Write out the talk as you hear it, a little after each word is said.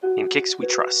Kicks We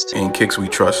Trust. In Kicks We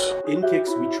Trust. In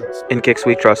Kicks We Trust. In Kicks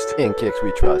We Trust. In Kicks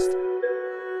We Trust.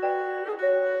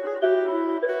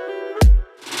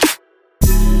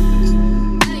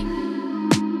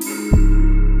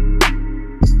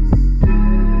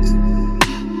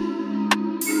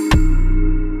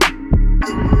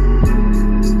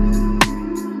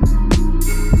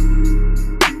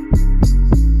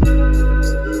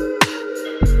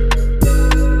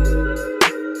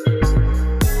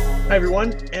 Hi,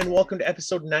 everyone, and welcome to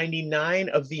episode 99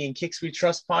 of the In Kicks We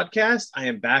Trust podcast. I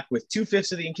am back with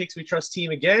 2/5 of the In Kicks We Trust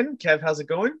team again. Kev, how's it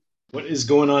going? What is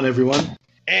going on, everyone?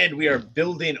 And we are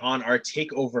building on our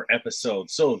takeover episode.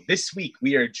 So this week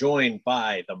we are joined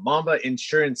by the Mamba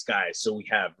Insurance guys. So we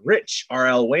have Rich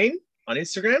RL Wayne on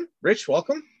Instagram. Rich,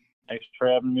 welcome. Thanks for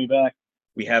having me back.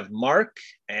 We have Mark,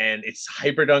 and it's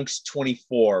Hyberdunks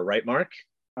 24, right, Mark?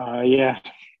 Yeah.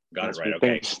 Got it right.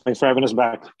 Okay. Thanks for having us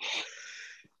back.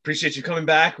 Appreciate you coming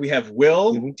back. We have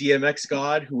Will, DMX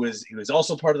God, who was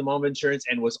also part of the Mamba Insurance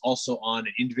and was also on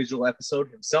an individual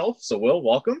episode himself. So Will,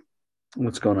 welcome.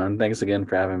 What's going on? Thanks again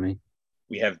for having me.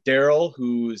 We have Daryl,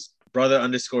 who's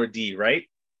brother_D, right?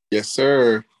 Yes,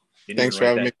 sir. Thanks for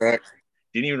having me back.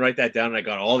 Didn't even write that down, and I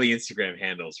got all the Instagram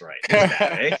handles right.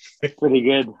 That, eh? Pretty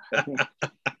good.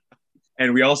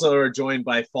 And we also are joined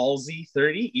by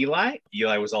Falsey30, Eli.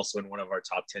 Eli was also in one of our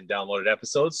top 10 downloaded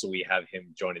episodes, so we have him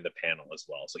joining the panel as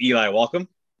well. So Eli, welcome.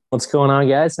 What's going on,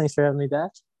 guys? Thanks for having me back.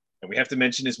 And we have to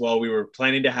mention as well, we were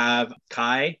planning to have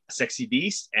Kai, Sexy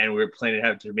Beast, and we were planning to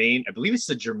have Jermaine. I believe it's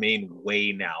the Jermaine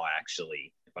Way now,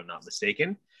 actually, if I'm not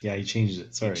mistaken. Yeah, he changed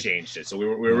it. Sorry. He changed it. So we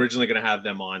were originally going to have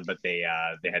them on, but they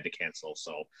had to cancel.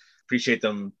 So appreciate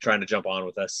them trying to jump on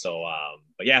with us. So,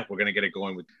 but yeah, we're going to get it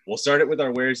going. We'll start it with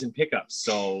our wares and pickups.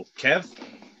 So Kev,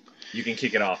 you can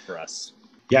kick it off for us.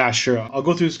 Yeah, sure. I'll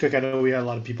go through this quick. I know we had a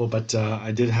lot of people, but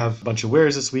I did have a bunch of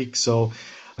wares this week. So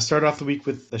I started off the week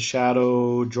with the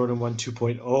Shadow Jordan 1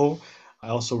 2.0. I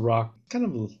also rock kind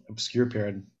of an obscure pair.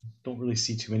 I don't really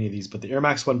see too many of these, but the Air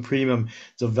Max 1 Premium,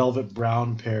 it's a velvet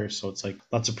brown pair. So it's like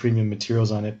lots of premium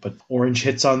materials on it, but orange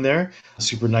hits on there.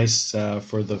 Super nice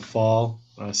for the fall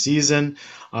season.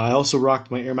 I also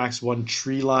rocked my Air Max 1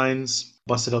 Tree Lines,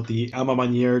 busted out the Alma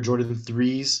Manier Jordan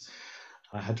 3s.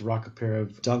 I had to rock a pair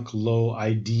of Dunk Low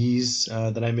IDs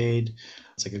that I made.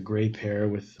 It's like a gray pair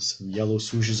with some yellow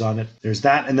swooshes on it. There's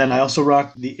that. And then I also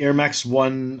rocked the Air Max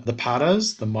 1, the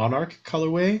Patas, the Monarch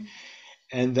colorway.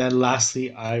 And then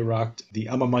lastly, I rocked the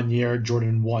Alma Manier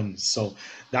Jordan 1s. So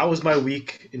that was my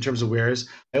week in terms of wears.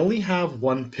 I only have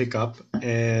one pickup,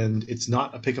 and it's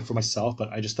not a pickup for myself,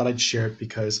 but I just thought I'd share it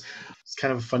because it's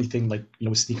kind of a funny thing, like,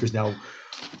 with sneakers now.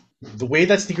 The way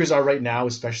that sneakers are right now,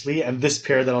 especially, and this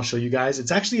pair that I'll show you guys,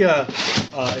 it's actually a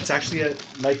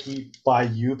Nike by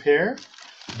You pair,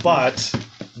 but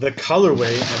the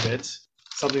colorway of it,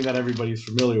 something that everybody's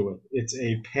familiar with. It's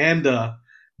a Panda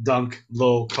Dunk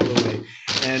Low colorway,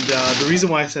 and the reason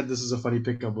why I said this is a funny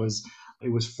pickup was it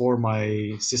was for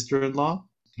my sister-in-law.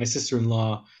 My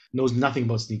sister-in-law knows nothing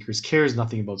about sneakers, cares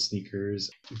nothing about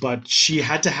sneakers, but she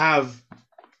had to have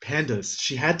pandas.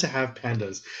 She had to have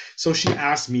pandas. So she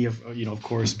asked me, of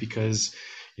course, because,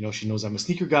 she knows I'm a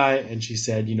sneaker guy. And she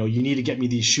said, you need to get me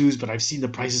these shoes, but I've seen the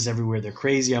prices everywhere. They're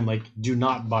crazy. I'm like, do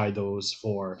not buy those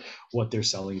for what they're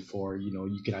selling for.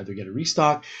 You can either get a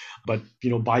restock, but,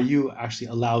 By You actually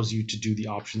allows you to do the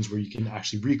options where you can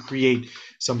actually recreate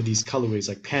some of these colorways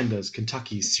like pandas,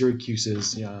 Kentuckys,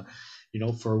 Syracuses,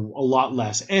 for a lot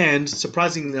less. And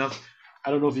surprisingly enough, I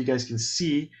don't know if you guys can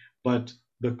see, but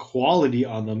the quality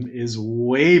on them is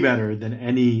way better than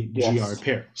any GR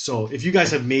pair. So if you guys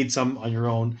have made some on your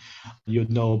own,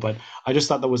 you'd know. But I just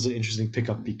thought that was an interesting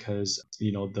pickup because,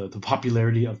 the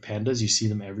popularity of pandas, you see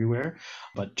them everywhere.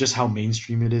 But just how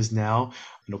mainstream it is now,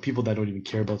 people that don't even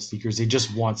care about sneakers, they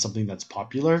just want something that's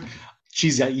popular.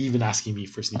 She's even asking me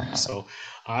for sneakers. So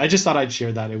I just thought I'd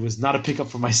share that. It was not a pickup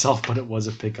for myself, but it was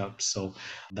a pickup. So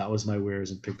that was my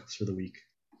wares and pickups for the week.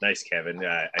 Nice, Kevin.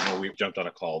 I know we jumped on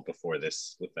a call before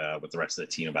this with the rest of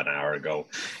the team about an hour ago,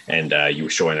 and you were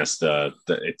showing us the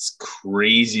it's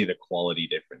crazy the quality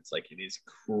difference. Like, it is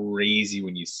crazy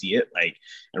when you see it. Like,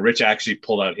 and Rich actually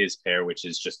pulled out his pair, which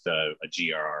is just a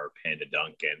GRR Panda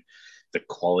Dunk, and the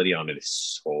quality on it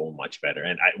is so much better.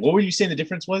 And what were you saying the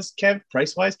difference was, Kev,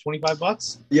 price wise?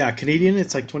 $25? Yeah, Canadian,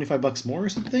 it's like $25 more or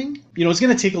something. It's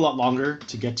going to take a lot longer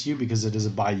to get to you because it is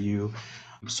a By You.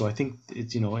 So I think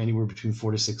it's, anywhere between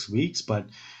 4 to 6 weeks, but,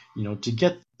 to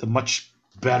get the much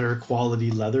better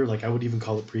quality leather, like I would even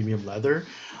call it premium leather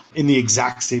in the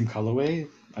exact same colorway.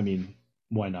 I mean,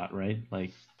 why not, right?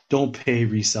 Like, don't pay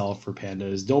resell for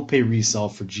pandas. Don't pay resell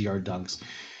for GR Dunks.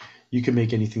 You can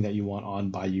make anything that you want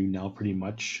on By You now pretty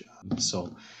much.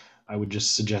 So I would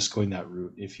just suggest going that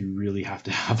route if you really have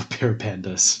to have a pair of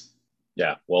pandas.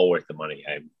 Yeah, well worth the money.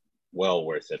 I'm well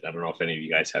worth it. I don't know if any of you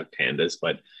guys have pandas,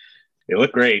 but they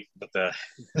look great, but the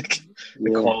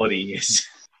quality is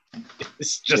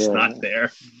just not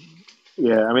there.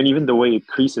 Yeah, I mean, even the way it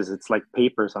creases, it's like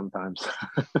paper sometimes.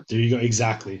 There you go.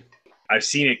 Exactly. I've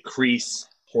seen it crease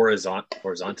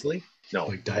horizontally. No,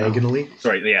 Like diagonally.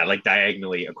 Sorry, yeah, like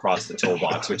diagonally across the toe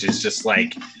box, which is just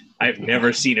like I've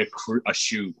never seen a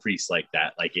shoe crease like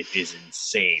that. Like it is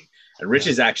insane. And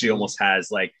Rich's actually almost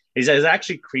has like his has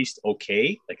actually creased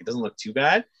okay. Like it doesn't look too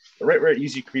bad. But right where it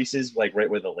usually creases, like right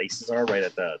where the laces are, right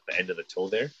at the end of the toe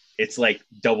there, it's like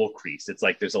double crease. It's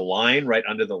like there's a line right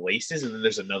under the laces, and then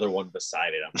there's another one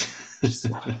beside it. I'm like, just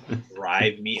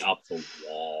drive me up the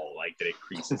wall, like that it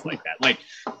creases like that. Like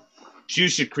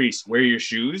shoes should crease. Wear your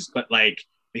shoes, but like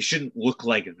they shouldn't look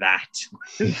like that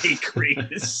when they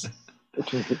crease.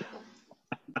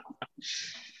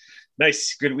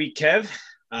 Nice, good week, Kev.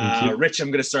 Rich,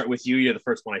 I'm going to start with you. You're the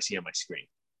first one I see on my screen.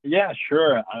 Yeah,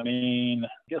 sure. I mean, I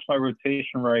guess my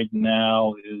rotation right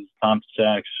now is Tom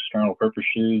Sachs External Purpose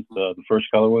shoes, the first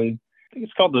colorway. I think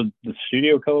it's called the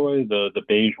Studio colorway, the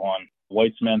beige one.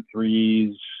 White cement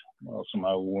 3s. What else am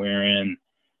I wearing?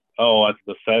 Oh, that's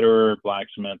the Federer Black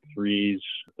Cement 3s,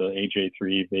 the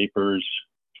AJ3 Vapors.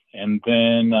 And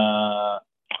then,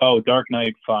 Dark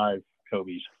Knight 5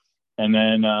 Kobe's. And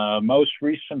then most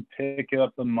recent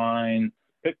pickup of mine,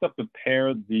 picked up a pair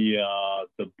of the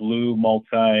blue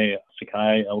multi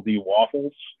Sakai LD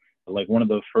waffles, like one of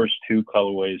the first two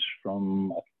colorways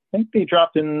from, I think they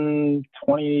dropped in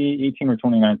 2018 or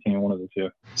 2019, one of the two.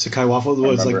 Sakai waffle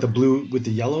was like the blue with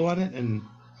the yellow on it, and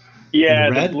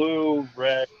the blue,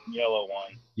 red, yellow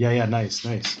one. Yeah, nice.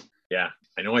 Yeah,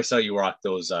 I know I saw you rock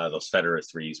those Federer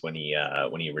 3s when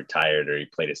he retired or he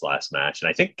played his last match, and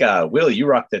I think Will, you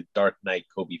rocked the Dark Knight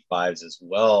Kobe 5s as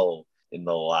well in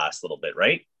the last little bit,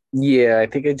 right? Yeah, I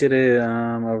think I did it.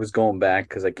 I was going back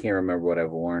because I can't remember what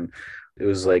I've worn. It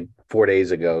was like 4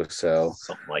 days ago, so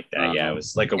something like that. Yeah, it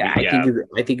was like a week.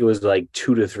 I think it was like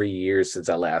 2 to 3 years since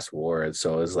I last wore it,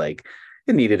 so it was like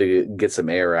it needed to get some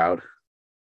air out.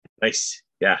 Nice.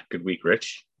 Yeah, good week,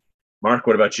 Rich. Mark,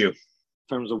 what about you? In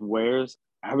terms of wears,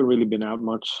 I haven't really been out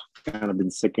much. Kind of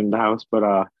been sick in the house, but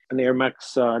an Air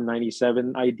Max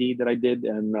 97 ID that I did,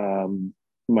 and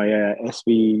my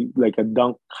SV, like a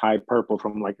Dunk High Purple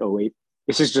from like '08.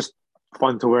 This is just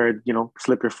fun to wear,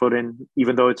 slip your foot in.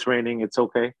 Even though it's raining, it's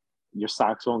okay. Your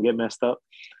socks won't get messed up.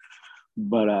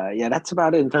 But that's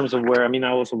about it in terms of wear. I mean,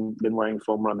 I also been wearing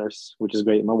foam runners, which is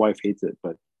great. My wife hates it,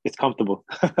 but it's comfortable.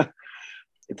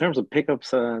 In terms of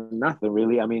pickups, nothing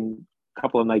really. I mean, a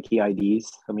couple of Nike IDs.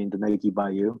 I mean, the Nike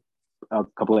Bayou. A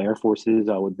couple of Air Forces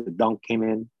with the Dunk came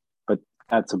in, but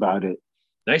that's about it.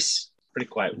 Nice. Pretty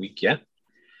quiet week, yeah.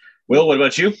 Will, what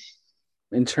about you?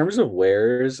 In terms of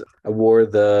wears, I wore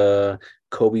the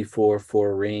Kobe 4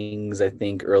 rings, I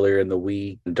think, earlier in the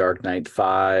week. Dark Knight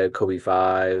 5, Kobe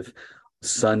 5.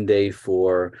 Sunday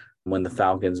for when the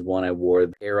Falcons won, I wore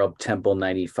the Air Up Temple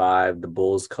 95, the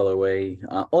Bulls colorway.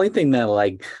 Only thing that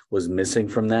was missing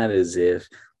from that is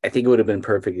I think it would have been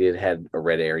perfect if it had a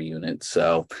red air unit.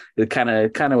 So it kind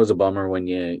of was a bummer when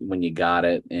you got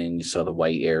it and you saw the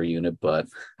white air unit, but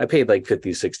I paid like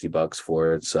 $50-$60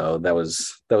 for it. So that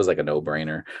was like a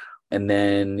no-brainer. And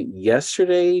then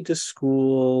yesterday to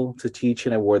school to teach,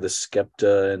 and I wore the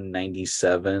Skepta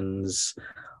 97s.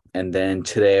 And then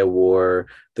today I wore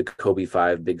the Kobe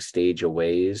 5 Big Stage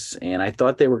Aways. And I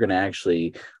thought they were going to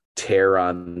actually tear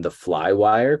on the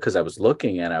Flywire because I was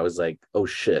looking and I was like, oh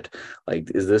shit, like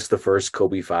is this the first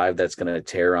Kobe 5 that's going to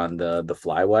tear on the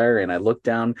Flywire? And I looked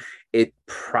down, it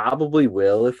probably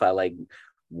will if I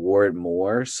wore it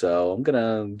more. So I'm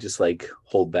gonna just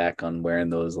hold back on wearing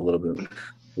those a little bit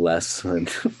less.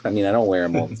 I mean, I don't wear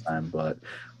them all the time, but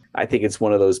I think it's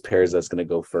one of those pairs that's going to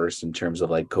go first in terms of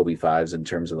Kobe 5s, in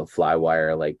terms of the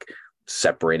Flywire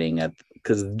separating it,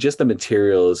 because just the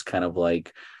material is kind of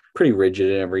pretty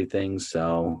rigid and everything.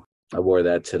 So I wore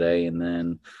that today, and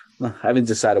then I haven't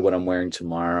decided what I'm wearing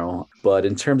tomorrow. But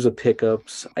in terms of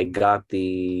pickups, I got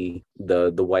the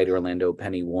white Orlando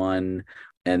Penny 1,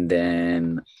 and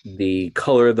then the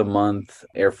color of the month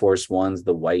Air Force Ones,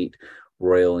 the white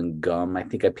Royal and Gum. I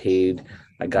think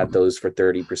I got those for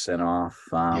 30% off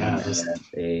at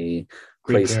a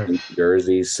place in New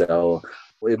Jersey. So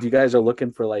if you guys are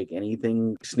looking for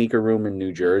anything sneaker room in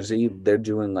New Jersey, they're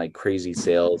doing crazy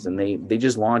sales, and they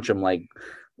just launch them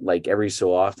every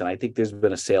so often. I think there's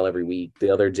been a sale every week. The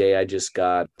other day I just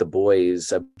got the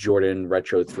boys a Jordan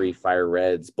Retro 3 Fire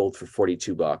Reds, both for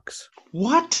 $42.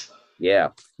 What? Yeah,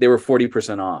 they were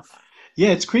 40% off. Yeah,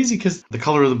 it's crazy because the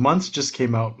color of the month just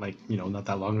came out not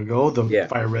that long ago. The Yeah.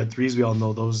 Fire Red 3s, we all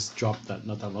know those dropped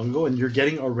not that long ago. And you're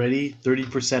getting already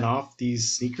 30% off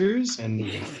these sneakers. And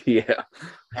Yeah.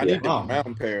 I need the Wow.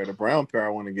 brown pair. The brown pair I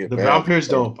want to get the bad. brown pair's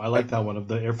dope. I like that one. Of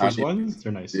the Air Force need- Ones,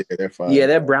 they're nice. Yeah, they're fine. Yeah,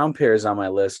 that brown pair is on my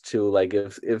list too. Like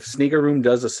if Sneaker Room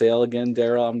does a sale again,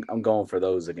 Daryl, I'm going for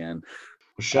those again.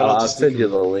 Well, shout out to I'll send you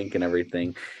Sneaker the Room. link and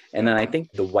everything. And then I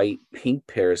think the white pink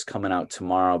pair is coming out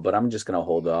tomorrow, but I'm just gonna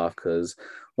hold off because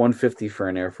 150 for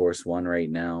an Air Force One right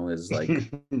now is like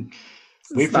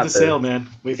Wait for the sale, man.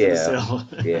 Wait for the sale.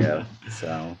 Yeah.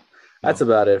 So that's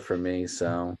about it for me.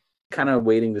 So kind of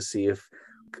waiting to see if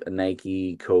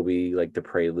Nike Kobe, like the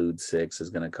Prelude 6 is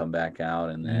going to come back out,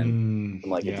 and then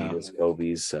Adidas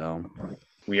Kobe's. So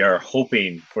we are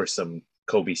hoping for some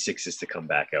Kobe 6s to come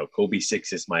back out. Kobe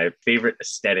 6 is my favorite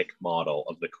aesthetic model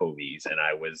of the Kobe's, and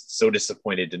I was so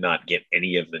disappointed to not get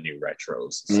any of the new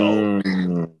retros. So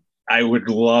I would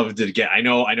love to get. I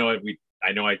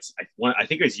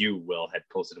think it was you, Will, had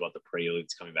posted about the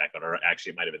Preludes coming back on, or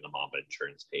actually it might have been the Mamba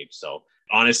Insurance page. So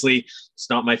honestly, it's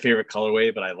not my favorite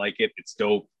colorway, but I like it. It's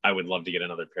dope. I would love to get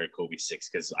another pair of Kobe 6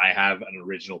 because I have an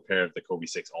original pair of the Kobe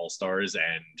 6 All-Stars,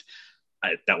 and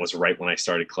that was right when I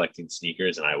started collecting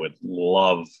sneakers, and I would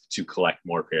love to collect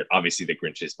more pairs. Obviously, the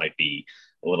Grinches might be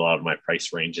a little out of my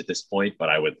price range at this point, but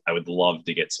I would love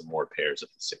to get some more pairs of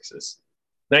the 6s.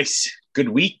 Nice. Good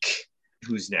week.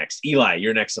 Who's next? Eli,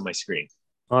 you're next on my screen.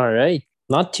 All right.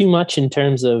 Not too much in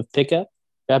terms of pickup.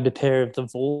 Grabbed a pair of the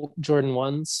Volt Jordan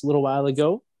 1s a little while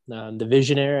ago. The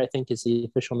Visionaire, I think, is the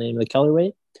official name of the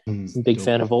colorway. I'm a big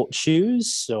fan of Volt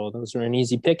shoes, so those were an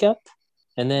easy pickup.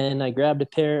 And then I grabbed a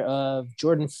pair of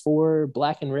Jordan 4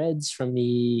 black and reds from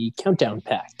the Countdown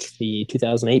pack, the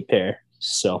 2008 pair.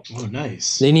 So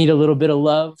nice. They need a little bit of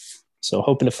love. So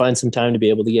hoping to find some time to be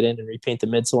able to get in and repaint the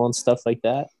midsole and stuff like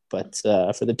that. But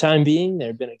for the time being,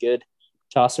 they've been a good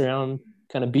toss around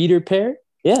kind of beater pair.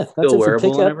 Yeah, that's still it for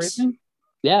wearable pickups. And everything?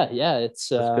 Yeah, it's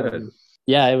good.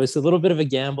 Yeah, it was a little bit of a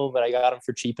gamble, but I got them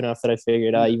for cheap enough that I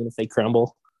figured even if they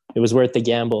crumble, it was worth the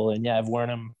gamble. And yeah, I've worn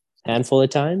them a handful of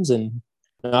times, and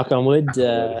knock on wood,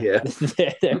 they're,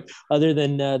 other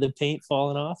than the paint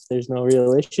falling off, there's no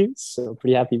real issues. So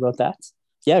pretty happy about that.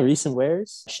 Yeah, recent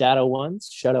wears, Shadow ones.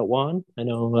 Shout out Juan. I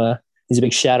know he's a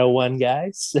big Shadow One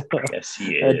guy. So yes,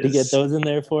 he is. To get those in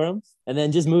there for him. And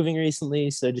then just moving recently,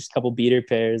 so just a couple beater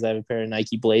pairs. I have a pair of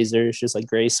Nike Blazers, just like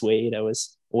gray suede. I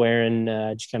was wearing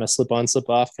just kind of slip on, slip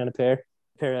off kind of pair.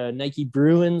 A pair of Nike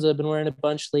Bruins I've been wearing a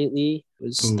bunch lately. It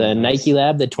was the Nike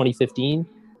Lab, the 2015.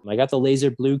 I got the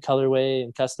laser blue colorway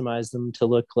and customized them to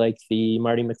look like the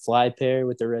Marty McFly pair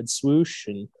with the red swoosh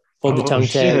and hold the tongue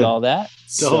tag, all that.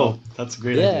 So that's a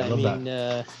great idea. I love that.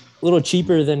 A little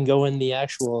cheaper than going the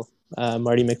actual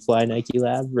Marty McFly Nike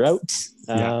Lab route.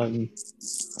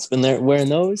 It's been there wearing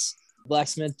those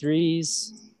Blacksmith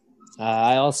 3s.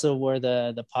 I also wore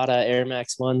the Pata Air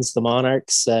Max 1s, the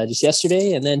Monarchs, just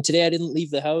yesterday. And then today I didn't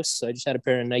leave the house, so I just had a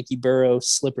pair of Nike Burrow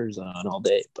slippers on all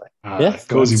day. But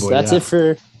cozy boy.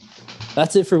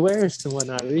 That's it for wears and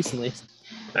whatnot recently.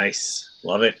 Nice.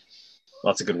 Love it.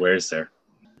 Lots of good wears there.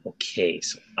 Okay,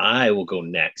 so I will go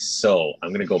next. So I'm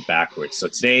going to go backwards. So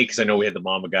today, because I know we had the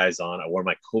Mamba guys on, I wore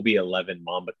my Kobe 11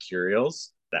 Mamba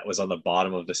Curios. That was on the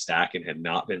bottom of the stack and had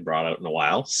not been brought out in a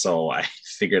while. So I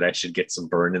figured I should get some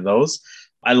burn in those.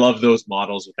 I love those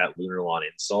models with that Lunarlon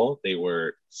insole. They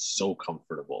were so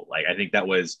comfortable. Like, I think that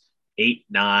was 8,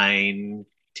 9,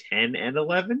 10, and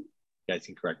 11. You guys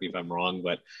can correct me if I'm wrong,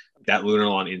 but that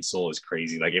Lunarlon insole is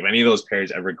crazy. Like, if any of those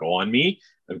pairs ever go on me,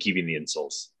 I'm keeping the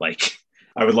insoles. Like,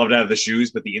 I would love to have the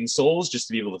shoes, but the insoles, just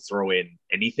to be able to throw in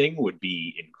anything, would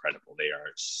be incredible. They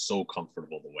are so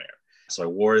comfortable to wear. So I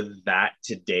wore that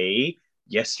today.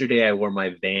 Yesterday, I wore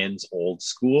my Vans Old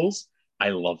Schools. I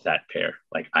love that pair.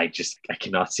 Like, I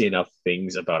cannot say enough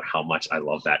things about how much I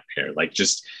love that pair. Like,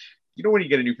 just, when you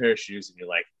get a new pair of shoes and you're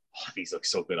like, oh, these look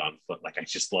so good on foot. Like, I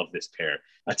just love this pair.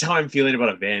 That's how I'm feeling about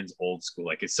a Vans Old School.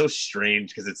 Like, it's so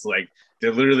strange because it's like,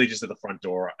 they're literally just at the front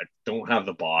door. I don't have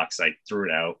the box. I threw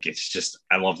it out. It's just,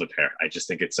 I love the pair. I just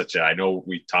think it's I know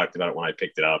we talked about it when I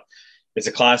picked it up. It's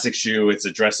a classic shoe. It's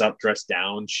a dress up, dress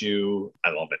down shoe. I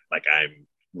love it. Like, I'm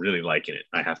really liking it,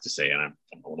 I have to say. And I'm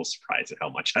a little surprised at how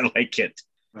much I like it.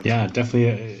 Yeah, definitely.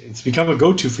 It's become a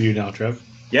go-to for you now, Trev.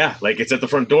 Yeah, like, it's at the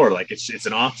front door. Like, it's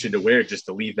an option to wear just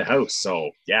to leave the house.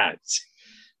 So yeah,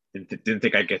 didn't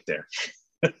think I'd get there.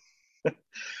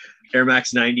 Air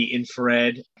Max 90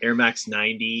 infrared, Air Max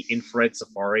 90 infrared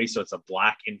Safari. So it's a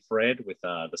black infrared with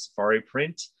the Safari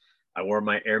print. I wore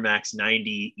my Air Max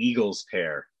 90 Eagles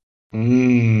pair.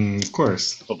 Of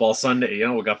course. Football Sunday,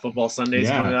 we got football Sundays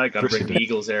coming out. I got to bring the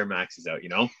Eagles Air Maxes out,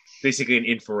 basically an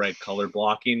infrared color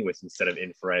blocking with instead of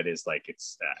infrared is like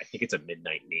I think it's a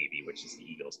midnight navy, which is the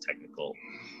Eagles' technical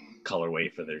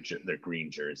colorway for their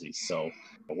green jerseys. So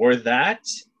I wore that.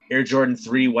 Air Jordan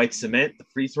 3 white cement, the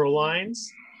free throw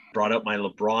lines. Brought out my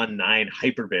LeBron 9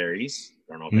 Hyperberries.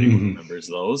 I don't know if anyone remembers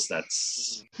those.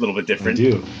 That's a little bit different. I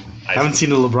do. I haven't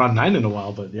seen a LeBron 9 in a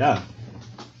while, but yeah.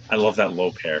 I love that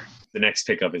low pair. The next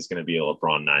pickup is going to be a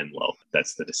LeBron 9 low.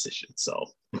 That's the decision. So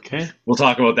okay, we'll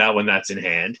talk about that when that's in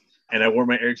hand. And I wore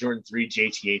my Air Jordan 3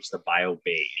 JTH, the Bio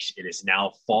Beige. It is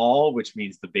now fall, which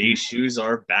means the beige shoes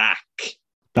are back.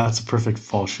 That's a perfect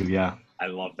fall shoe, yeah. I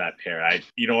love that pair.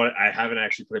 You know what? I haven't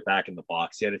actually put it back in the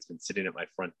box yet. It's been sitting at my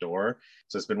front door.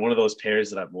 So it's been one of those pairs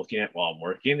that I'm looking at while I'm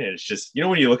working. And it's just,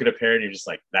 when you look at a pair and you're just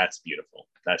like, that's beautiful.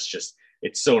 That's just,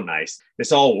 it's so nice.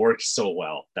 This all works so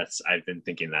well. I've been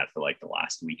thinking that for like the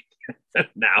last week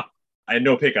now. I had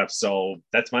no pickups, so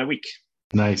that's my week.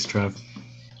 Nice, Trev.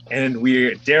 And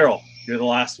Daryl, you're the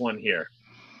last one here.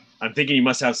 I'm thinking you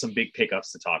must have some big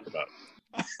pickups to talk about.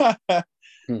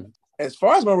 As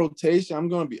far as my rotation, I'm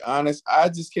going to be honest. I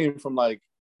just came from like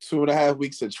 2.5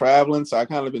 weeks of traveling, so I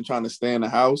kind of been trying to stay in the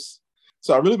house.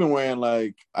 So I've really been wearing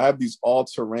I have these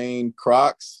all-terrain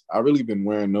Crocs. I've really been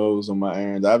wearing those on my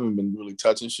errands. I haven't been really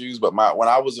touching shoes, but when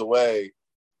I was away,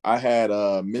 I had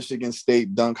Michigan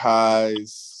State Dunk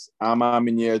Highs, Ama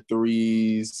Miniere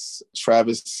 3s,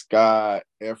 Travis Scott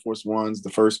Air Force Ones,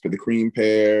 the cream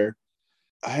pair.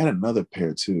 I had another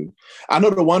pair too. I know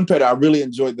the one pair that I really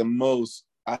enjoyed the most,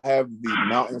 I have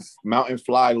the Mountain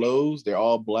Fly lows. They're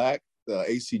all black. The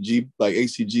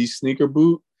ACG sneaker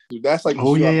boot. That's like the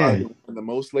shoe I've been wearing the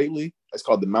most lately. It's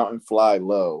called the Mountain Fly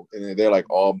Low, and they're like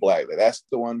all black. That's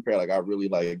the one pair I really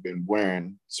been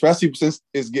wearing, especially since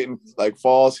it's getting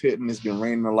fall's hitting. It's been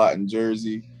raining a lot in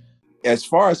Jersey. As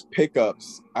far as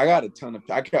pickups, I got a ton of.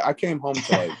 I came home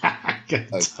to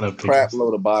a crap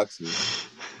load of boxes.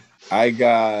 I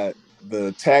got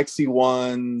the Taxi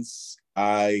ones.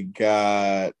 I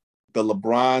got the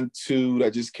LeBron 2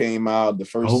 that just came out. The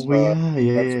first. Oh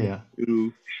yeah.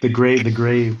 2. The gray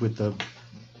with the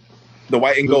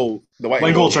white and gold. The white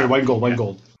and gold. Sorry, white and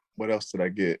gold. What else did I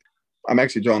get? I'm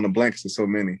actually drawing the blanks. There's so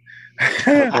many.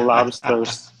 The loudest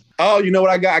thirst. Oh, you know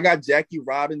what I got? I got Jackie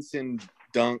Robinson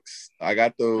dunks. I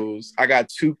got those. I got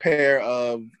 2 pair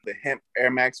of the hemp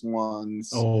Air Max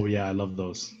ones. Oh yeah, I love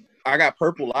those. I got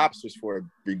purple lobsters for a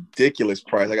ridiculous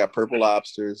price. I got purple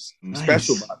lobsters,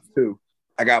 special box too.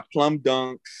 I got plum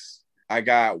dunks. I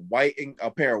got a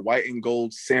pair of white and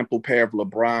gold sample pair of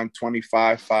LeBron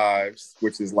 25 5s,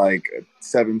 which is like a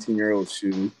 17-year-old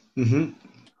shoe. Mm-hmm.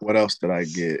 What else did I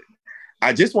get?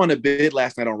 I just won a bid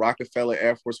last night on Rockefeller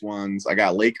Air Force Ones. I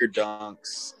got Laker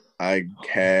dunks. I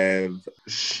have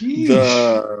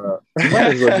You might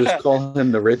as well just call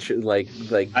him the rich, he's rich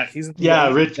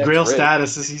Grail rich.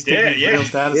 Status. He's taking Grail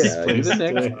Status. Yeah,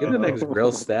 give the next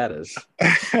Grail Status.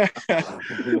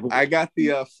 I got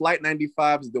the Flight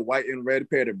 95s, the white and red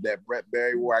pair that Brett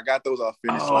Barry wore. I got those all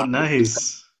finished. Oh,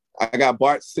 nice. I got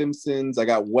Bart Simpsons. I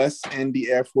got West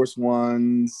Indy Air Force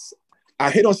Ones.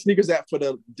 I hit on sneakers for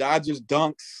the Dodgers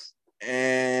dunks.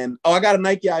 And I got a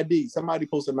Nike ID. Somebody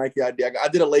posted a Nike ID. I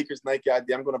did a Lakers Nike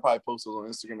ID. I'm going to probably post those on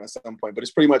Instagram at some point, but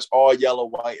it's pretty much all yellow,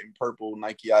 white, and purple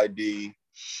Nike ID.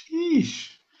 Sheesh.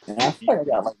 And I think I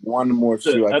got one more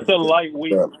shoe. That's a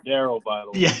lightweight Daryl, by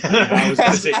the way. Yeah, I was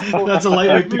going to say that's a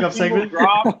lightweight pickup segment.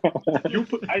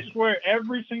 I swear,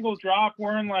 every single drop,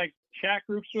 we're in chat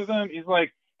groups with him. He's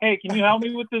like, "Hey, can you help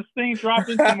me with this thing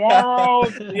dropping tomorrow?"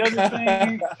 The other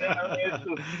thing,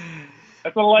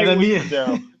 that's a lightweight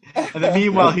Daryl. And then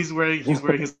meanwhile, he's wearing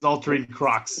his all-terrain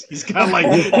Crocs. He's got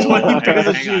 20 pairs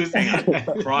of shoes. Hang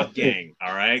on. Croc gang,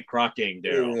 all right? Croc gang,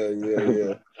 Daryl.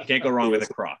 Yeah. You can't go wrong with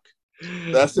a Croc.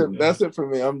 That's it for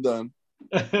me. I'm done.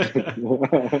 Let's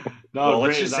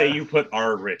just say you put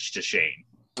our Rich to shame.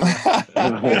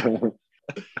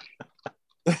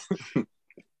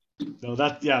 No,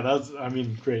 that's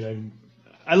great.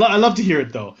 I love to hear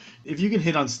it though. If you can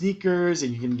hit on sneakers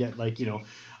and you can get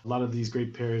a lot of these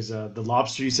great pairs. The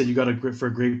lobster you said you got for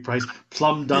a great price.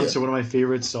 Plum dunks are one of my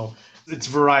favorites. So it's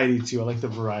variety too. I like the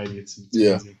variety. It's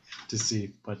amazing to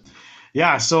see. But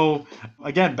yeah, so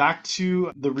again, back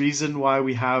to the reason why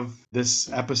we have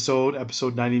this episode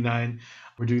 99.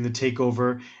 We're doing the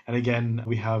takeover. And again,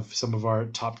 we have some of our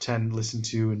top 10 listened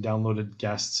to and downloaded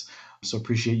guests. So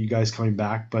appreciate you guys coming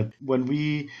back. But when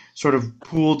we sort of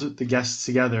pooled the guests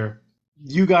together,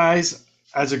 you guys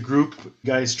as a group,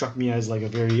 guys struck me as a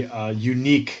very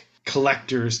unique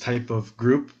collectors type of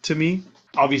group to me.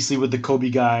 Obviously, with the Kobe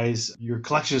guys, your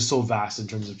collection is so vast in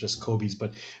terms of just Kobe's,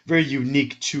 but very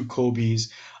unique to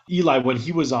Kobe's. Eli, when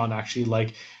he was on,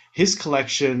 actually, his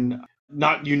collection,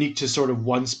 not unique to sort of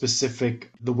one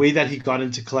specific, the way that he got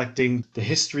into collecting, the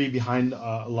history behind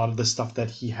a lot of the stuff that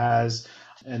he has,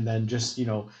 and then just,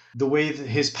 the way that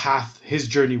his path, his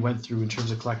journey went through in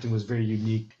terms of collecting was very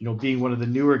unique. Being one of the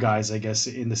newer guys, I guess,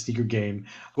 in the sneaker game,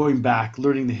 going back,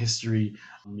 learning the history,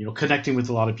 connecting with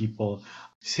a lot of people.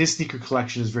 His sneaker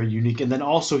collection is very unique. And then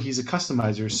also he's a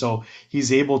customizer. So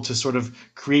he's able to sort of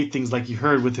create things like you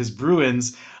heard with his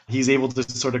Bruins. He's able to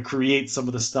sort of create some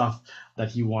of the stuff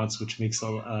that he wants, which makes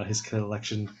his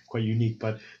collection quite unique.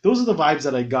 But those are the vibes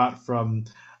that I got from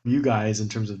you guys in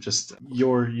terms of just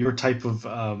your type of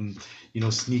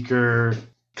sneaker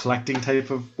collecting type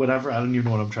of whatever. I don't even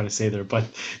know what I'm trying to say there, but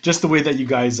just the way that you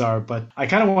guys are. But I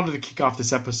kind of wanted to kick off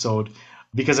this episode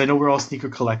because I know we're all sneaker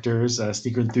collectors,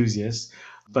 sneaker enthusiasts.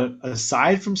 But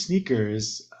aside from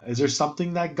sneakers, is there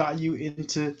something that got you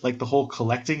into like the whole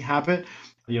collecting habit?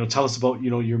 Tell us about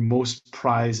your most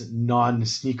prized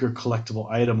non-sneaker collectible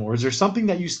item, or is there something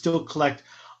that you still collect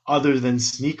other than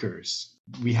sneakers?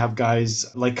 We have guys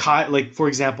like Kai, like for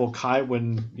example, Kai,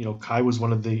 when Kai was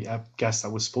one of the guests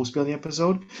that was supposed to be on the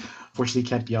episode. Fortunately,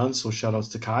 can't be on, so shout outs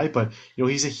to Kai. But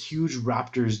he's a huge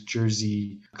Raptors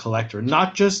jersey collector.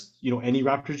 Not just any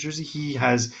Raptors jersey. He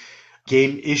has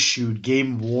game issued,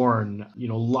 game worn,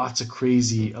 lots of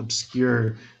crazy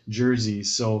obscure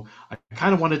jerseys. So I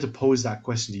kind of wanted to pose that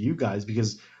question to you guys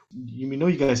because you know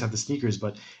you guys have the sneakers,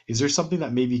 but is there something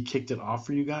that maybe kicked it off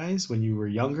for you guys when you were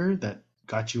younger that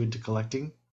got you into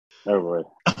collecting? Oh boy.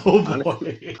 Oh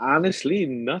boy. Honestly,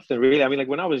 nothing really. I mean, like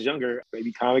when I was younger,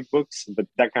 maybe comic books, but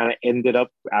that kind of ended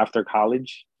up after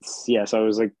college. Yeah, so I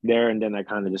was like there, and then I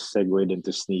kind of just segued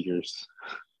into sneakers.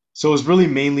 So it was really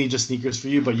mainly just sneakers for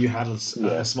you, but you had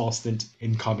a small stint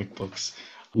in comic books.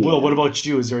 Yeah. Will, what about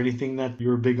you? Is there anything that you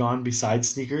were big on besides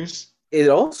sneakers? It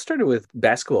all started with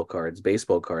basketball cards,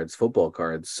 baseball cards, football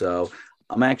cards. So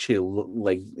I'm actually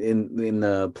like in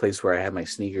the place where I had my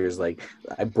sneakers. Like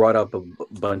I brought up a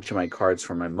bunch of my cards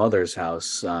from my mother's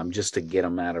house just to get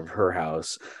them out of her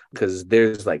house because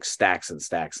there's like stacks and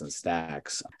stacks and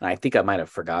stacks. And I think I might have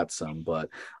forgot some, but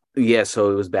yeah.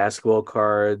 So it was basketball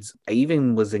cards. I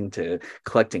even was into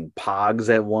collecting Pogs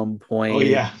at one point. Oh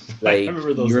yeah, like I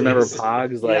remember those you remember days.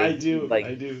 Pogs? Like Yeah, I do. Like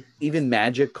I do. even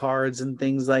Magic cards and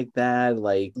things like that.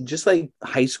 Like just like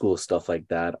high school stuff like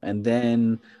that. And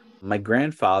then my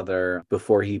grandfather,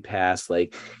 before he passed,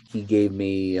 like he gave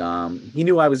me he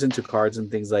knew I was into cards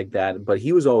and things like that, but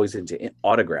he was always into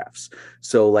autographs.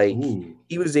 So like Ooh.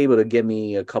 he was able to give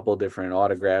me a couple different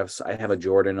autographs. I have a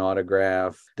Jordan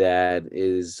autograph that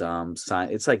is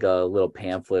signed. It's like a little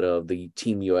pamphlet of the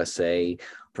Team USA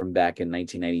from back in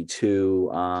 1992.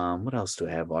 What else do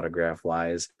I have autograph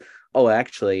wise? Oh,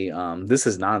 actually, this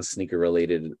is non-sneaker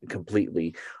related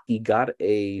completely. He got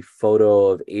a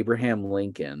photo of Abraham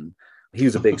Lincoln. He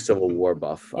was a big Civil War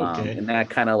buff. Okay. And that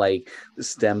kind of like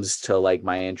stems to like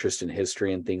my interest in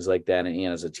history and things like that,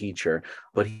 and as a teacher.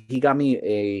 But he got me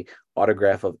a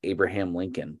autograph of Abraham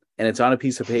Lincoln, and it's on a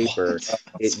piece of paper.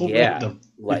 Random.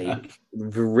 Like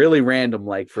really random,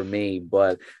 like for me,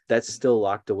 but that's still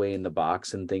locked away in the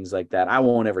box and things like that. I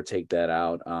won't ever take that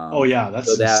out. Oh yeah,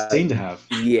 that's insane to have.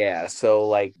 Yeah, so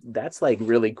like that's like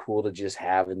really cool to just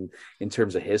have in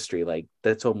terms of history. Like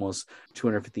that's almost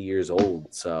 250 years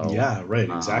old. So yeah, right,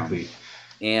 exactly.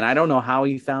 And I don't know how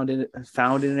he found it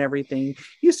and everything.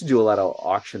 He used to do a lot of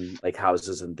auction like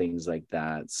houses and things like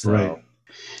that. So right.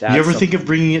 You ever think of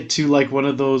bringing it to like one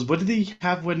of those? What did they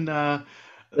have when like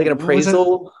an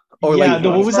appraisal? Or yeah, like,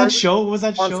 no. What was that show? What was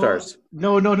that Pawn show? Stars.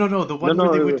 No. The one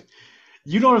where they would.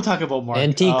 You know what I'm talking about, Mark.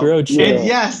 Antique Roadshow.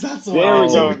 Yes, that's the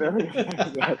one. There we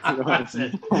go. That's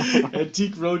it.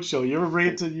 Antique Roadshow.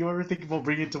 You ever think about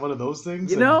bringing it to one of those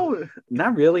things?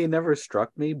 Not really. It never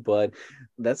struck me, but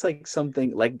that's like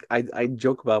something like I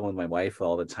joke about with my wife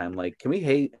all the time. Like, can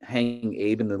we hang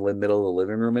Abe in the middle of the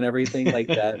living room and everything like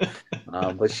that?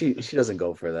 But she doesn't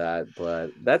go for that. But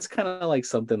that's kind of like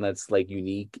something that's like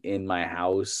unique in my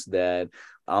house that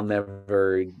I'll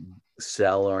never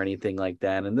sell or anything like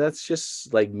that, and that's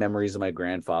just like memories of my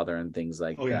grandfather and things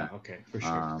like that. Yeah, okay, for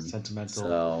sure. Sentimental.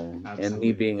 So absolutely. And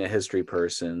me being a history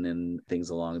person and things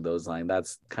along those lines,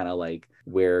 that's kind of like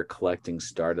where collecting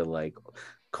started, like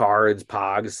cards,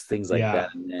 pogs, things like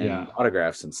that, and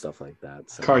autographs and stuff like that.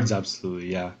 So. Cards,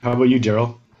 absolutely. Yeah. How about you,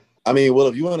 Daryl? I mean, well,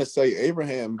 if you want to say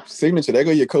Abraham signature, there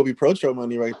go your Kobe Protro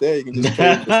money right there. You can just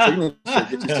trade the signature,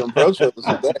 get you some Protros with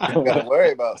that. You don't got to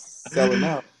worry about selling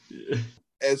out.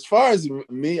 As far as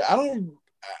me, I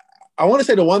want to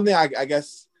say the one thing I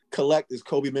guess collect is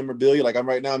Kobe memorabilia. Like I'm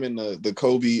in the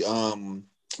Kobe,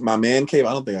 my man cave.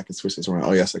 I don't think I can switch this around.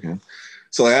 Oh yes, I can.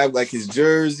 So I have like his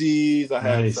jerseys. I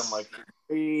have some like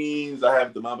figurines. I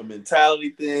have the Mamba Mentality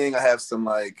thing. I have some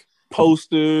like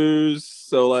posters.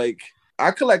 So like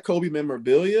I collect Kobe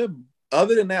memorabilia.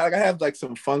 Other than that, like I have like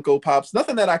some Funko Pops.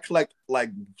 Nothing that I collect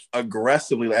like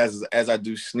aggressively as I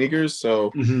do sneakers.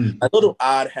 So a little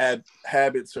odd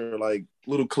habits or like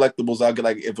little collectibles. I'll get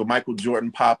like if a Michael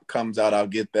Jordan pop comes out, I'll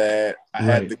get that. I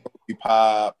have the Kobe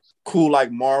pop. Cool like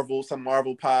some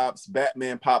Marvel pops.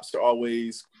 Batman pops are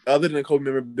always. Other than Kobe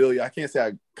memorabilia, I can't say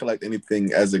I collect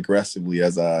anything as aggressively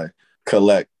as I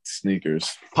collect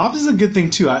sneakers. Pops is a good thing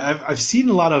too. I've seen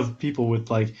a lot of people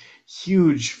with like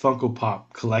huge Funko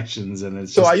Pop collections, and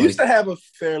it's so just I used to have a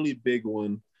fairly big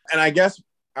one, and I guess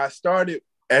I started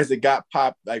as it got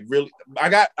popped. Like really, I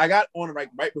got on it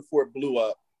right before it blew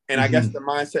up, and I guess the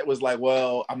mindset was like,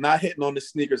 well, I'm not hitting on the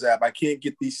sneakers app. I can't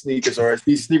get these sneakers, or it's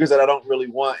these sneakers that I don't really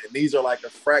want, and these are like a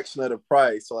fraction of the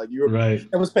price. So like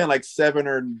I was paying like $7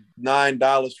 or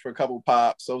 $9 for a couple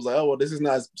pops. So I was like, oh well, this is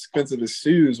not as expensive as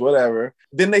shoes, whatever.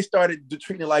 Then they started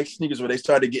treating it like sneakers, where they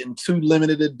started getting too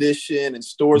limited edition, and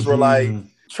stores were like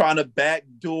trying to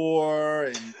backdoor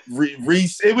and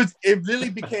it really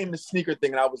became the sneaker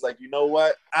thing. And I was like, you know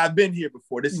what? I've been here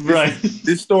before.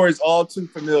 This story is all too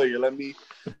familiar. Let me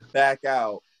back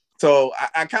out. So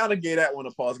I kind of gave that one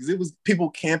a pause because it was people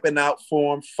camping out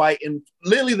for them, fighting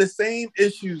literally the same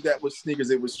issues that was sneakers.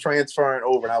 It was transferring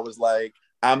over. And I was like,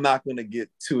 I'm not going to get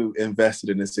too invested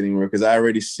in this anymore because I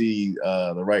already see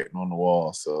the writing on the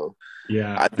wall. So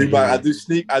yeah, I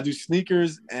do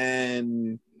sneakers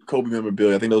and Kobe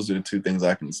memorabilia. I think those are the two things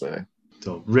I can say.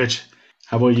 So, Rich,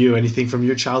 how about you? Anything from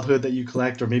your childhood that you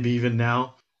collect, or maybe even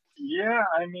now? Yeah,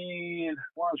 I mean,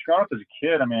 when I was growing up as a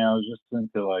kid, I mean, I was just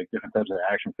into like different types of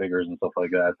action figures and stuff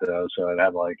like that. So I'd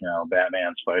have like,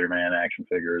 Batman, Spider-Man action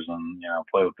figures and,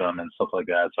 play with them and stuff like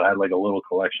that. So I had like a little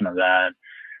collection of that.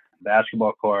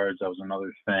 Basketball cards, that was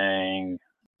another thing.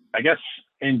 I guess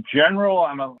in general,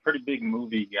 I'm a pretty big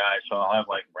movie guy, so I'll have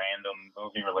like random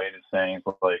movie-related things.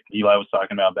 Like Eli was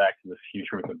talking about Back to the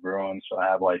Future with the Bruins, so I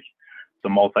have like the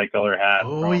multicolor hat.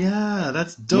 Oh yeah,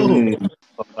 that's dope.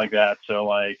 Stuff like that. So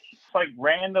like it's like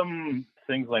random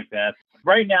things like that.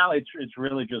 Right now, it's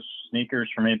really just sneakers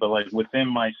for me. But like within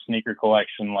my sneaker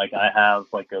collection, like I have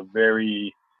like a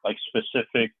very like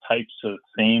specific types of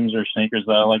themes or sneakers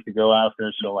that I like to go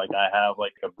after. So like I have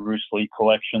like a Bruce Lee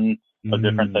collection of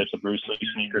different types of Bruce Lee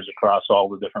sneakers across all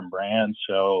the different brands.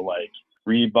 So like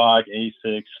Reebok,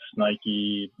 Asics,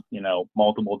 Nike,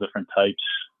 multiple different types.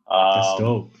 That's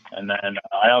dope. And then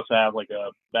I also have like a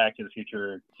Back to the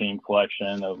Future team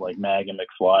collection of like Mag and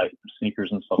McFly sneakers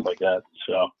and stuff like that.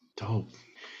 So dope.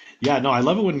 Yeah, no, I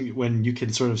love it when you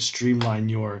can sort of streamline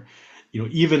your,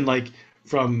 even like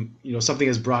from something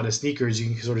as broad as sneakers,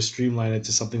 you can sort of streamline it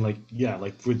to something like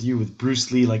with you with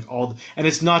Bruce Lee, like and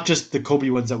it's not just the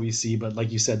Kobe ones that we see, but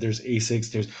like you said, there's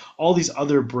Asics, there's all these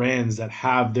other brands that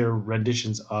have their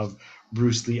renditions of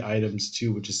Bruce Lee items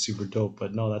too, which is super dope.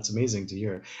 But no, that's amazing to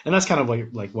hear, and that's kind of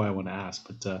like why I want to ask.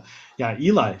 But yeah,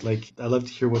 Eli, like I'd love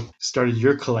to hear what started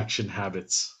your collection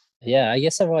habits. Yeah, I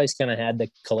guess I've always kind of had the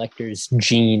collector's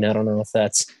gene. I don't know if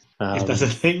that's if that's a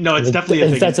thing. No, it's definitely a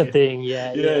thing. If that's a thing,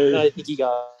 yeah. No, I think you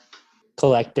got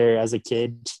collector as a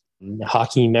kid.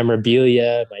 Hockey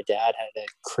memorabilia. My dad had a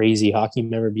crazy hockey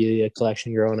memorabilia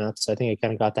collection growing up, so I think I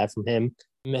kind of got that from him.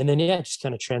 And then just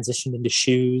kind of transitioned into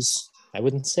shoes. I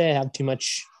wouldn't say I have too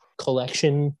much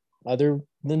collection other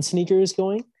than sneakers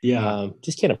going. Yeah,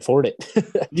 just can't afford it.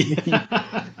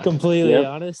 Completely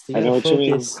honest. You gotta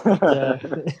focus.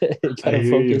 Gotta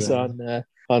focus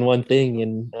on one thing,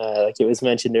 and like it was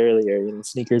mentioned earlier,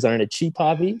 sneakers aren't a cheap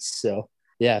hobby. So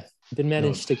yeah, been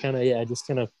managed to kind of just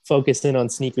kind of focus in on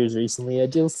sneakers recently. I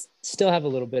do still have a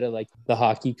little bit of like the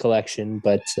hockey collection,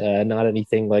 but not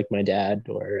anything like my dad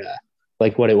or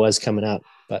like what it was coming up.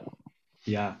 But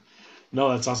yeah. No,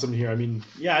 that's awesome to hear. I mean,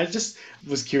 yeah, I just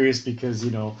was curious because,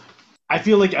 I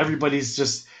feel like everybody's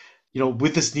just,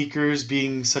 with the sneakers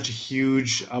being such a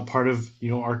huge part of,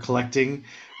 our collecting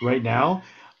right now,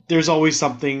 there's always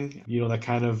something, that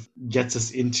kind of gets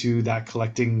us into that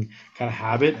collecting kind of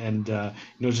habit. And,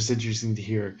 it's just interesting to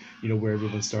hear, where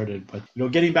everyone started. But,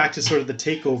 getting back to sort of the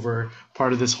takeover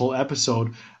part of this whole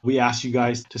episode, we asked you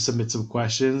guys to submit some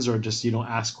questions or just,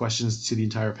 ask questions to the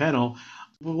entire panel.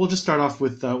 We'll just start off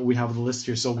with what we have on the list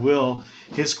here. So Will,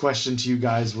 his question to you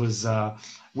guys was,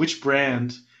 which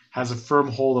brand has a firm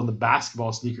hold on the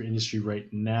basketball sneaker industry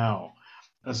right now?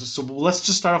 So let's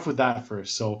just start off with that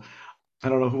first. So I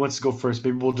don't know who wants to go first.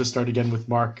 Maybe we'll just start again with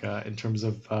Mark in terms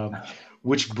of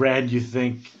which brand you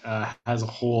think has a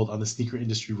hold on the sneaker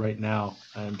industry right now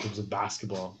in terms of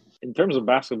basketball. In terms of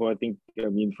basketball, I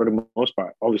mean, for the most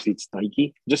part, obviously it's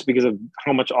Nike, just because of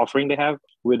how much offering they have.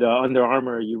 With Under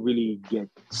Armour, you really get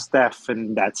Steph,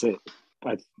 and that's it.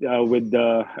 But with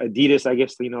Adidas, I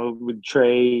guess, with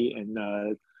Trey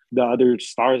and the other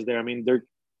stars there, I mean, they're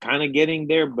kind of getting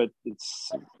there, but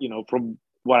it's, from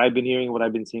what I've been hearing, what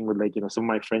I've been seeing with some of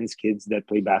my friends' kids that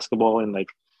play basketball and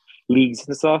leagues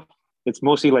and stuff, it's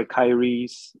mostly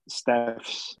Kyrie's,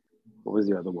 Steph's. What was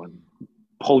the other one?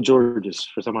 Paul George's,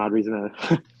 for some odd reason.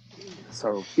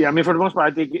 So, yeah, I mean, for the most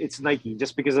part, I think it's Nike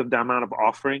just because of the amount of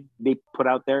offering they put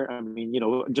out there. I mean,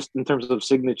 just in terms of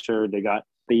signature, they got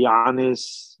the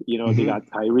Giannis, they got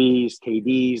Kyrie's,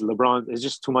 KD's, LeBron. It's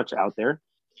just too much out there.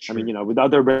 Sure. I mean, with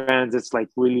other brands, it's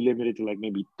really limited to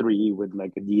maybe 3 with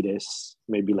Adidas,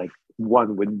 maybe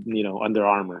one with, Under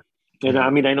Armour. And I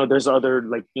mean, I know there's other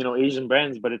Asian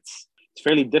brands, but it's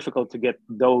fairly difficult to get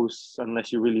those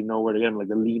unless you really know where to get them,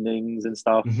 the Leanings and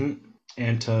stuff.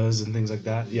 Antas and things like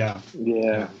that. Yeah,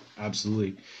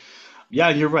 absolutely. Yeah,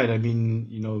 you're right. I mean,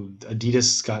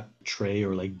 Adidas got Trey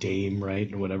or Dame,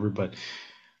 right, or whatever, but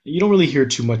you don't really hear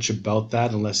too much about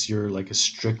that unless you're a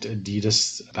strict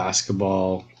Adidas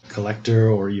basketball collector,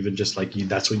 or even just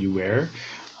that's what you wear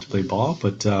to play ball.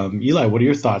 But Eli, what are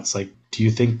your thoughts? Do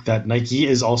you think that Nike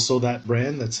is also that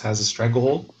brand that has a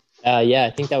stranglehold? Yeah, I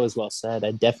think that was well said.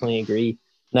 I definitely agree.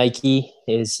 Nike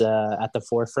is at the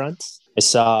forefront.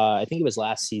 I think it was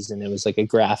last season, it was a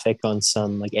graphic on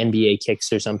some NBA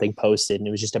kicks or something posted, and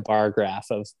it was just a bar graph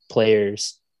of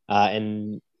players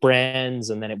and brands,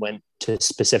 and then it went to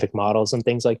specific models and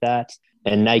things like that.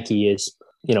 And Nike is,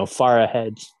 far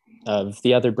ahead of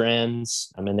the other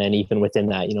brands. And then even within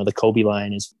that, the Kobe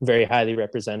line is very highly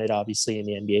represented, obviously, in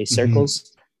the NBA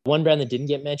circles. One brand that didn't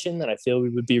get mentioned that I feel we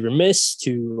would be remiss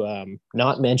to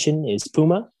not mention is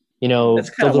Puma. That's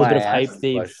the little bit of hype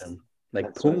they've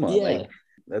Puma. Yeah.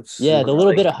 That's the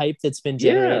little bit of hype that's been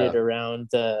generated around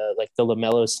the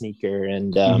LaMelo sneaker.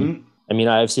 And I mean,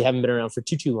 I obviously haven't been around for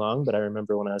too long, but I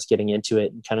remember when I was getting into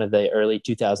it in kind of the early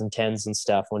 2010s and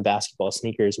stuff, when basketball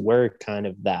sneakers were kind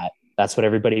of that's what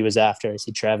everybody was after. I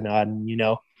see Trev nodding,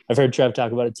 I've heard Trev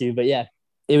talk about it too, but yeah,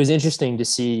 it was interesting to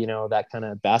see, that kind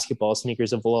of basketball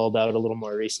sneakers have lulled out a little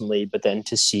more recently, but then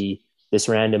to see this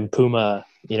random Puma,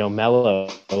 Melo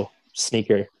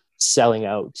sneaker selling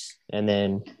out and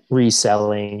then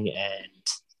reselling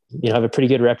and, have a pretty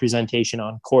good representation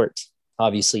on court.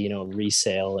 Obviously,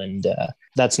 resale, and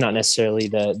that's not necessarily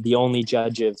the only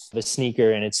judge of the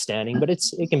sneaker and its standing, but it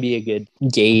can be a good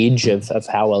gauge of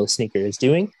how well the sneaker is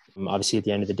doing. Obviously, at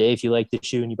the end of the day, if you like the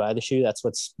shoe and you buy the shoe, that's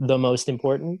what's the most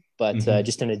important. But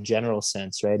just in a general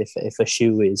sense, right? If a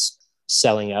shoe is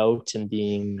selling out and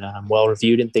being well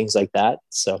reviewed and things like that.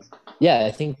 So, yeah,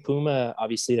 I think Puma,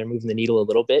 obviously, they're moving the needle a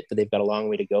little bit, but they've got a long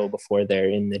way to go before they're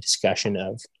in the discussion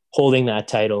of holding that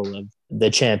title of the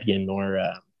champion or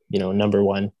number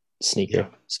one sneaker. Yeah.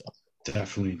 So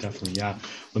definitely, yeah.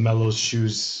 LaMelo's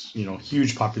shoes,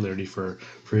 huge popularity for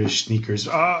his sneakers.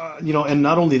 And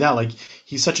not only that,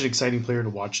 he's such an exciting player to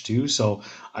watch too. So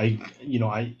I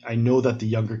know that the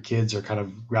younger kids are kind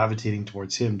of gravitating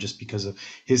towards him just because of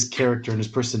his character and his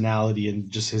personality and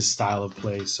just his style of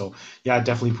play. So yeah,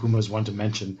 definitely Puma is one to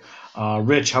mention.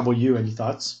 Rich, how about you? Any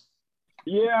thoughts?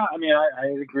 Yeah, I mean, I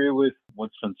agree with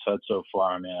what's been said so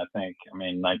far. I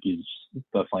mean, Nike's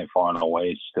definitely far and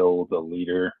away still the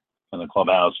leader in the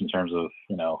clubhouse in terms of,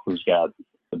 who's got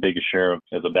the biggest share of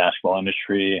the basketball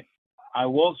industry. I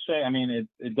will say, I mean,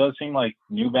 it does seem like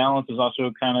New Balance is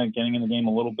also kind of getting in the game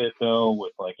a little bit, though,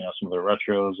 with some of the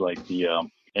retros, like the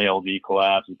ALD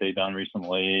collabs that they've done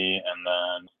recently. And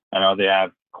then I know they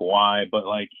have Kawhi, but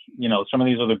some of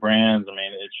these other brands, I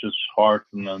mean, it's just hard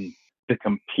for them to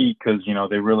compete because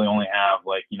they really only have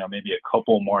maybe a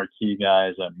couple marquee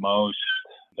guys at most.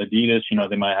 Adidas,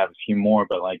 they might have a few more,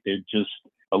 but they're just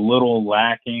a little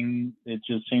lacking, it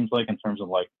just seems like, in terms of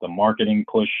the marketing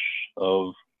push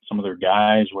of some of their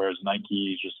guys, whereas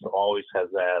Nike just always has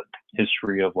that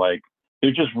history of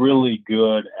they're just really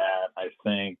good at, I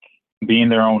think, being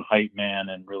their own hype man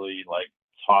and really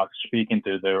speaking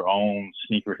to their own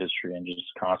sneaker history and just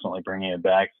constantly bringing it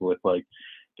back with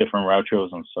different retros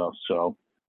and stuff. So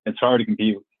it's hard to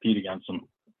compete against them.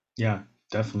 Yeah,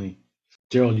 definitely.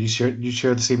 Gerald, you share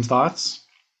the same thoughts?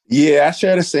 Yeah, I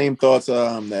share the same thoughts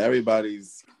that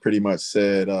everybody's pretty much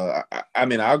said. I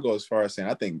mean, I'll go as far as saying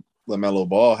I think LaMelo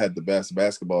Ball had the best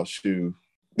basketball shoe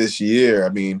this year. I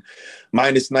mean,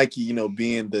 minus Nike,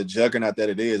 being the juggernaut that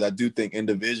it is, I do think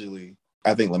individually,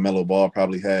 I think LaMelo Ball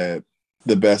probably had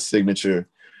the best signature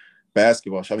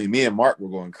basketball shoe. I mean, me and Mark were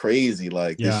going crazy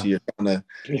this year,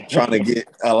 trying to get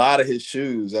a lot of his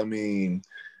shoes. I mean,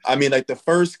 I mean, like the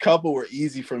first couple were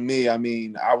easy for me. I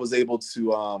mean, I was able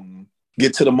to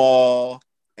get to the mall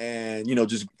and, you know,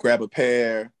 just grab a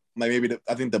pair. Like maybe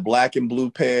I think the black and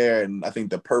blue pair and I think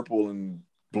the purple and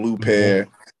blue pair.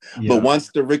 Yeah. But once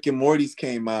the Rick and Morty's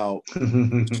came out,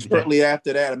 shortly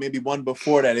after that, or maybe one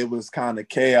before that, it was kind of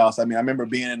chaos. I mean, I remember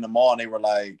being in the mall and they were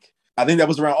like, I think that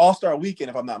was around All-Star Weekend,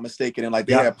 if I'm not mistaken. And like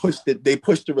they had pushed it, they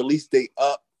pushed the release date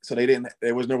up. So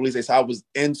there was no release date. So I was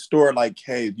in store like,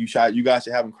 hey, you guys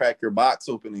should have them crack your box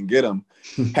open and get them.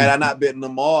 Had I not been in the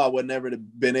mall, I would never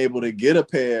have been able to get a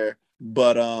pair.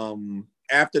 But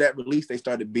after that release, they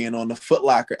started being on the Foot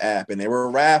Locker app and there were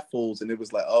raffles and it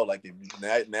was like, oh, like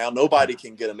now nobody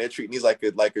can get them. They're treating these like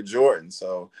a Jordan.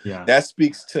 So that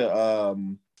speaks to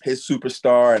his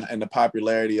superstar and the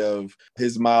popularity of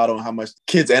his model and how much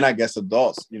kids and I guess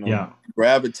adults, you know,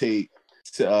 gravitate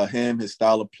to him, his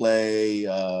style of play,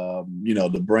 you know,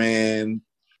 the brand.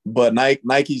 But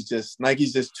Nike's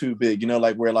just too big, you know,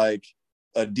 like we're like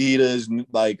Adidas,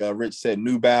 like Rich said,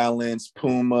 New Balance,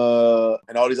 Puma,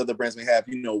 and all these other brands may have,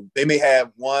 you know, they may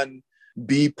have one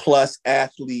B+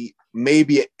 athlete,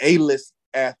 maybe an A-list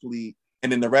athlete,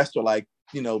 and then the rest are like,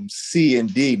 you know, C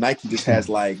and D. Nike has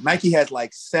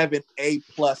like 7 A+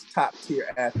 top tier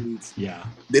athletes. Yeah.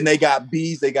 Then they got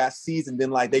B's, they got C's, and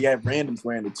then like they got randoms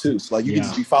wearing it too. So like you can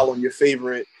just be following your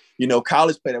favorite, you know,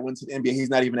 college player that went to the NBA. He's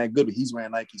not even that good, but he's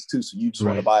wearing Nikes too. So you just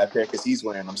want to buy a pair because he's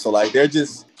wearing them. So like they're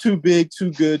just too big,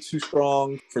 too good, too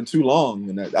strong for too long.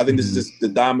 And I think this is just the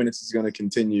dominance is going to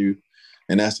continue.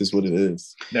 And that's just what it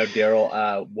is. Now,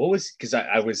 Daryl, what was, because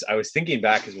I was thinking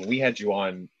back because when we had you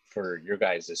on for your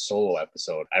guys' solo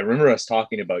episode, I remember us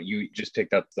talking about you just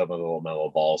picked up some of the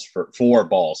LaMelo balls for 4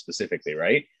 balls specifically,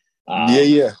 right?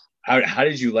 Yeah. How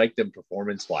did you like them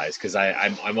performance wise? Because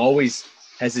I'm always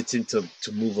hesitant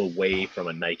to move away from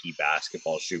a Nike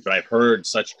basketball shoe, but I've heard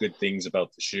such good things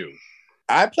about the shoe.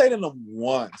 I played in them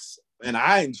once and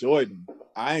I enjoyed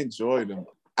them.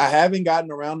 I haven't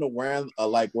gotten around to wearing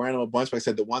them a bunch. But I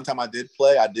said the one time I did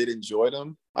play, I did enjoy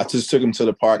them. I just took them to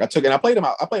the park. I played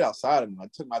outside of them. I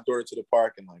took my daughter to the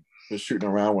park and like was shooting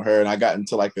around with her. And I got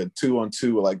into like a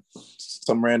 2-on-2 with like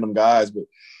some random guys, but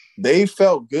they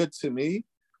felt good to me.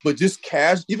 But just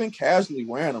casually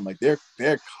wearing them, like they're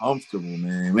comfortable,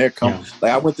 man. They're comfortable. Yeah.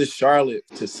 Like I went to Charlotte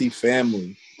to see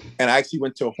family, and I actually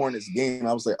went to a Hornets game.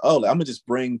 I was like, oh, I'm gonna just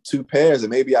bring 2 pairs,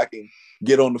 and maybe I can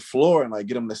get on the floor and like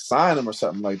get them to sign them or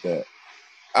something like that.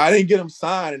 I didn't get them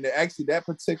signed, and actually that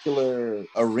particular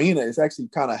arena is actually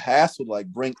kind of hassle to like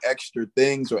bring extra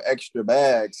things or extra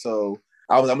bags. So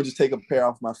I'm gonna just take a pair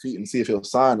off my feet and see if he'll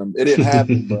sign them. It didn't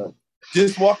happen, but.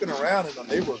 Just walking around in them,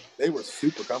 they were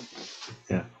super comfortable.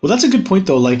 Yeah. Well, that's a good point,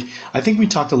 though. Like, I think we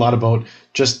talked a lot about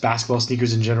just basketball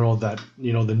sneakers in general that,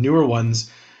 you know, the newer ones,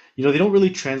 you know, they don't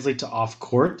really translate to off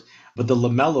court, but the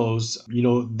LaMelos, you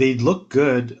know, they look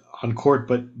good on court,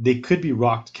 but they could be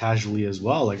rocked casually as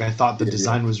well. Like, I thought the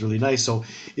design was really nice. So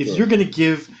if you're going to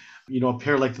give, you know, a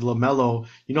pair like the LaMelo,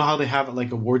 you know how they have it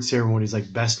like award ceremonies,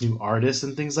 like best new artist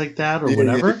and things like that or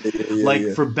whatever.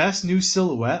 For best new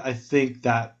silhouette, I think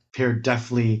that pair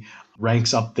definitely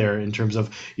ranks up there in terms of,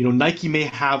 you know, Nike may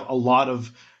have a lot of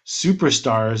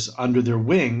superstars under their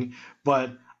wing,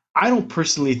 but I don't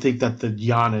personally think that the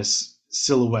Giannis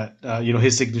silhouette, you know,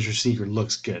 his signature sneaker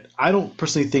looks good. I don't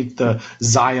personally think the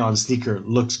Zion sneaker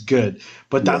looks good,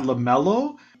 but that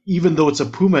LaMelo, even though it's a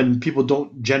Puma and people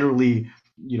don't generally,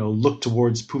 you know, look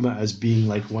towards Puma as being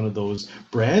like one of those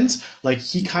brands, like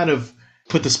he kind of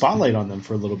put the spotlight on them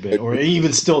for a little bit, or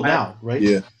even still now, right?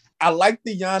 Yeah. I like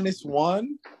the Giannis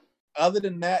one. Other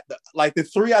than that, the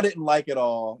 3 I didn't like at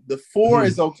all. The 4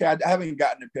 is okay. I haven't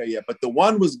gotten a pair yet, but the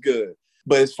 1 was good.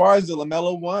 But as far as the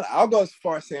LaMelo one, I'll go as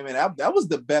far as saying, man, that was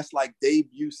the best like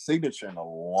debut signature in a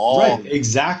long. Right,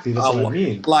 exactly. That's what I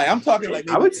mean. Like I'm talking like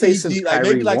maybe I would say PG, since like Kyrie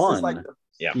maybe like won. since like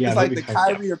it's like the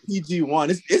Kyrie or PG one.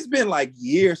 It's been like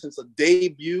years since a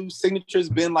debut signature's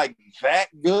been like that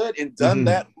good and done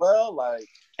that well. Like.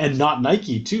 And not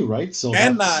Nike too, right? So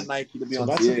and not Nike to be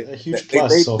honest. That's a huge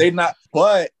plus. They not.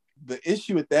 But the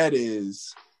issue with that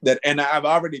is that, and I've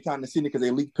already kind of seen it because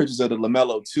they leaked pictures of the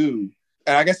LaMelo too,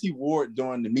 and I guess he wore it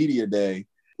during the media day.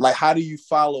 Like, how do you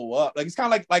follow up? Like, it's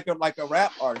kind of like a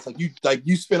rap artist. Like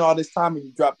you spend all this time and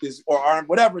you drop this or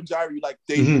whatever genre you like.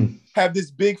 They have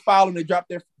this big following. They drop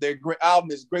their great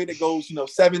album. It's great. It goes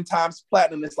 7 times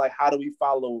platinum. It's like, how do we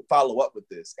follow up with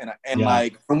this? And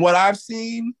like from what I've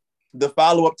seen. The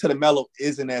follow-up to the Melo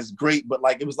isn't as great, but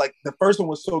like it was like the first one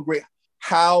was so great.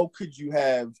 How could you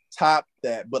have topped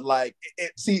that? But like,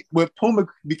 see, with Puma,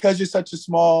 because you're such a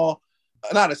small,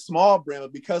 not a small brand,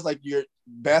 but because like your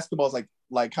basketball is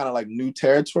like kind of like new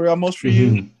territory almost for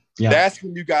you. Yeah. That's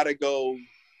when you got to go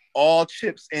all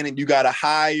chips in and you got to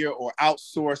hire or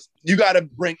outsource. You got to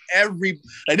bring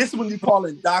this is when you call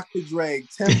it Dr. Dre,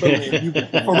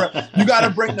 Timberland. You got to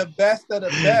bring the best of the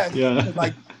best. Yeah.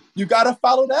 Like, you got to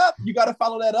follow that up. You got to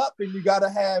follow that up, and you got to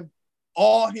have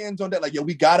all hands on deck. Like, yo,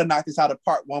 we got to knock this out of the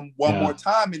park one more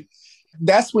time. And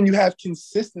that's when you have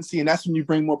consistency, and that's when you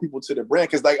bring more people to the brand.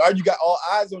 Because, like, you got all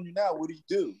eyes on you now. What do you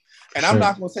do? And I'm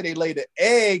not going to say they laid an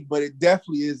egg, but it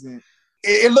definitely isn't.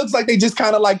 It looks like they just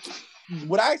kind of like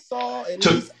what I saw. At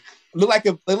least look like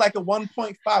a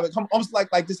 1.5. It almost like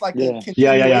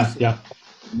yeah.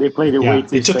 They played it way too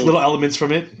They took safe. little elements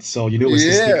from it, so you knew it was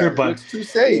the sneaker, but it's too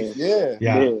safe.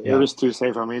 It was too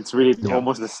safe. I mean, it's really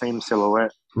almost the same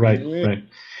silhouette. Right.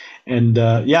 And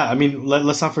I mean,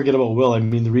 let's not forget about Will. I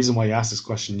mean, the reason why you asked this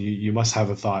question, you must have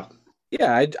a thought.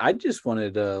 Yeah, I just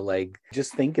wanted to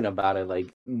just thinking about it,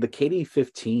 like the KD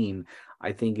 15,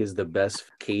 I think is the best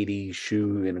KD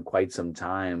shoe in quite some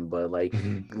time. But like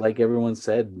everyone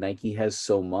said, Nike has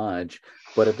so much.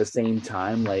 But at the same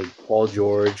time, like Paul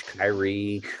George,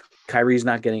 Kyrie's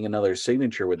not getting another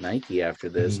signature with Nike after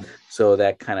this. So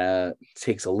that kind of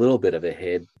takes a little bit of a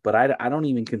hit. But I don't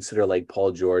even consider like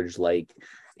Paul George like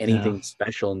anything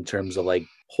special in terms of like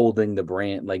holding the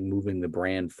brand, like moving the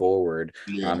brand forward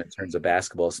in terms of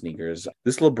basketball sneakers.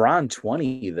 This LeBron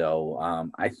 20 though,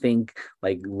 I think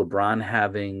like LeBron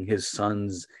having his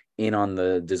sons in on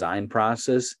the design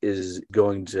process is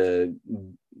going to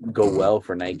go well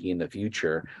for Nike in the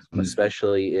future,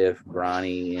 especially if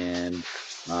Bronny and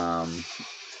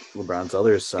LeBron's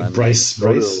other son,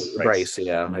 Bryce.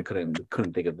 Yeah, I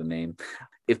couldn't think of the name.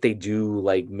 If they do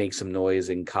like make some noise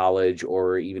in college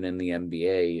or even in the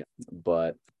NBA,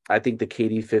 but I think the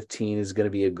KD 15 is going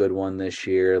to be a good one this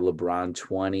year. LeBron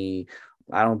 20.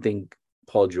 I don't think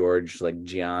Paul George, like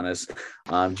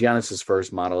Giannis's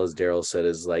first model, as Daryl said,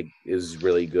 is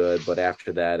really good, but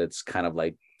after that, it's kind of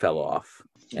like fell off.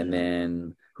 And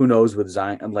then who knows with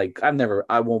Zion? Like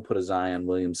I won't put a Zion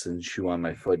Williamson shoe on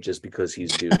my foot just because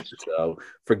he's Duke. So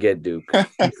forget Duke.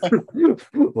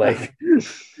 Like,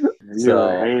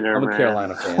 I'm a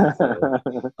Carolina fan.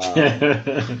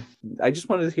 So, I just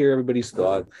wanted to hear everybody's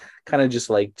thought. Kind of just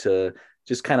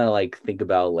think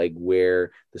about like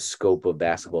where the scope of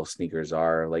basketball sneakers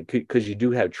are, like because you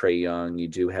do have Trae Young, you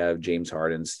do have James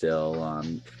Harden still.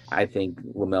 I think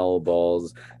LaMelo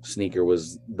Ball's sneaker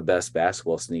was the best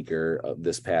basketball sneaker of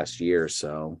this past year.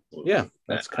 So yeah,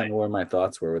 that's kind of where my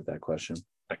thoughts were with that question.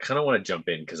 I kind of want to jump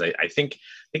in because I think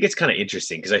it's kind of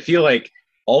interesting because I feel like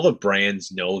all the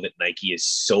brands know that Nike is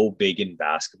so big in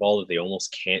basketball that they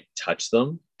almost can't touch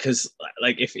them. Because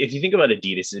like if you think about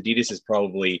Adidas is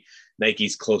probably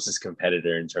Nike's closest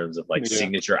competitor in terms of like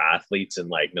signature athletes and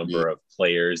like number of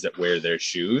players that wear their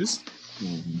shoes.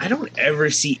 I don't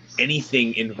ever see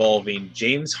anything involving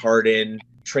James Harden,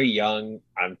 Trae Young.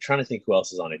 I'm trying to think who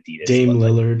else is on Adidas. Dame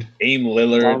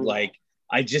Lillard. Like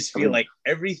I just feel like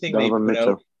everything they put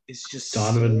out is just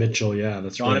Donovan Mitchell. Yeah,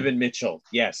 that's Donovan Mitchell.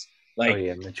 Yes. Like,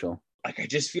 Mitchell. Like I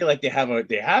just feel like they have a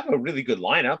really good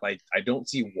lineup. I don't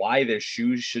see why their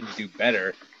shoes shouldn't do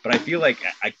better, but I feel like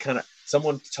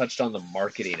someone touched on the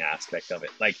marketing aspect of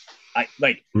it. Like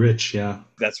Rich, yeah.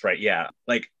 That's right, yeah.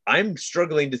 Like I'm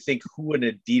struggling to think who an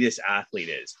Adidas athlete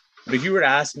is. But if you were to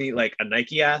ask me like a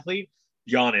Nike athlete,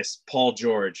 Giannis, Paul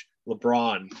George,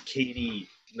 LeBron, KD,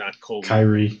 not Kobe,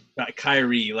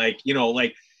 Kyrie, like, you know,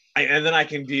 like and then I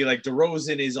can be like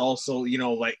DeRozan is also, you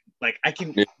know, like I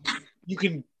can you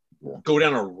can go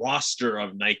down a roster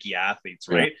of Nike athletes,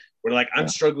 right? Where like I'm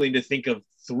struggling to think of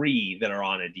 3 that are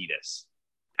on Adidas.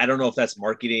 I don't know if that's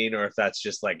marketing or if that's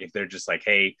just like if they're just like,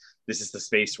 hey, this is the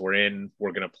space we're in,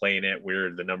 we're gonna play in it. We're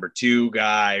the number 2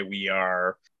 guy. We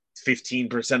are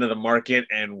 15% of the market,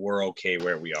 and we're okay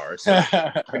where we are. So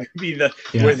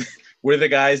we're the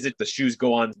guys that the shoes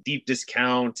go on deep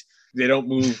discount. They don't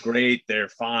move great. They're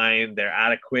fine. They're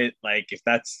adequate. Like if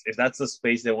that's the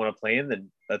space they want to play in, then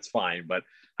that's fine. But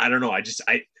I don't know. I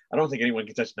don't think anyone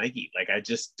can touch Nike. Like I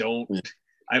just don't.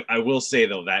 I will say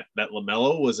though that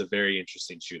LaMelo was a very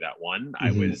interesting shoe. That one,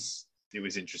 it was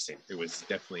interesting. It was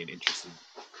definitely an interesting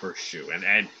first shoe,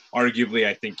 and arguably,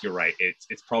 I think you're right.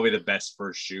 It's probably the best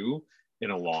first shoe in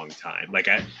a long time. Like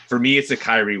for me, it's the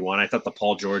Kyrie one. I thought the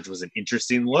Paul George was an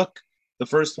interesting look, the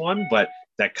first one, but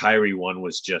that Kyrie one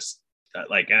was just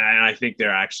and I think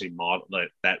they're actually modeled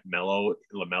that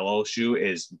LaMelo shoe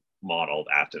is modeled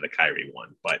after the Kyrie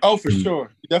one. But for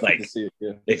sure, you definitely can see it.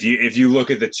 Yeah. If you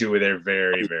look at the two, they're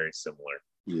very, very similar.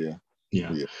 Yeah.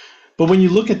 But when you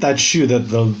look at that shoe, the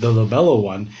LaMelo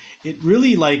one, it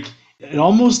really it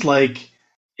almost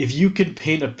if you could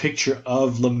paint a picture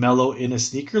of LaMelo in a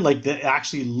sneaker, like that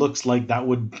actually looks like that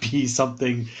would be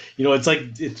something, it's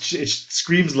like it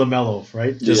screams LaMelo,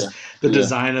 right? Yeah. Just the Yeah.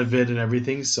 design of it and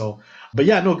everything. So, but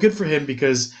yeah, no, good for him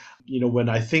because, when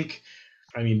I think,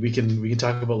 I mean, we can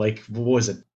talk about like, what was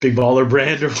it? Big Baller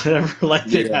Brand or whatever. Like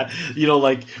they Yeah. had,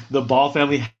 like the Ball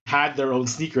family had their own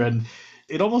sneaker, and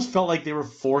it almost felt like they were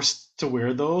forced to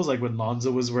wear those, like when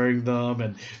Lonzo was wearing them,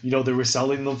 and they were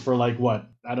selling them for like what,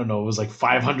 I don't know, it was like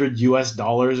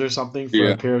 $500 or something for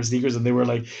Yeah. a pair of sneakers, and they were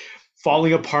like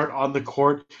falling apart on the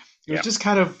court. It was just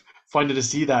kind of fun to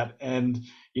see that, and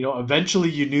eventually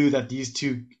you knew that these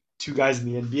two guys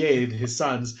in the NBA, his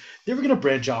sons, they were going to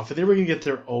branch off and they were going to get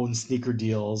their own sneaker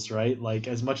deals, right? Like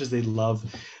as much as they love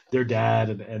their dad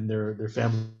and their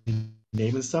family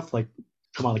name and stuff, like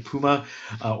come on, like Puma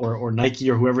or Nike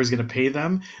or whoever is going to pay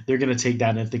them, they're going to take that,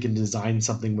 and if they can design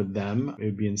something with them, it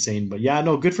would be insane. But yeah,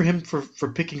 no, good for him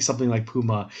for picking something like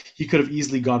Puma. He could have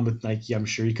easily gone with Nike, I'm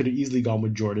sure. He could have easily gone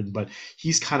with Jordan, but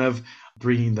he's kind of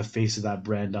bringing the face of that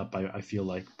brand up, I feel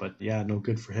like. But yeah, no,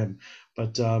 good for him.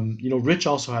 But Rich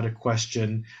also had a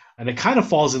question, and it kind of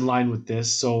falls in line with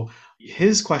this. So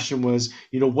his question was,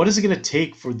 what is it going to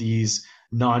take for these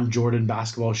non-Jordan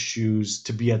basketball shoes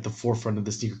to be at the forefront of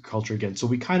the sneaker culture again? So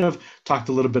we kind of talked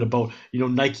a little bit about,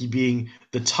 Nike being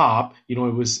the top.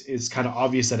 It's kind of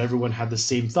obvious that everyone had the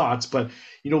same thoughts, but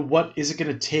what is it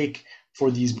going to take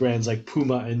for these brands like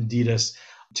Puma and Adidas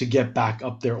to get back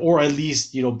up there, or at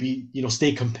least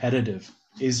stay competitive?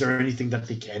 Is there anything that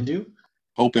they can do?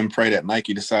 Hope and pray that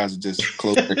Nike decides to just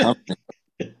close their company.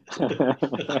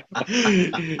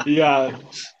 Yeah,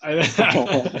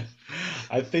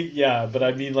 I think, yeah, but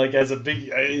I mean, like as a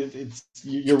big,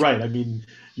 you're right. I mean,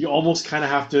 you almost kind of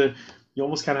have to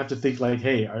think like,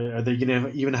 hey, are they gonna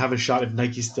even have a shot if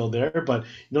Nike's still there? But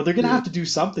they're gonna have to do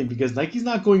something because Nike's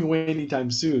not going away anytime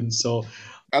soon. So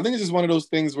I think it's just one of those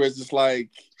things where it's just like,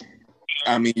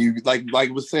 I mean, you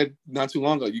like was said not too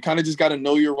long ago, you kind of just got to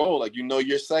know your role. Like,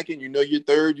 you're second, you're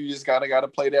third. You just gotta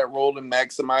play that role and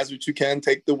maximize what you can,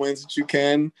 take the wins that you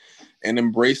can, and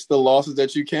embrace the losses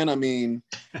that you can. I mean,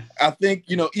 I think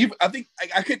if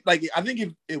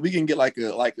we can get like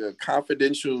a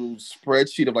confidential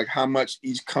spreadsheet of like how much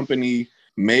each company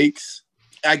makes,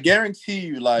 I guarantee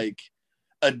you, like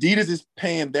Adidas is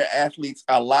paying their athletes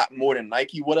a lot more than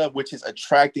Nike would have, which is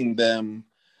attracting them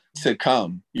to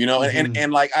come,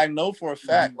 and like I know for a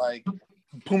fact, like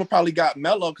Puma probably got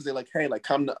Melo because they're like, hey, like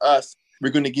come to us, we're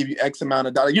going to give you X amount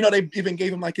of dollars. They even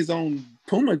gave him like his own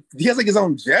Puma. He has like his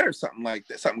own jet or something like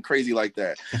that, something crazy like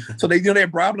that. So they're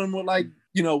bribing him with like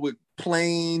with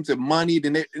planes and money.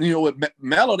 Then they with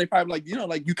Melo, they probably like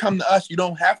like you come to us, you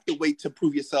don't have to wait to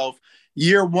prove yourself.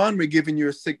 Year one, we're giving you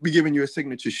a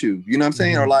signature shoe. You know what I'm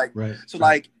saying? Or like right. So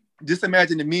like just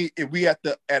imagine to me if we at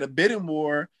a bidding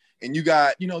war. And you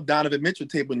got, Donovan Mitchell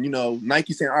table, and,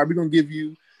 Nike saying, all right, we're going to give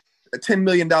you a $10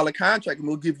 million contract and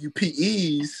we'll give you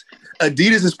PEs.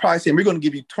 Adidas is probably saying, we're going to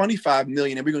give you $25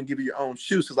 million and we're going to give you your own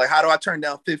shoes. So it's like, how do I turn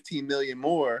down $15 million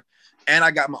more? And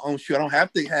I got my own shoe. I don't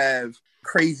have to have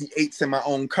crazy eights in my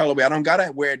own colorway. I don't got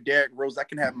to wear Derrick Rose. I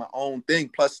can have my own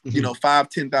thing. Plus,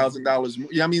 $5,000-$10,000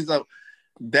 more. I mean, so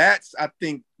that's, I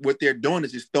think what they're doing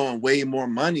is just throwing way more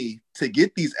money to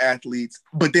get these athletes,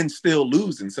 but then still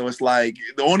losing. So it's like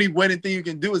the only winning thing you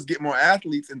can do is get more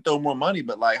athletes and throw more money.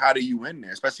 But like, how do you win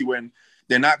there? Especially when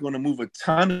they're not going to move a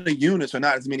ton of units or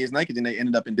not as many as Nike, then they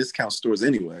ended up in discount stores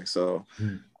anyway. So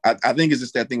I think it's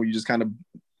just that thing where you just kind of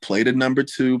play the number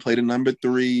 2, play the number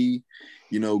 3,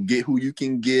 get who you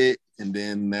can get. And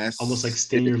then that's almost like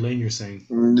stay in your lane, you're saying.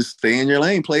 Just stay in your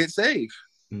lane, play it safe.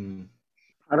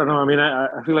 I don't know. I mean,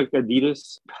 I feel like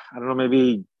Adidas, I don't know,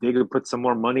 maybe they could put some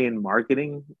more money in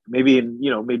marketing, maybe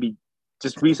maybe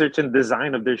just research and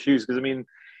design of their shoes. Because I mean,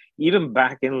 even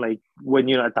back in like when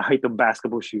at the height of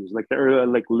basketball shoes, like the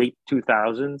early, like late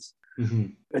 2000s,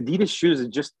 Adidas shoes is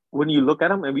just, when you look at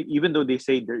them, I mean, even though they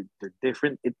say they're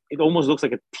different, it almost looks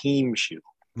like a team shoe.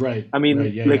 Right. I mean,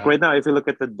 right, right now, if you look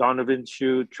at the Donovan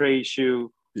shoe, Trey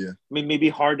shoe, I mean, maybe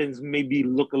Harden's maybe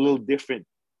look a little different.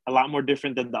 A lot more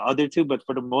different than the other two, but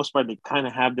for the most part, they kind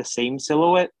of have the same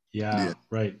silhouette. Yeah,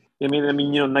 right. I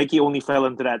mean, Nike only fell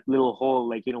into that little hole,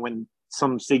 like when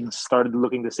some SIGs started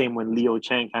looking the same when Leo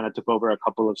Chang kind of took over a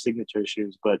couple of signature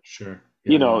shoes. But sure,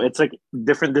 it's like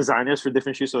different designers for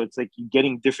different shoes, so it's like you're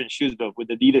getting different shoes. But with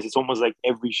Adidas, it's almost like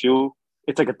every shoe,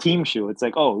 it's like a team shoe. It's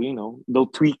like, they'll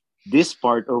tweak this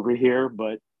part over here,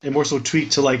 but and more so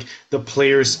tweaked to like the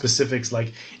player's specifics.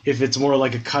 Like if it's more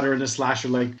like a cutter and a slasher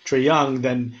like Trae Young,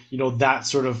 then that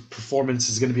sort of performance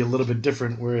is going to be a little bit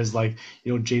different. Whereas like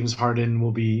James Harden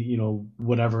will be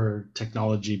whatever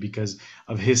technology because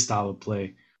of his style of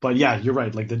play. But yeah, you're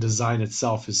right. Like the design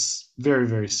itself is very,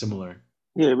 very similar.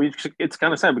 Yeah, it's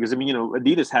kind of sad because I mean,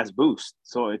 Adidas has Boost,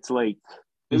 so it's like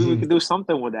maybe we Mhm. could do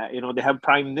something with that. They have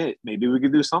Prime Knit. Maybe we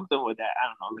could do something with that. I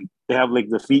don't know. Like they have like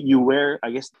the feet you wear. I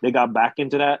guess they got back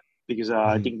into that because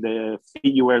I Mhm. think the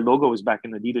feet you wear logo is back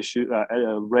in Adidas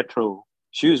retro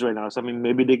shoes right now. So I mean,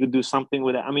 maybe they could do something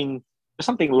with that. I mean,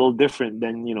 something a little different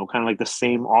than kind of like the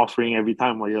same offering every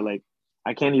time where you're like,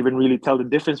 I can't even really tell the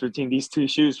difference between these two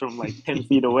shoes from like 10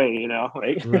 feet away.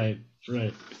 Like Right,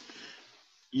 right.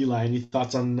 Eli, any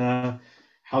thoughts on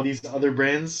how these other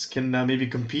brands can maybe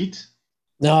compete?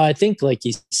 No, I think like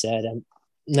you said,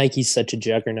 Nike's such a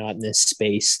juggernaut in this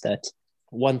space that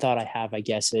one thought I have, I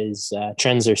guess, is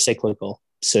trends are cyclical.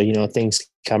 So things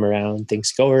come around,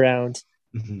 things go around.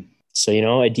 Mhm. So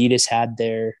Adidas had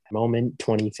their moment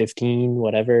 2015,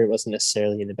 whatever. It wasn't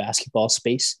necessarily in the basketball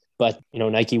space, but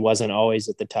Nike wasn't always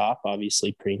at the top.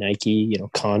 Obviously, pre Nike,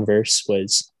 Converse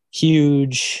was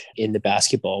huge in the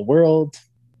basketball world.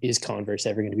 Is Converse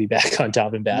ever going to be back on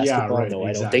top in Yeah, basketball? right, No,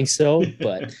 I don't think so.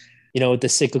 exactly. But with the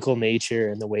cyclical nature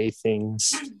and the way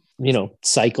things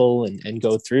cycle and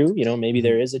go through, maybe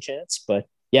there Mhm. is a chance. But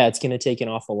yeah, it's going to take an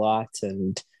awful lot,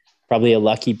 and probably a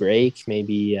lucky break,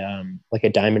 maybe like a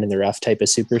diamond in the rough type of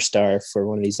superstar for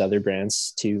one of these other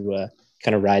brands to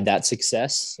kind of ride that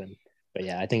success. But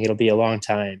yeah, I think it'll be a long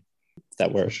time that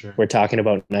For we're sure. we're talking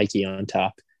about Nike on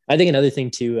top. I think another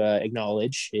thing to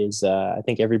acknowledge is I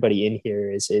think everybody in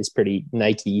here is pretty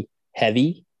Nike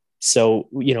heavy. So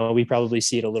we probably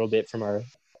see it a little bit from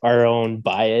our own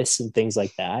bias and things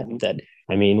like that. That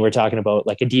I mean, we're talking about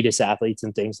like Adidas athletes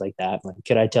and things like that. Like,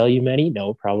 could I tell you many?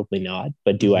 No, probably not.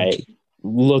 But do Mhm. I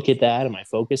look at that? Am I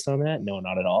focused on that? No,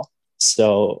 not at all.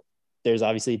 So there's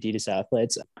obviously Adidas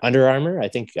athletes. Under Armour, I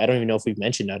don't even know if we've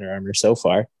mentioned Under Armour so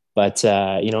far. But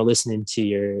listening to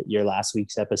your last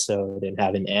week's episode and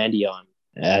having Andy on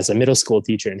as a middle school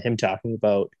teacher and him talking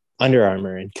about Under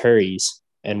Armour and Curry's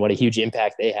and what a huge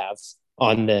impact they have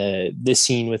on the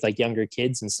scene with like younger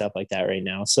kids and stuff like that right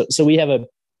now. So we have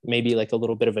maybe like a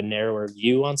little bit of a narrower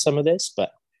view on some of this,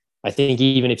 but I think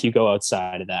even if you go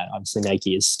outside of that, obviously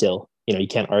Nike is still, you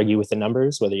can't argue with the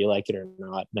numbers, whether you like it or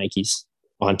not. Nike's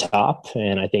on top,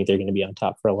 and I think they're going to be on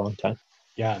top for a long time.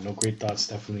 Yeah, no, great thoughts.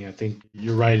 Definitely. I think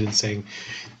you're right in saying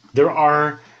there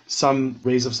are some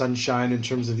rays of sunshine in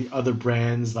terms of the other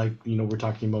brands, like, we're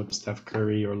talking about Steph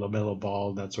Curry or LaMelo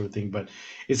Ball, that sort of thing. But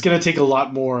it's going to take a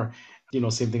lot more,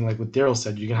 same thing like what Daryl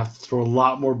said. You're going to have to throw a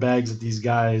lot more bags at these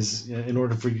guys in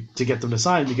order for you to get them to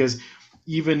sign, because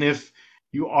even if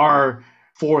you are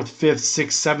fourth, fifth,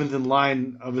 sixth, seventh in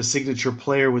line of a signature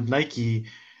player with Nike,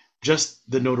 just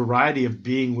the notoriety of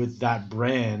being with that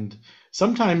brand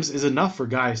sometimes is enough for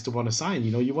guys to want to sign.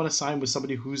 You want to sign with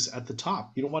somebody who's at the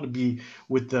top. You don't want to be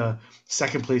with the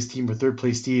second place team or third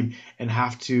place team and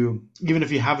have to, even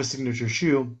if you have a signature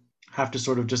shoe, have to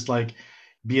sort of just like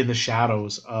be in the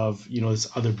shadows of, this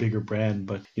other bigger brand.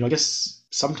 But, I guess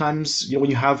sometimes, when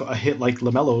you have a hit like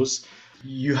LaMelo's,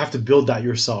 you have to build that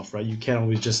yourself, right? You can't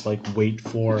always just like wait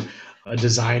for a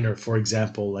designer, for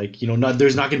example. Like,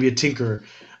 there's not going to be a tinker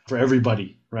for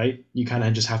everybody, right? You kind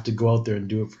of just have to go out there and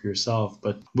do it for yourself.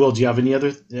 But Will, do you have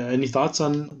any thoughts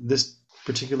on this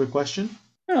particular question?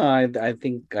 No, I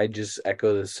think I just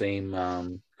echo the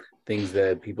same things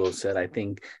that people have said. I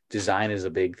think design is a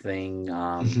big thing.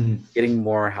 Mhm. Getting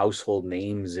more household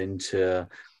names into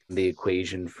the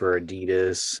equation for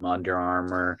Adidas, Under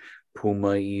Armour,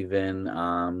 Puma, even.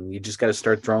 You just got to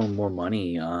start throwing more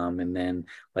money. And then,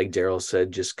 like Daryl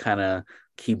said, just kind of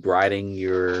keep riding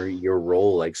your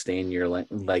role, like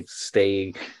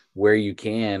stay where you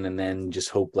can, and then just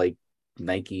hope like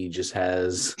Nike just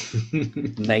has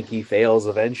Nike fails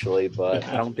eventually, but I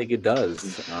Yeah. don't think it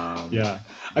does. Yeah.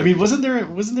 I mean, wasn't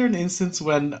there an instance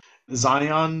when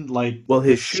Zion, like, Well,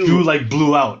 his his shoe shoe, like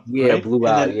blew out, yeah, right? blew And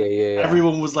out. then Yeah.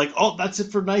 everyone was like, "Oh, that's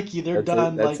it for Nike. They're That's it.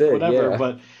 done." That's Like, it. whatever. Yeah.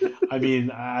 But I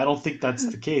mean, I don't think that's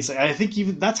the case. I think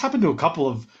even that's happened to a couple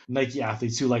of Nike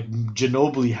athletes too. Like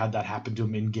Ginobili had that happen to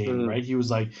him in game, Mhm. right? He was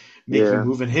like making a Yeah.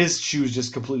 move and his shoes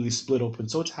just completely split open.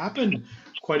 So it's happened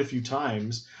quite a few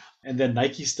times. And then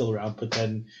Nike's still around, but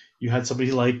then you had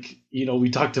somebody like, we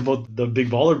talked about the Big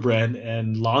Baller brand,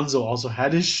 and Lonzo also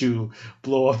had his shoe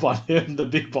blow up on him, the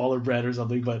Big Baller brand or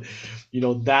something. But,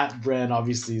 that brand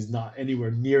obviously is not anywhere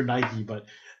near Nike, but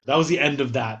that was the end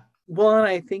of that. Well, and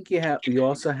I think you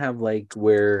also have like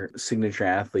where signature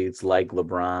athletes like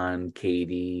LeBron,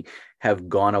 KD have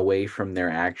gone away from their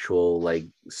actual like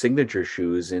signature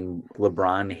shoes, and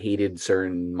LeBron hated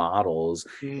certain models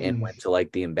and Mm, went to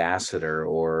like the Ambassador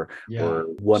or yeah,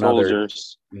 one other,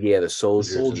 Soldiers. yeah, the the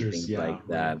soldiers and soldiers. things Yeah, like right.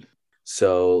 that.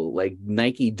 So like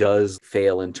Nike does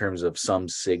fail in terms of some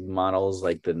SIG models,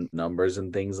 like the numbers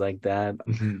and things like that,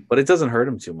 Mhm. but it doesn't hurt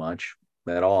them too much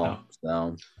at all. No.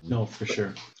 So No, for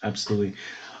sure. Absolutely.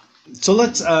 So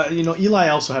let's, Eli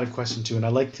also had a question too, and I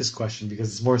liked his question because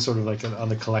it's more sort of like on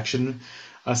the collection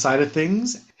side of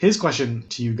things. His question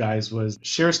to you guys was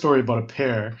share a story about a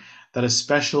pair that is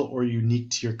special or unique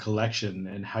to your collection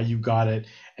and how you got it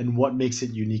and what makes it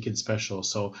unique and special.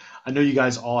 So I know you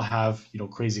guys all have,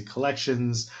 crazy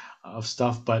collections of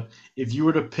stuff, but if you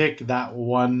were to pick that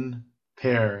one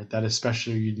pair that is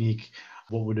special or unique,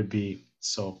 what would it be?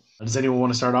 So does anyone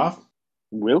want to start off?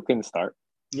 Will can start.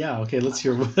 Yeah, okay, let's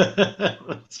hear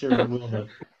let's hear from Will then.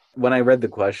 when I read the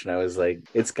question, I was like,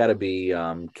 it's got to be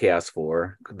Chaos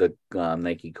 4, the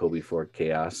Nike Kobe 4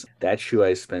 Chaos. That shoe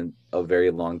I spent a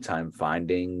very long time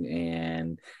finding,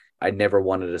 and I never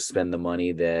wanted to spend the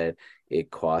money that it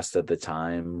cost at the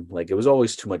time. Like, it was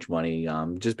always too much money,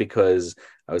 just because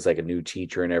I was like a new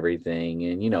teacher and everything.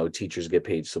 And, teachers get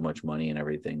paid so much money and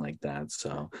everything like that.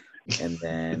 So, and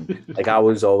then like I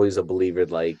was always a believer,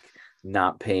 like,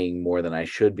 not paying more than I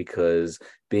should, because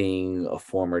being a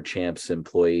former Champs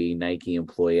employee, Nike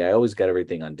employee, I always got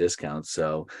everything on discount.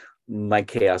 So my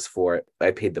Chaos 4, I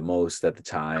paid the most at the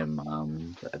time.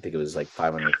 I think it was like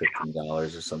 $515 or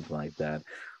something like that.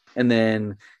 And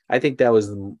then I think that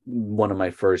was one of my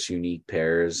first unique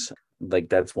pairs. Like,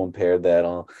 that's one pair that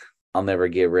I'll never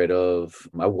get rid of.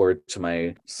 I wore it to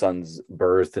my son's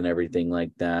birth and everything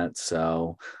like that.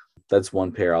 So that's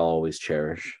one pair I'll always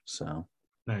cherish. So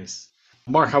Nice.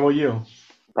 Mark, how about you?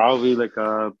 Probably like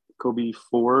Kobe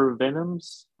 4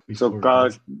 Venoms. So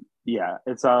yeah,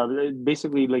 it's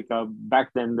basically like back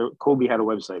then Kobe had a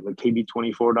website like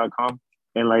kb24.com,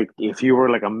 and like if you were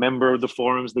like a member of the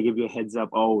forums, they give you a heads up.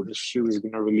 Oh, the shoe is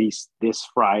gonna release this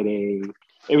Friday.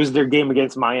 It was their game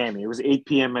against Miami. It was 8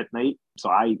 p.m. at night. So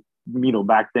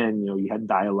back then, you had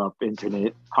dial-up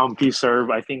internet,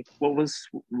 CompuServe. I think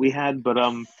we had, but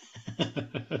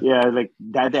yeah, like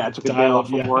that day I took a day off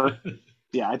from work.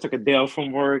 Yeah, I took a day off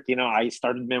from work. I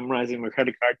started memorizing my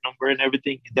credit card number and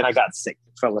everything. And then I got sick,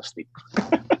 fell asleep.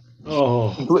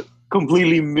 Oh,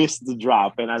 completely missed the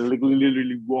drop. And I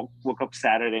literally woke up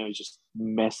Saturday and it was just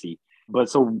messy. But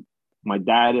so my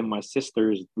dad and my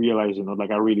sisters realized,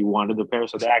 like I really wanted the pair.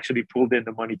 So they actually pulled in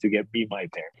the money to get me my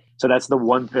pair. So that's the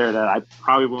one pair that I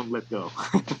probably won't let go.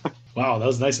 Wow, that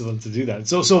was nice of them to do that.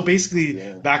 So basically,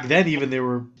 Yeah. back then, even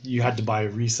you had to buy a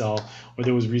resell, or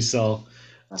there was resell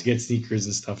to get sneakers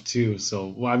and stuff too.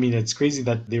 So, well, I mean, it's crazy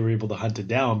that they were able to hunt it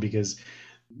down, because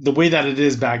the way that it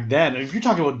is back then, if you're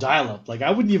talking about dial-up, like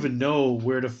I wouldn't even know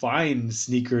where to find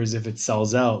sneakers if it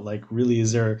sells out. Like, really,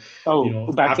 is there?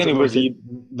 Back then it was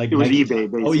like it was Nike, eBay.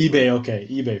 Basically. Oh, eBay. Okay,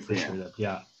 eBay for sure.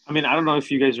 Yeah. I mean, I don't know if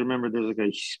you guys remember. There's like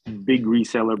a big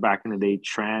reseller back in the day,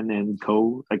 Tran and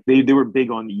Co. Like they were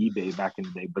big on eBay back in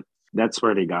the day, but that's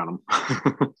where they got them.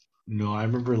 No, I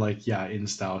remember in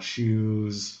style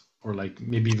shoes, or like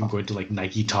maybe even going to like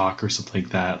Nike Talk or something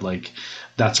like that. Like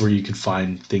that's where you could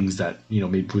find things that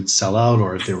maybe would sell out,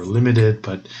 or if they were limited.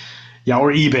 But yeah,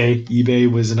 or eBay.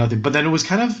 eBay was another. But then it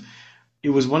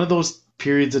was one of those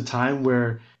periods of time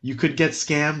where you could get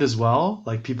scammed as well.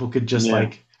 Like people could just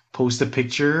post a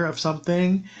picture of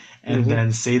something and then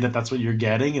say that that's what you're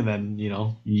getting, and then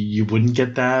you wouldn't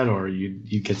get that, or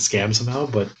you get scammed somehow.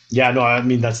 But yeah, no, I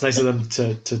mean, that's nice of them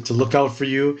to look out for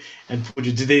you. And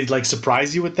did they like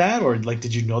surprise you with that, or like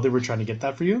did you know they were trying to get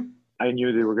that for you? I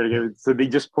knew they were gonna get it, so they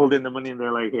just pulled in the money and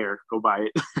they're like, "Here, go buy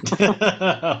it."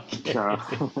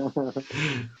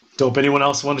 Dope. Anyone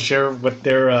else want to share what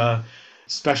their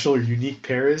special or unique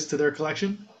pair is to their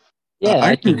collection? Yeah,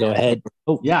 I can go ahead.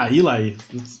 Oh, yeah, Eli.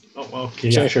 Okay,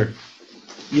 yeah, sure.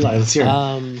 Eli, let's hear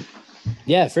it.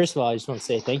 Yeah, first of all, I just want to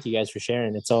say thank you guys for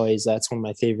sharing. That's one of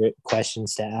my favorite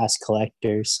questions to ask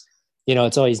collectors.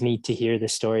 It's always neat to hear the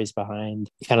stories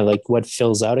behind kind of like what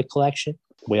fills out a collection.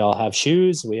 We all have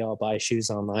shoes. We all buy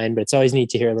shoes online, but it's always neat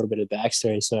to hear a little bit of the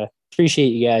backstory. So I appreciate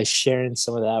you guys sharing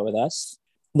some of that with us.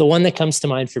 The one that comes to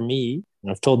mind for me, and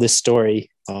I've told this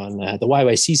story on the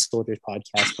YYC Soldiers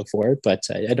podcast before, but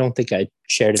I don't think I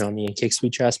shared it on the In Kicks We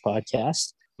Trust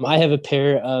podcast. I have a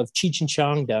pair of Cheech and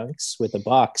Chong dunks with a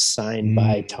box signed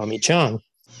by Tommy Chong.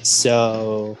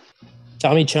 So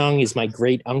Tommy Chong is my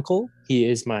great uncle. He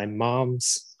is my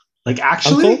mom's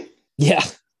actually uncle. Yeah.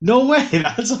 No way.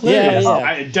 That's hilarious. Yeah.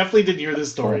 I definitely didn't hear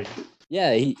this story.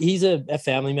 Yeah, he's a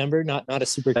family member, not a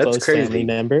super close family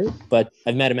member, but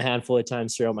I've met him a handful of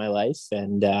times throughout my life.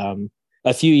 And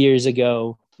a few years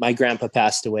ago, my grandpa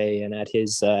passed away, and at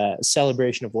his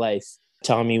celebration of life,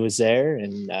 Tommy was there,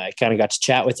 and I kind of got to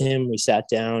chat with him. We sat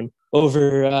down,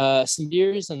 over some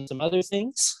beers and some other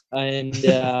things. And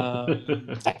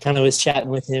I kind of was chatting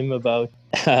with him about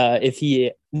if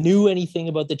he knew anything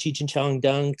about the Cheech and Chong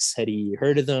dunks. Had he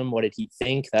heard of them? What did he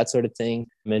think? That sort of thing.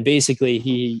 And basically,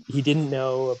 he didn't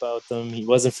know about them. He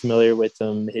wasn't familiar with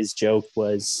them. His joke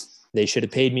was, they should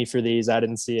have paid me for these. I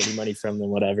didn't see any money from them,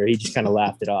 whatever. He just kind of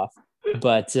laughed it off.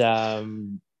 But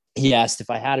he asked if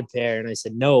I had a pair, and I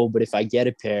said, no, but if I get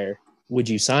a pair, would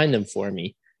you sign them for me?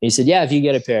 And he said, yeah, if you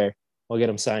get a pair, I'll get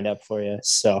them signed up for you.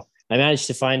 So I managed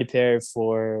to find a pair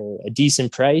for a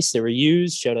decent price. They were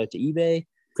used. Shout out to eBay.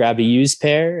 Grab a used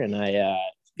pair, and I,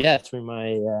 through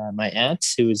my aunt,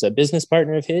 who was a business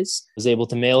partner of his, was able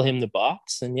to mail him the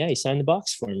box, and he signed the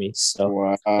box for me. So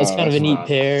Wow, that's kind of a neat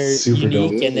pair, Super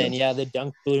unique. dope. And then the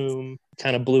Dunk Bloom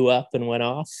kind of blew up and went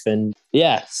off, and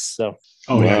so.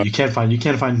 Oh yeah, you can't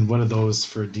find one of those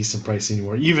for a decent price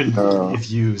anymore, even if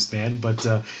used, man. But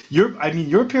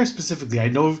your pair specifically, I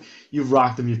know you've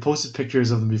rocked them. You've posted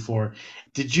pictures of them before.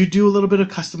 Did you do a little bit of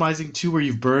customizing too, where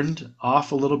you've burned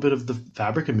off a little bit of the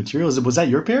fabric and materials? Was that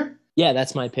your pair? Yeah,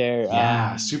 that's my pair.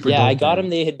 Yeah, super Yeah, dope, I got man. them.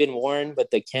 They had been worn, but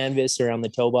the canvas around the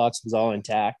toe box was all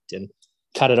intact, and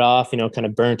cut it off. Kind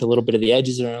of burnt a little bit of the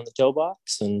edges around the toe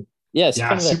box, and it's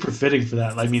kind of super fitting for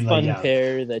that. I mean, fun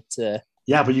pair that.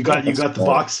 Yeah, but you got the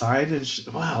box signed, and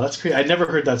wow, that's great. I never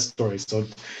heard that story. So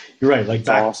you're right. Like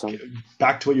back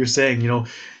to what you're saying.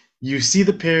 You see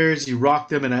the pairs, you rock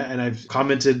them, and I've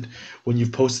commented when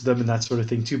you've posted them and that sort of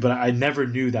thing too. But I never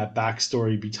knew that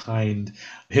backstory behind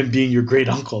him being your great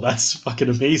uncle. That's fucking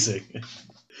amazing.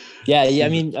 Yeah. I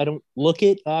mean, I don't look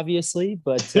it obviously,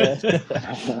 but it's a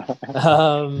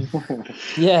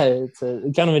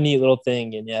kind of a neat little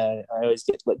thing, and I always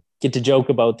get to joke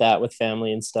about that with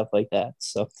family and stuff like that.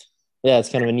 So it's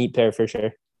kind of a neat pair for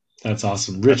sure. That's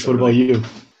awesome. Rich, what about you?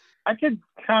 I could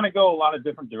kind of go a lot of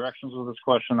different directions with this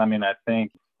question. I mean, I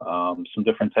think some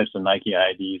different types of Nike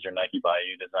IDs or Nike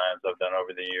Bayou designs I've done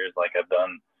over the years. Like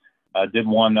I did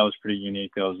one that was pretty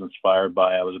unique. That was inspired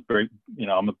by,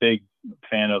 I'm a big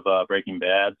fan of Breaking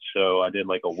Bad. So I did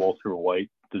like a Walter White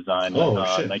design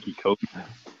Nike coat.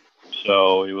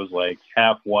 So it was like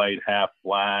half white, half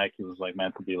black. It was like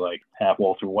meant to be like half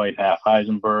Walter White, half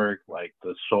Heisenberg. Like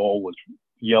the sole was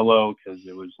yellow because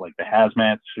it was like the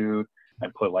hazmat suit. I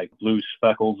put like blue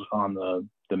speckles on the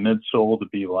midsole to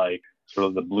be like sort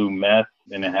of the blue meth,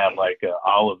 and it had like a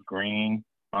olive green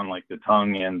on like the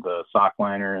tongue and the sock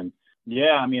liner. And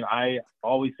I mean, I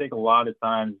always take a lot of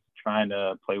time trying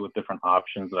to play with different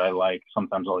options that I like.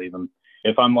 Sometimes I'll even,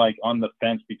 if I'm like on the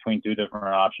fence between two different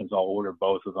options, I'll order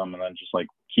both of them and then just like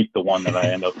keep the one that I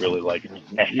end up really liking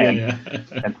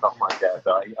and stuff like that.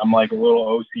 So I'm like a little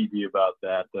OCD about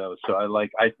that though. So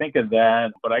I think of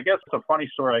that, but I guess a funny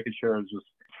story I could share is just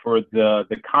for the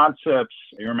Concepts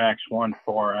Air Max 1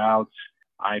 Far Out.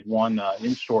 I'd won an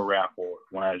in-store raffle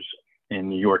when I was in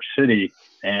New York City,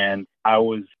 and I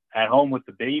was at home with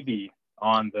the baby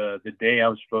on the day I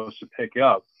was supposed to pick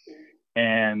up.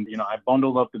 And, I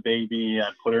bundled up the baby.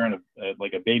 I put her in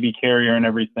a baby carrier and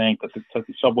everything, took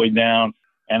the subway down.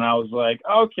 And I was like,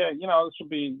 okay, this will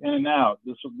be in and out.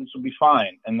 This will be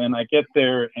fine. And then I get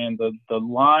there, and the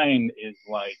line is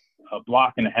like a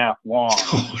block and a half long.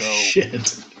 Oh, so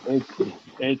shit.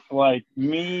 It's like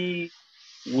me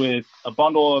with a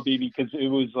bundle of baby, because it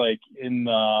was like in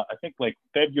I think like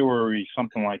February,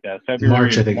 something like that.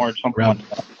 March, I think. March, something like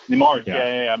that. March,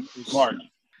 yeah. It was March.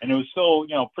 And it was still,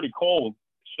 pretty cold.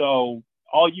 So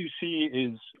all you see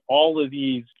is all of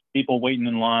these people waiting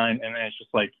in line, and then it's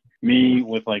just like me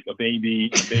with like a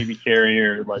baby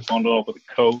carrier, like bundled up with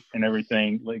a coat and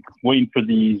everything, like waiting for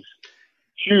these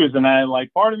shoes. And I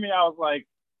part of me, I was like,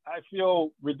 I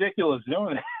feel ridiculous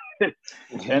doing it.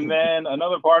 And then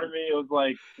another part of me was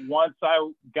like, once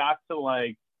I got to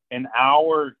like an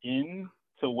hour in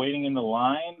to waiting in the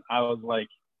line, I was like,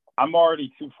 I'm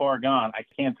already too far gone. I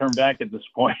can't turn back at this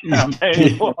point. I'm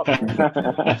able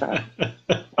to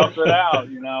up it out,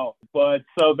 But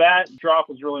so that drop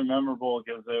was really memorable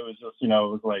because it was just, it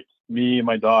was like me and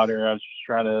my daughter. I was just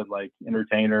trying to like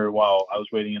entertain her while I was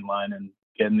waiting in line and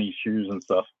getting these shoes and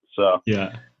stuff. So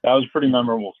that was pretty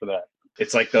memorable for that.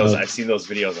 It's like those, I've seen those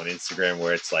videos on Instagram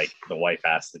where it's like the wife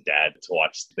asks the dad to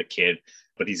watch the kid,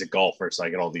 but he's a golfer. So I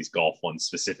get all these golf ones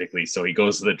specifically. So he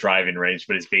goes to the driving range,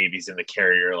 but his baby's in the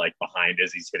carrier, like behind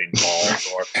as he's hitting balls,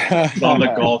 or he's on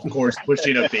the golf course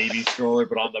pushing a baby stroller,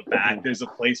 but on the back, there's a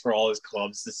place for all his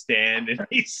clubs to stand, and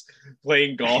he's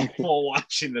playing golf while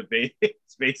watching the baby.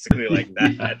 It's basically like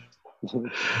that.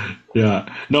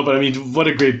 No, but I mean, what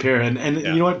a great pair. And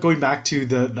you know what, going back to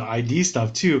the ID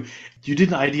stuff too, you did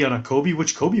an ID on a Kobe.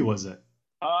 Which Kobe was it?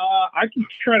 I can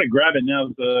try to grab it now.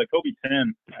 The Kobe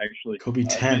 10, actually. Kobe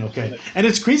 10, okay. And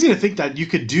it's crazy to think that you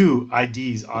could do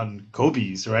IDs on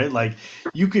Kobe's, right? Like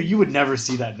you would never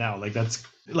see that now. Like that's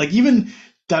like even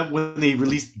that when they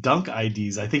released Dunk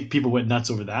IDs, I think people went nuts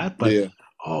over that. But Yeah.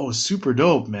 oh, super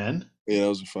dope, man. Yeah,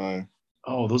 those are fine.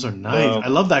 Oh, those are nice. I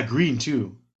love that green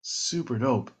too. Super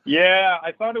dope. Yeah,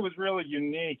 I thought it was really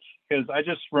unique because I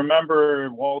just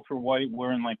remember Walter White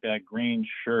wearing like that green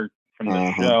shirt from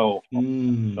the show.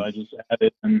 So I just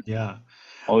added in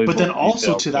all these but then little also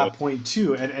details to that point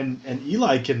too, and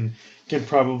Eli can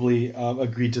probably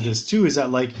agree to this too, is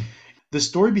that like the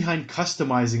story behind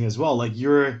customizing as well. Like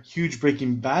you're a huge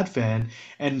Breaking Bad fan,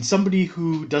 and somebody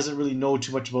who doesn't really know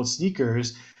too much about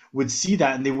sneakers would see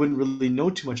that and they wouldn't really know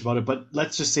too much about it. But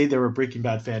let's just say they're a Breaking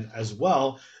Bad fan as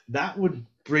well. That would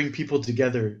bring people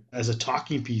together as a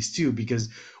talking piece too, because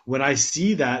when I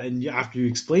see that and after you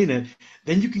explain it,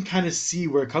 then you can kind of see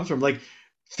where it comes from. Like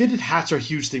fitted hats are a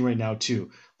huge thing right now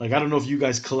too. Like I don't know if you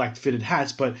guys collect fitted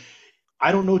hats, but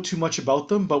I don't know too much about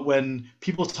them. But when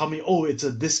people tell me, oh, it's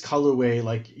this colorway,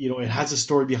 like, you know, it has a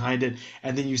story behind it,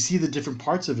 and then you see the different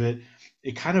parts of it,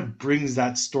 it kind of brings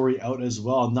that story out as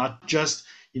well. Not just,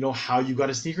 you know, how you got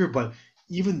a sneaker, but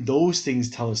even those things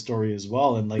tell a story as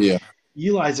well. And like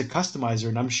Eli's a customizer,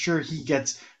 and I'm sure he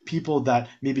gets people that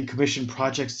maybe commission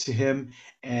projects to him,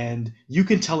 and you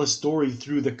can tell a story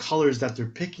through the colors that they're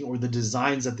picking or the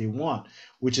designs that they want,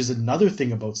 which is another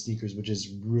thing about sneakers, which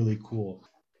is really cool.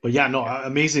 But yeah, no,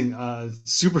 amazing,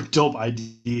 super dope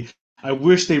ID. I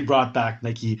wish they brought back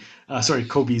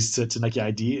Kobe's to Nike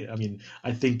ID. I mean,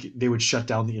 I think they would shut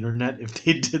down the internet if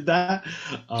they did that.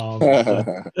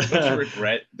 Don't you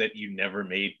regret that you never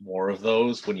made more of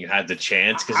those when you had the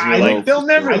chance? Because you're like, they'll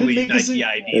never leave Nike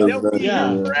ID. They'll be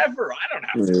here forever. I don't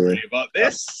have to worry about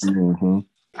this.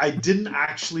 I didn't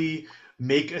actually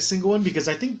make a single one because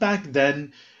I think back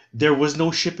then there was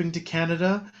no shipping to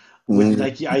Canada with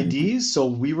Nike IDs, so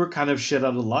we were kind of shit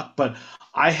out of luck. But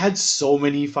I had so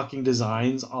many fucking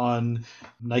designs on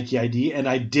Nike ID, and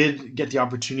I did get the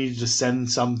opportunity to send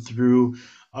some through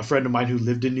a friend of mine who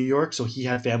lived in New York, so he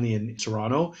had family in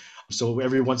Toronto. So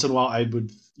every once in a while, I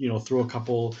would, you know, throw a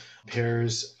couple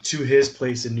pairs to his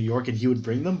place in New York, and he would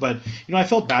bring them. But you know, I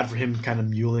felt bad for him, kind of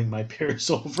muling my pairs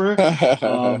over.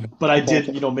 But I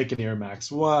did, you know, make an Air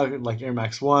Max one, like Air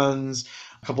Max ones.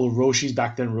 A couple of Roshis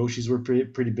back then. Roshis were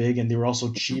pretty big, and they were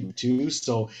also cheap too,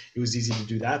 so it was easy to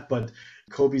do that. But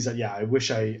Kobe's, I wish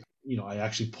I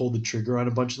actually pulled the trigger on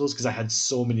a bunch of those because I had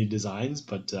so many designs.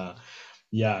 But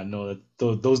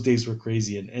those days were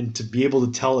crazy, and to be able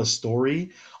to tell a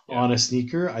story on a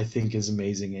sneaker, I think is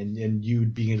amazing, and you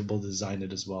being able to design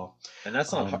it as well. And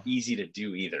that's not easy to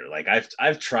do either. Like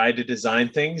I've tried to design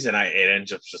things, and it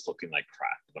ends up just looking like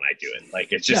crap when I do it.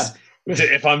 Like it's just.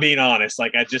 If I'm being honest,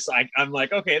 like I'm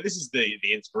like, okay, this is the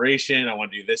inspiration. I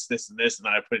want to do this, and this, and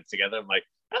then I put it together. I'm like,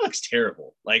 that looks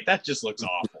terrible. Like that just looks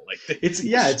awful. Like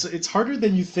it's harder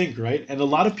than you think, right? And a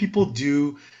lot of people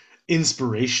do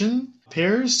inspiration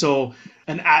pairs. So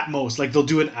an Atmos, like they'll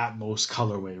do an Atmos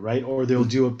colorway, right? Or they'll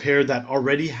do a pair that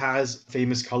already has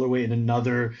famous colorway in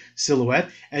another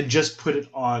silhouette and just put it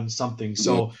on something.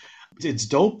 So it's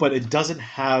dope, but it doesn't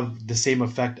have the same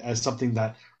effect as something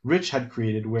that Rich had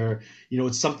created, where, you know,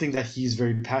 it's something that he's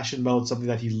very passionate about, something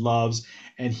that he loves,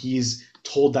 and he's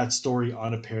told that story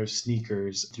on a pair of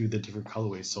sneakers through the different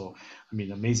colorways. So, I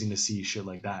mean, amazing to see shit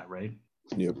like that, right?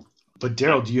 Yep. But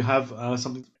Daryl, do you have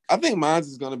something? I think mine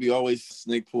is going to be always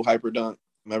Snakepool Hyper Dunk.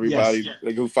 Everybody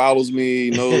like who follows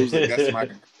me knows like,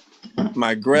 that's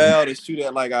my grail. To shoot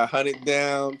at like I hunted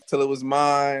down till it was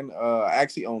mine. I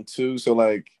actually own two, so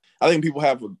like. I think people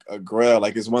have a grail.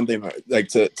 Like it's one thing, like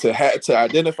to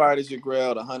identify it as your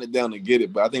grail, to hunt it down to get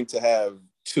it. But I think to have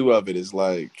two of it is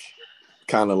like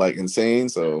kind of like insane.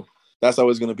 So that's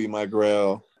always going to be my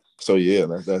grail. So yeah,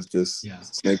 that's just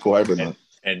Snakepool Hyper Dunk.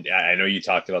 And I know you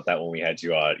talked about that when we had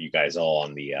you guys all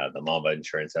on the Mamba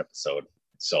Insurance episode.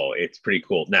 So it's pretty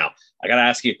cool. Now I got to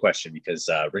ask you a question because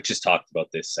Rich has talked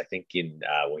about this. I think when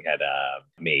we had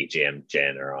May Jan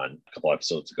on a couple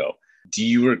episodes ago. Do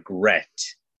you regret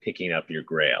picking up your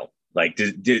grail? Like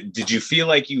did you feel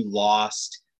like you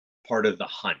lost part of the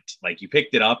hunt? Like you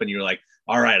picked it up and you're like,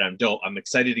 all right, I'm dope, I'm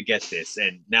excited to get this,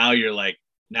 and now you're like,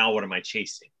 now what am I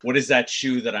chasing? What is that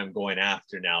shoe that I'm going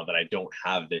after now that I don't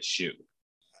have this shoe?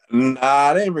 Nah,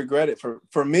 I didn't regret it.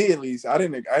 For me at least, I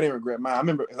didn't regret mine. I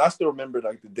remember, I still remember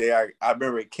like the day I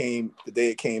remember it came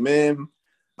in.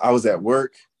 I was at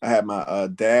work. I had my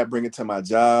dad bring it to my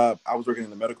job. I was working in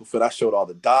the medical field. I showed all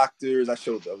the doctors. I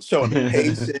was showing the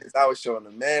patients. I was showing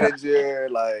the manager.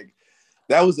 Like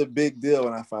That was a big deal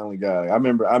when I finally got it. I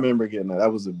remember getting that.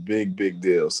 That was a big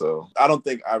deal. So I don't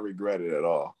think I regret it at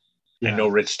all. I know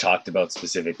Rich talked about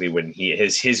specifically when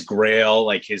his grail,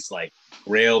 like his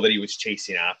grail that he was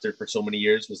chasing after for so many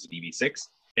years was the BB6,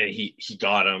 and he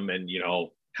got him, and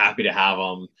happy to have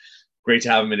him, great to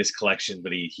have him in his collection.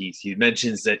 But he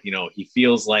mentions that he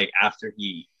feels like after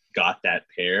he got that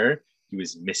pair, he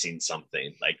was missing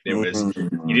something. Like there was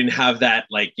he didn't have that,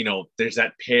 there's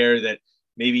that pair that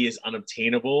maybe is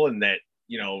unobtainable, and that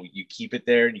you keep it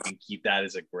there and you can keep that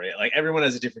as a grail. Like everyone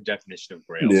has a different definition of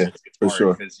grail. Yeah, so it's for hard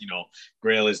sure. Because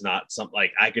grail is not something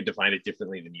like I could define it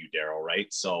differently than you, Daryl, right?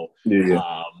 So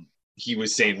he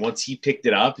was saying once he picked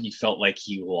it up, he felt like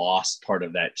he lost part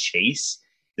of that chase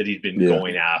that he'd been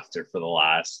going after for the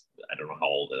last, I don't know how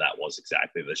old that was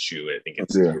exactly, the shoe. I think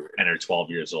it's 10 or 12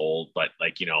 years old, but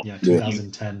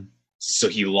 2010. So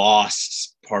he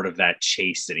lost part of that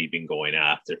chase that he'd been going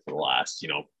after for the last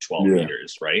 12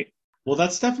 years, right? Well,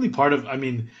 that's definitely part of,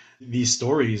 these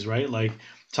stories, right? Like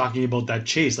talking about that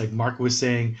chase, like Mark was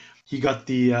saying, he got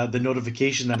the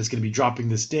notification that it's going to be dropping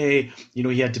this day.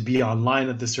 He had to be online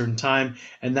at this certain time,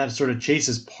 and that sort of chase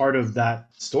is part of that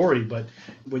story. But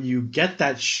when you get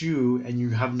that shoe and you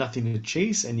have nothing to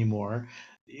chase anymore,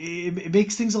 it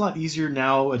makes things a lot easier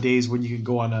nowadays when you can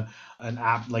go on an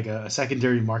app, like a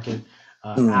secondary market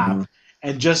app,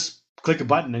 and just click a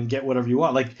button and get whatever you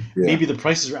want. Like maybe the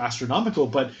prices are astronomical,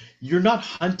 but you're not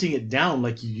hunting it down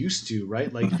like you used to,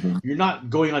 right? Like you're not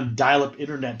going on dial-up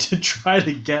internet to try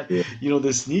to get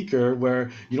this sneaker where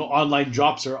online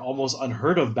drops are almost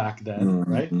unheard of back then,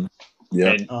 right?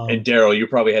 Yeah. And Daryl, you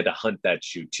probably had to hunt that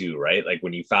shoe too, right? Like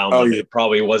when you found them, it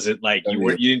probably wasn't like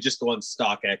you didn't just go on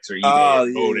StockX or eBay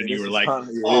or Code and you were like,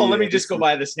 let me just go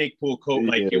buy the snake pool coat.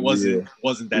 Like it wasn't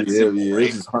that simple,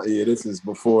 right? This is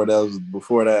before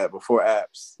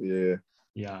apps.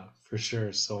 Yeah, for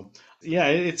sure. So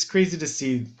it's crazy to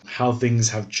see how things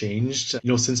have changed,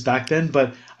 since back then.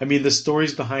 But the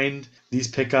stories behind these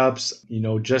pickups,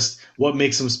 just what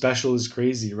makes them special is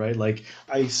crazy, right? Like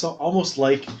I saw almost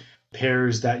like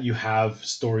pairs that you have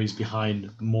stories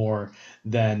behind more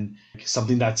than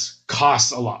something that's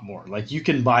costs a lot more. Like you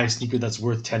can buy a sneaker that's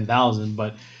worth 10,000,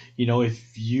 but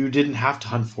if you didn't have to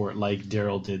hunt for it like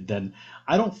Daryl did, then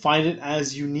I don't find it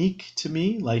as unique to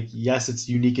me. Like, yes, it's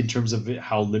unique in terms of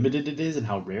how limited it is and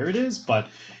how rare it is, but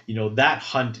that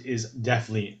hunt is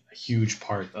definitely a huge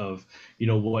part of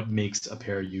what makes a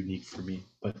pair unique for me.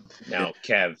 But now,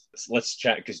 Kev, let's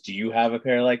chat, because do you have a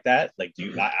pair like that? Like, do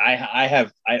you? I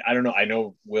have. I don't know. I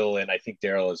know Will and I think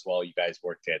Daryl as well. You guys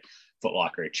worked at Foot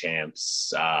Locker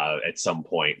Champs at some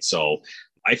point, so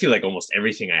I feel like almost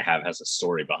everything I have has a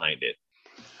story behind it.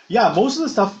 Yeah, most of the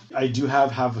stuff I do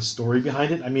have a story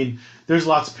behind it. There's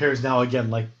lots of pairs now,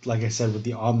 again, like I said, with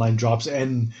the online drops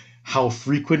and how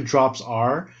frequent drops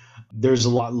are. There's a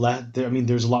lot less.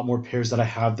 There's a lot more pairs that I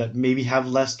have that maybe have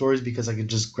less stories because I could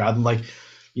just grab them. Like,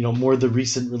 more of the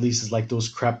recent releases, like those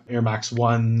Crep Air Max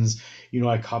 1s.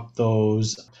 I copped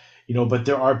those. But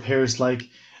there are pairs like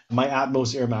my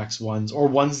Atmos Air Max 1s or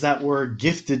ones that were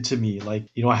gifted to me. Like,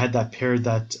 I had that pair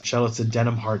that, shout out to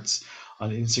Denim Hearts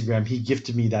on Instagram, he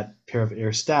gifted me that pair of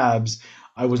Air Stabs.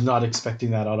 I was not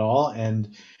expecting that at all.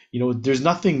 And, there's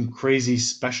nothing crazy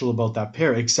special about that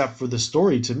pair except for the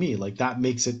story to me. Like that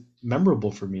makes it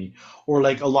memorable for me. Or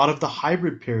like a lot of the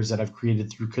hybrid pairs that I've created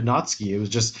through Kanotsky. It was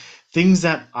just things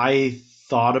that I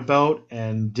thought about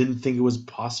and didn't think it was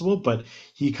possible, but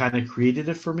he kind of created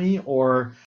it for me.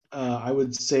 Or I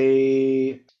would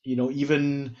say,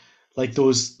 even like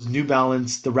those New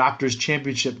Balance, the Raptors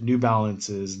Championship New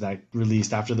Balances that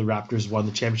released after the Raptors won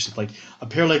the championship. Like a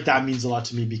pair like that means a lot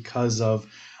to me because of,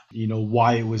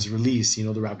 why it was released, the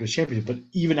Raptors Championship. But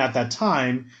even at that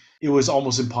time, it was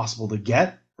almost impossible to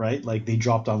get, right? Like they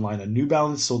dropped online a New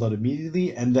Balance, sold out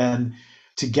immediately. And then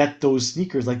to get those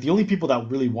sneakers, like the only people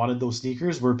that really wanted those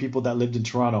sneakers were people that lived in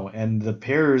Toronto. And the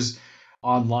pairs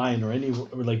online or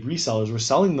like resellers were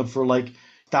selling them for like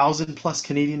 $1,000+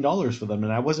 Canadian dollars for them,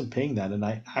 and I wasn't paying that. And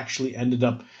I actually ended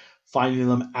up finding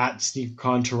them at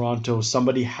SneakerCon Toronto.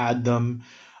 Somebody had them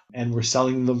and were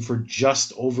selling them for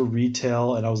just over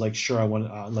retail, and I was like, sure, I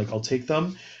want I'll take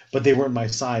them, but they weren't my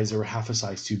size. They were half a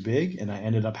size too big, and I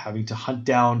ended up having to hunt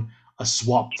down a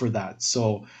swap for that.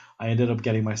 So I ended up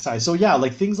getting my size. So yeah,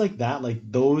 like things like that, like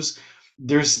those,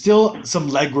 there's still some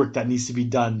legwork that needs to be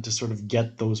done to sort of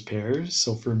get those pairs.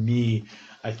 So for me,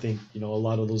 I think, a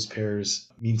lot of those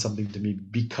pairs mean something to me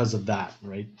because of that,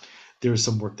 right? There's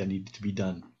some work that needed to be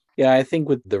done. Yeah, I think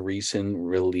with the recent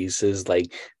releases,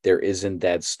 like there isn't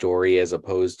that story as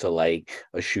opposed to like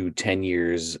a shoe 10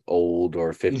 years old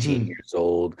or 15 Mhm. years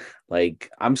old.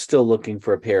 Like I'm still looking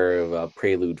for a pair of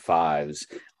Prelude 5s.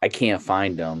 I can't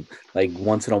find them. Like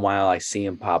once in a while I see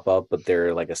them pop up, but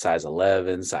they're like a size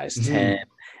 11, size 10. Mhm.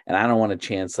 And I don't want a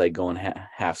chance like going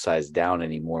half size down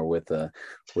anymore with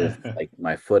like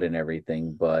my foot and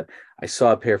everything. But I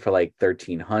saw a pair for like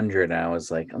 1,300 and I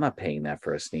was like, I'm not paying that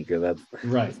for a sneaker. That's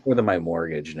Right. more than my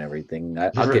mortgage and everything.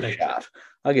 I'll get Right. shot.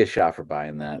 I'll get shot for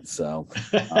buying that. So,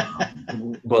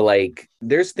 but like,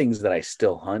 there's things that I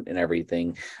still hunt and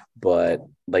everything, but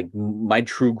like my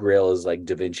true grail is like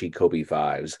Da Vinci Kobe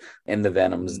 5s and the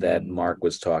Venoms that Mark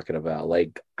was talking about.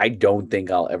 Like, I don't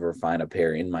think I'll ever find a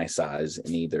pair in my size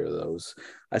in either of those.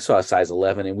 I saw a size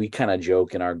 11 and we kind of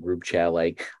joke in our group chat,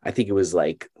 like, I think it was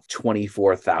like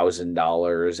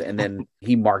 $24,000. And then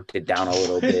he marked it down a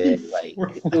little bit. Like,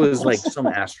 it was like some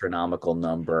astronomical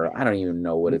number. I don't even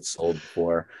know what it sold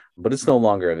for, but it's no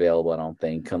longer available, I don't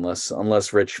think,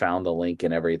 unless Rich found the link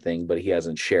and everything, but he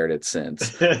hasn't shared it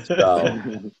since. So,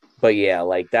 but yeah,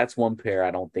 like that's one pair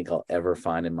I don't think I'll ever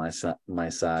find in my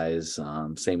size.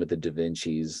 Same with the Da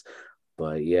Vinci's.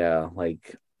 But yeah,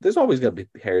 like there's always gonna be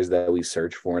pairs that we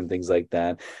search for and things like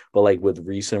that. But like with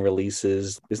recent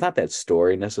releases, there's not that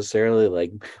story necessarily.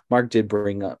 Like Mark did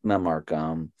bring up, not Mark,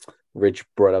 Rich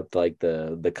brought up like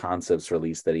the concepts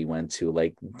release that he went to.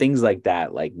 Like things like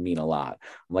that like mean a lot.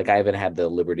 Like I haven't had the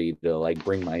liberty to like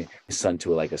bring my son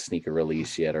to like a sneaker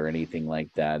release yet or anything like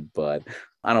that, but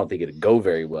I don't think it'd go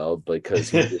very well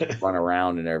because he just run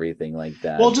around and everything like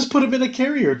that. Well, just put him in a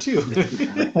carrier too.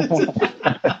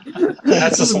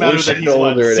 That's the Doesn't matter that solution. he's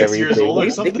what, Older and 6 years everything. old or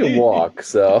They something. can walk,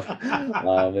 so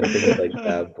and things like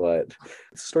that. But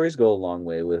stories go a long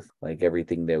way with like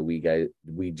everything that we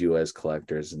do as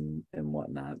collectors and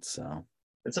whatnot. So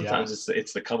And sometimes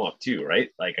it's the come up too,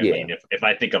 right? Like, I Yeah. mean, if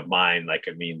I think of mine, like,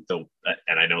 I mean,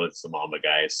 and I know it's the Mamba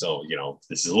guy, so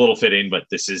this is a little fitting, but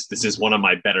this is one of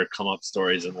my better come up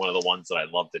stories, and one of the ones that I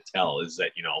love to tell is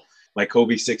that my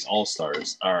Kobe 6 All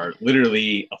Stars are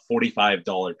literally a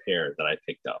 $45 pair that I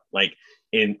picked up, like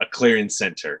in a clearance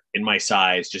center in my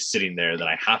size, just sitting there that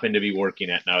I happened to be working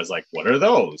at, and I was like, "What are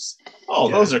those? Oh,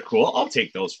 Yeah. those are cool. I'll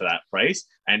take those for that price."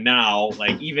 And now,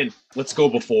 like, even let's go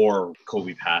before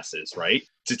Kobe passes, right?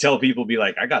 To tell people, be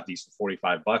like, I got these for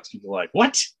 $45. People are like,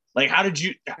 what? Like, how did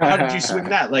you swing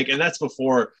that? Like, and that's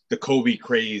before the Kobe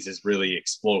craze has really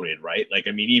exploded, right? Like,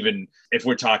 I mean, even if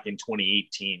we're talking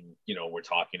 2018, we're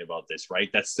talking about this, right?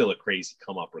 That's still a crazy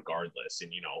come up regardless.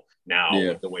 And, now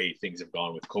with the way things have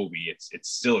gone with Kobe, it's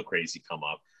still a crazy come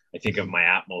up. I think of my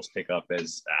Atmos pickup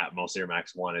as Atmos Air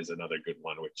Max 1 is another good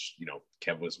one, which,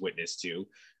 Kev was witness to.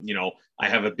 I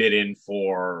have a bid in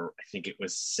for, I think it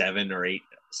was $600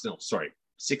 or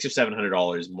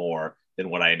 $700 more than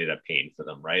what I ended up paying for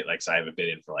them, right? Like, so I have a bid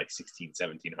in for like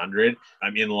 1,700.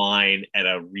 I'm in line at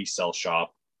a resale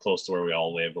shop close to where we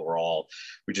all live.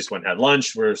 We just went and had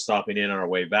lunch. We're stopping in on our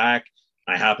way back.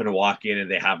 I happen to walk in and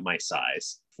they have my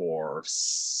size for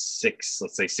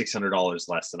 $600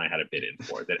 less than I had a bid in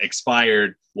for, that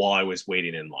expired while I was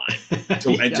waiting in line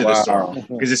to enter the store,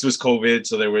 because this was COVID.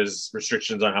 So there was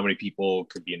restrictions on how many people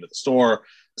could be into the store.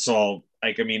 So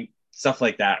like, I mean, stuff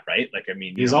like that, right? Like, I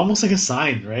mean, He's almost like a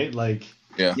sign, right? Like,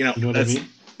 Yeah. you know what I mean?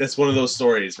 That's one of those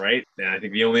stories, right? And I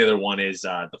think the only other one is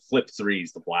the Flip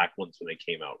 3s, the black ones when they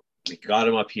came out. We got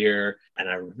them up here, and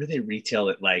I remember they retailed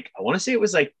it like, I want to say it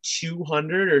was like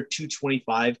 200 or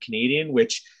 225 Canadian,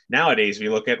 which nowadays we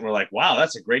look at and we're like, wow,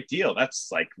 that's a great deal. That's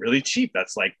like really cheap.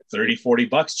 That's like 30, 40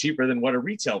 bucks cheaper than what a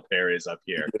retail pair is up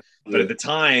here. But at the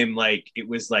time, like, it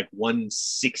was like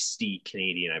 160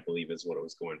 Canadian, I believe is what it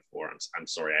was going for. I'm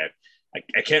sorry.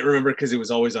 I can't remember because it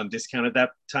was always on discount at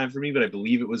that time for me, but I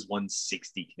believe it was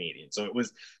 160 Canadian. So it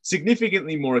was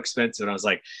significantly more expensive. And I was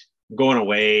like, I'm going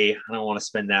away. I don't want to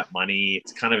spend that money.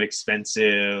 It's kind of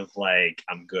expensive. Like,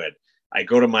 I'm good. I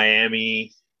go to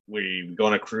Miami. We go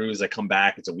on a cruise. I come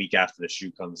back. It's a week after the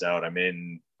shoe comes out. I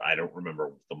don't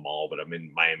remember the mall, but I'm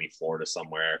in Miami, Florida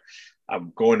somewhere.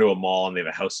 I'm going to a mall and they have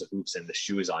a House of Hoops, and the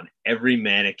shoe is on every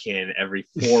mannequin, every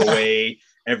 4-way,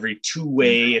 every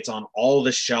 2-way. It's on all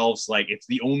the shelves. Like, it's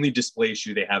the only display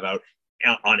shoe they have out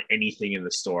on anything in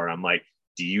the store. I'm like,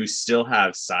 do you still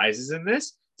have sizes in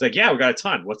this? It's like, yeah, we got a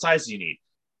ton. What size do you need?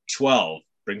 12.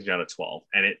 Brings me down to 12.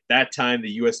 And at that time,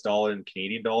 the US dollar and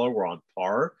Canadian dollar were on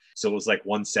par. So it was like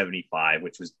 175,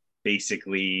 which was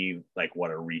basically like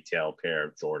what a retail pair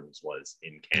of Jordans was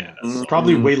in Canada. So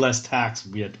Probably way less tax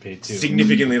we had to pay too.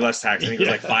 significantly less tax. I think it was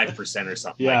like 5% or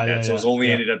something like that. So it was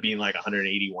only ended up being like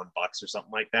 181 bucks or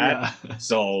something like that.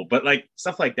 So, but like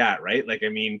stuff like that, right? Like, I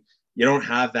mean, you don't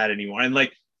have that anymore. And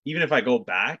like, even if I go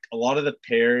back, a lot of the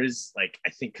pairs, like I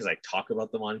think because I talk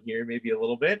about them on here maybe a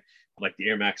little bit, like the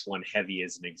Air Max 1 Heavy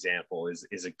as an example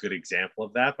is a good example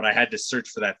of that. But I had to search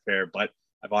for that pair, but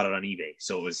I bought it on eBay.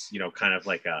 So it was, kind of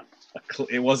like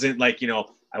it wasn't like,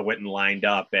 I went and lined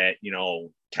up at,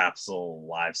 Capsule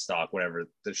Livestock, whatever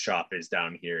the shop is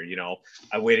down here.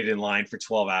 I waited in line for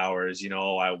 12 hours.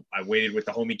 I waited with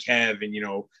the homie Kev,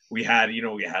 and we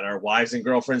had our wives and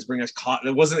girlfriends bring us cotton.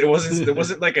 It wasn't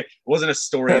a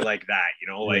story like that.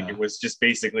 Like it was just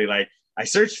basically like I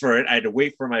searched for it. I had to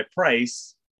wait for my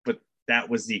price, but that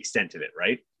was the extent of it,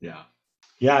 right? Yeah.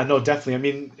 Yeah, no, definitely. I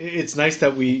mean, it's nice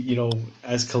that we,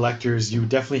 as collectors, you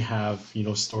definitely have,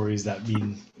 stories that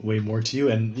mean way more to you.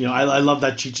 And, I love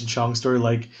that Cheech and Chong story.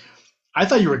 Like, I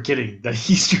thought you were kidding that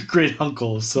he's your great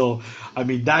uncle. So, I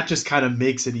mean, that just kind of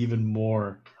makes it even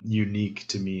more unique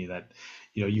to me that,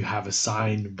 you have a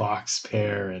signed box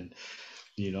pair and,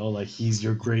 like he's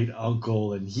your great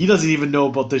uncle and he doesn't even know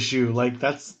about the shoe. Like,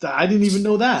 I didn't even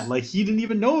know that. Like, he didn't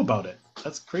even know about it.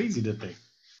 That's crazy to think.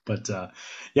 But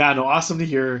yeah, no, awesome to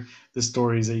hear the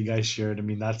stories that you guys shared. I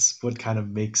mean, that's what kind of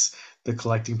makes the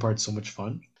collecting part so much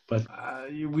fun. But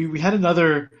we had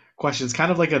another question. It's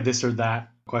kind of like a this or that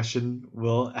question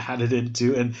we'll add it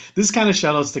into. And this kind of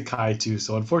shout outs to Kai too.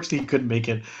 So unfortunately he couldn't make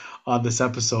it on this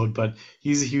episode, but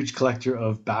he's a huge collector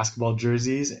of basketball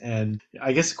jerseys. And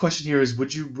I guess the question here is,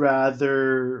 would you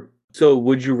rather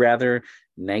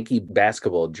Nike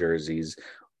basketball jerseys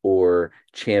or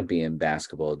Champion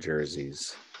basketball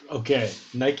jerseys? Okay,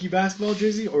 Nike basketball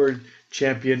jersey or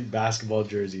Champion basketball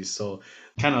jerseys. So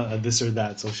kind of this or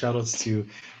that. So shout outs to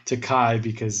Kai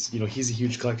because he's a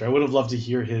huge collector. I would have loved to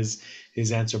hear his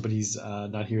answer, but he's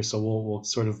not here. So we'll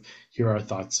sort of hear our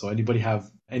thoughts. So anybody have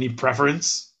any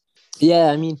preference?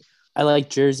 Yeah, I mean, I like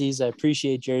jerseys. I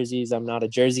appreciate jerseys. I'm not a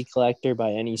jersey collector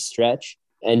by any stretch.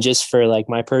 And just for like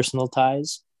my personal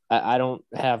ties, I don't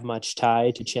have much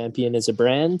tie to Champion as a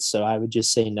brand, so I would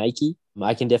just say Nike.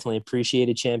 I can definitely appreciate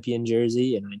a Champion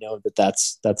jersey, and I know that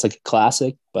that's like a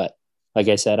classic. But like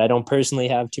I said, I don't personally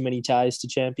have too many ties to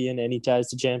Champion, any ties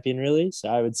to Champion really. So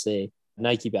I would say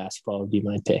Nike basketball would be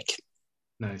my pick.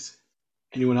 Nice.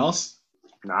 Anyone else?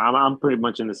 No, I'm pretty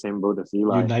much in the same boat as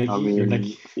Eli. You're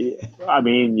Nike.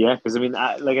 Yeah, because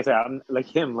like I said, I'm like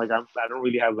him. Like I don't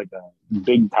really have like a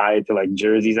big tie to like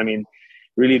jerseys. I mean,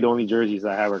 really the only jerseys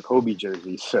I have are Kobe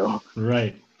jerseys. So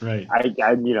right.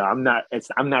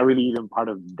 I'm not really even part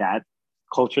of that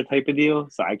culture type of deal.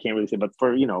 So I can't really say. But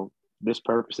for this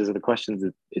purposes of the questions,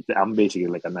 I'm basically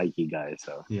like a Nike guy.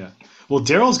 So yeah. Well,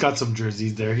 Daryl's got some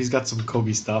jerseys there. He's got some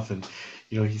Kobe stuff, and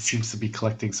he seems to be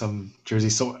collecting some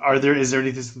jerseys. So is there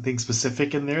anything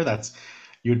specific in there that's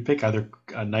you would pick either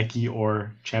Nike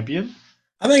or Champion?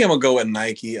 I think I'm gonna go with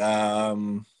Nike.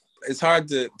 It's hard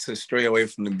to stray away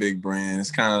from the big brand. It's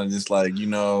kind of just like you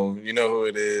know who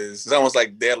it is. It's almost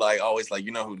like they're like always like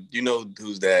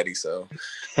who's daddy. So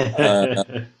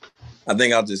I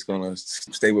think I'm just gonna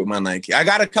stay with my Nike. I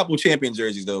got a couple Champion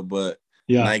jerseys though, but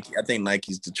yeah, Nike. I think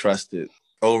Nike's the trusted,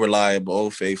 old reliable,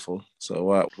 old faithful.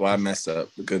 So why mess up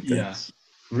the good things? Yeah.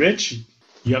 Rich,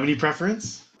 you have any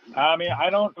preference? I mean, I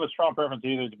don't have a strong preference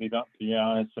either, to be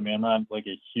honest. I mean, I'm not like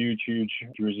a huge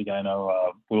jersey guy. I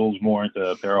know Will's more into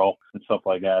apparel and stuff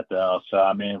like that. So,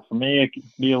 I mean, for me, it could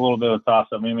be a little bit of a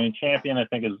toss-up. I mean, Champion, I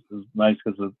think, is nice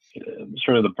because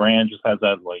sort of the brand just has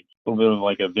that, like, a little bit of,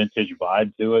 like, a vintage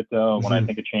vibe to it, though. Mm-hmm. When I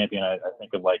think of Champion, I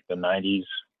think of, like, the 90s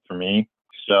for me.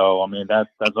 So, I mean, that's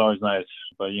always nice.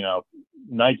 But,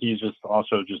 Nike's just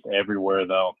also just everywhere,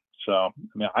 though. So, I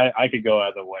mean, I could go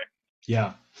either way.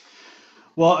 Yeah.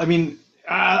 Well, I mean,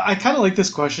 I kind of like this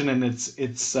question, and it's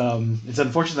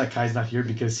unfortunate that Kai's not here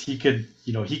because he could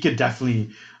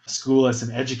definitely school us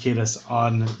and educate us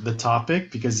on the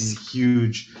topic because he's a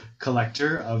huge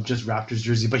collector of just Raptors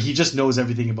jersey, but he just knows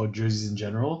everything about jerseys in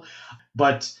general.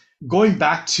 But going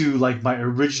back to like my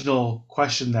original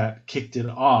question that kicked it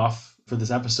off for this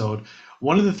episode,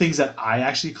 one of the things that I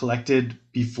actually collected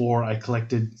before I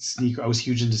collected I was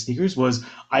huge into sneakers, was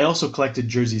I also collected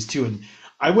jerseys too. And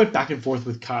I went back and forth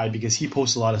with Kai because he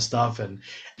posts a lot of stuff and,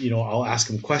 I'll ask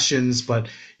him questions. But,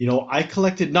 I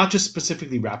collected not just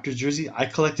specifically Raptors jersey, I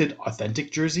collected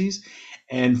authentic jerseys.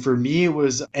 And for me, it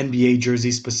was NBA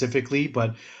jerseys specifically,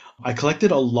 but I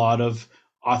collected a lot of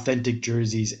authentic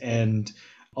jerseys and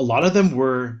a lot of them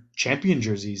were Champion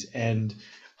jerseys. And,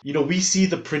 we see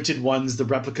the printed ones, the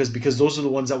replicas, because those are the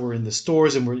ones that were in the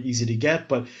stores and were easy to get.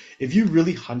 But if you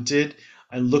really hunted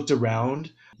and looked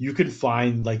around, you can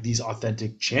find like these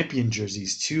authentic Champion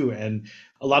jerseys too. And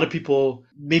a lot of people,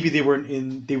 maybe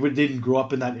didn't grow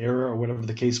up in that era or whatever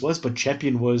the case was, but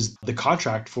Champion was the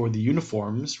contract for the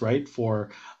uniforms, right?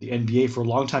 For the NBA for a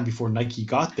long time before Nike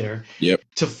got there. Yep.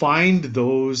 To find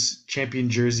those Champion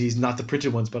jerseys, not the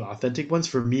printed ones, but authentic ones,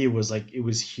 for me, it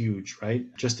was huge, right?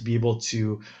 Just to be able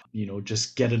to,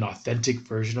 just get an authentic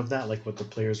version of that, like what the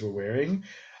players were wearing.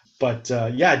 But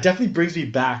yeah, it definitely brings me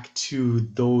back to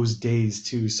those days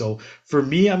too. So for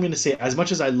me, I'm going to say, as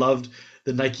much as I loved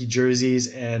the Nike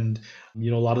jerseys and a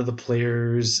lot of the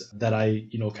players that I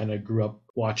kind of grew up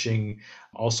watching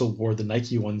also wore the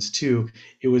Nike ones too.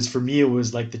 It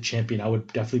was like the Champion. I would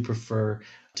definitely prefer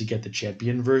to get the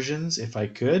Champion versions if I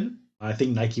could. I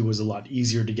think Nike was a lot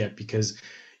easier to get because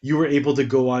you were able to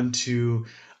go on to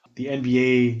the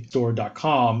NBA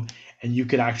store.com and you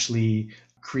could actually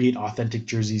create authentic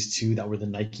jerseys too that were the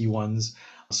Nike ones.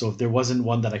 So if there wasn't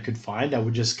one that I could find, I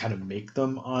would just kind of make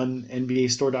them on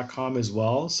NBAstore.com as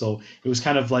well. So it was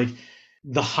kind of like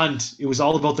the hunt. It was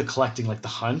all about the collecting. Like the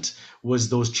hunt was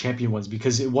those Champion ones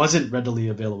because it wasn't readily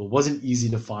available. It wasn't easy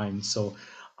to find. So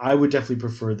I would definitely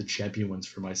prefer the Champion ones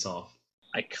for myself.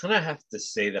 I kind of have to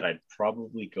say that I'd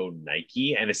probably go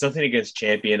Nike, and it's nothing against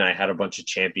Champion. I had a bunch of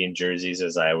Champion jerseys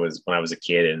when I was a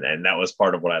kid, and that was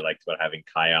part of what I liked about having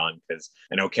Kai on, because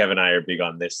I know Kevin and I are big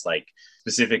on this, like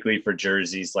specifically for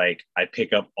jerseys. Like I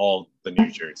pick up all the new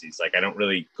jerseys. Like I don't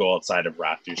really go outside of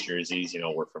Raptors jerseys.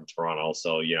 We're from Toronto,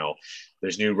 so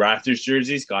there's new Raptors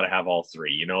jerseys, got to have all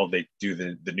three. They do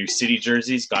the new City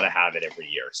jerseys, got to have it every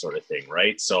year, sort of thing,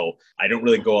 right? So I don't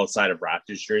really go outside of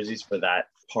Raptors jerseys for that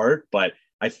part, but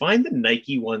I find the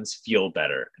Nike ones feel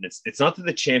better. And it's not that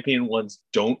the Champion ones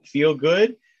don't feel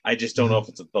good. I just don't know if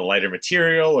it's the lighter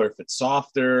material or if it's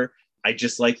softer. I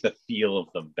just like the feel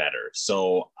of them better.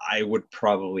 So I would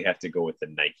probably have to go with the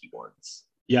Nike ones.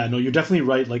 Yeah, no, you're definitely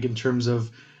right. Like in terms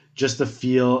of just the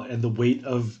feel and the weight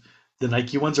of the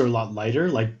Nike ones are a lot lighter.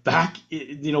 Like back,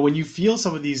 when you feel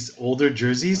some of these older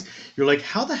jerseys, you're like,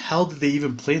 how the hell did they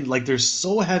even play? Like they're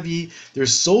so heavy, they're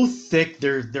so thick,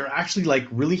 they're actually like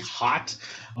really hot.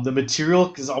 The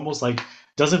material is almost like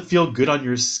doesn't feel good on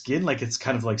your skin. Like it's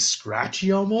kind of like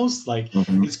scratchy almost. Like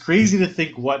it's crazy to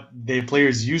think what the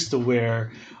players used to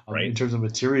wear right, in terms of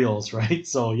materials, right?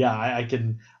 So yeah, I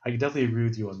can definitely agree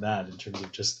with you on that in terms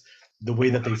of just the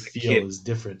way that they feel is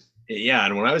different. Yeah,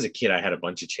 and when I was a kid, I had a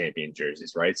bunch of Champion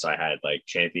jerseys, right? So I had like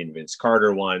Champion Vince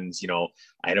Carter ones.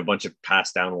 I had a bunch of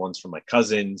passed down ones from my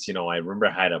cousins. I remember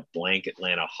I had a blank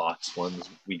Atlanta Hawks ones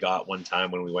we got one time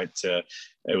when we went to,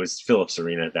 it was Phillips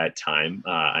Arena at that time.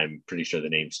 I'm pretty sure the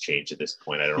name's changed at this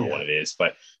point. I don't know what it is,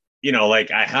 but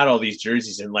like I had all these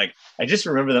jerseys and like I just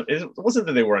remember them. It wasn't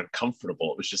that they were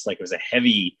uncomfortable. It was just like it was a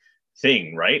heavy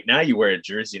thing, right? Now you wear a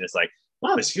jersey and it's like,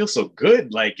 wow, this feels so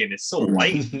good. Like, and it's so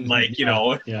light. Like,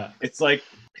 yeah. It's like,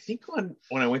 I think when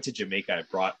I went to Jamaica, I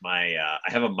brought I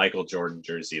have a Michael Jordan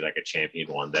jersey, like a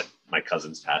Champion one that my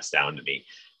cousins passed down to me.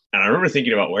 And I remember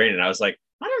thinking about wearing it. And I was like,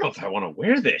 I don't know if I want to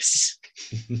wear this.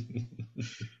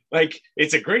 Like,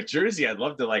 it's a great jersey. I'd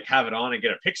love to like have it on and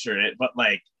get a picture in it. But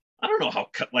like, I don't know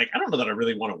I don't know that I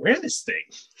really want to wear this thing.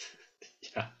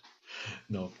 Yeah,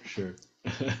 no, for sure.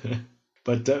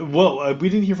 But we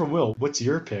didn't hear from Will. What's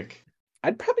your pick?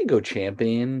 I'd probably go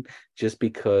Champion just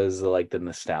because of, like the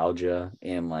nostalgia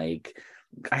and like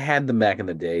I had them back in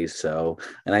the day, so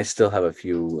and I still have a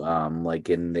few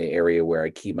like in the area where I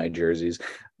keep my jerseys.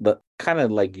 But kind of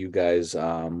like you guys,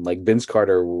 like Vince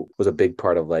Carter was a big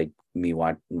part of like me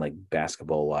watching like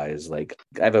basketball wise. Like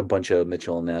I have a bunch of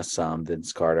Mitchell and Ness,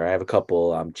 Vince Carter. I have a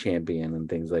couple Champion and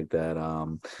things like that.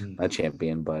 Not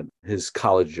Champion, but his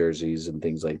college jerseys and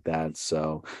things like that.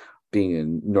 So being a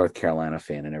North Carolina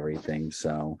fan and everything.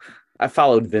 So I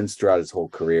followed Vince throughout his whole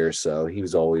career. So he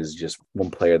was always just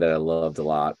one player that I loved a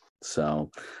lot.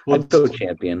 So I'd go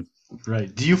Champion.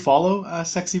 Right. Do you follow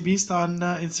Sexy Beast on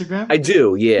Instagram? I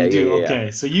do. Yeah. You do? Yeah.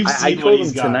 Okay. So you've seen I what told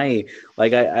he's him got. tonight.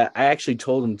 Like I actually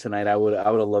told him tonight I would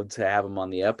have loved to have him on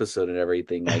the episode and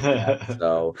everything like that.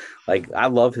 So like I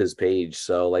love his page.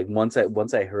 So like once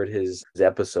I heard his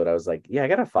episode, I was like, yeah, I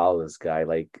gotta follow this guy.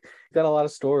 Like he's got a lot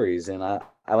of stories, and I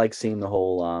like seeing the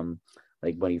whole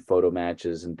like when he photo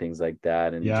matches and things like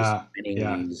that, and just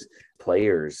winning these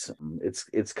players.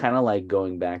 It's kind of like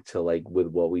going back to like with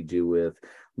what we do with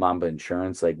Mamba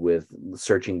Insurance, like with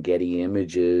searching Getty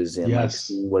images and like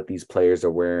seeing what these players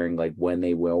are wearing, like when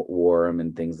they wore them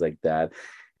and things like that.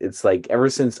 It's like ever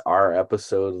since our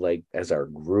episode, like as our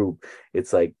group,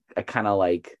 it's like I kind of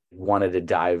like wanted to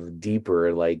dive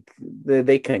deeper. Like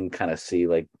they can kind of see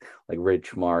like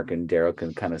Rich, Mark, and Daryl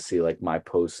can kind of see like my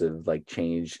posts have like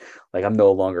changed. Like I'm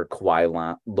no longer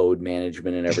Kawhi load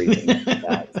management and everything like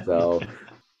that. So,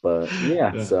 but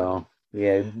yeah. So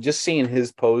Yeah, just seeing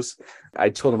his posts, I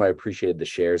told him I appreciated the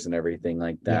shares and everything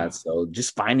like that. Yeah. So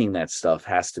just finding that stuff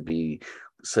has to be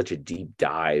such a deep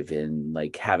dive, and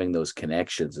like having those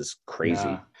connections is crazy.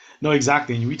 Yeah. No,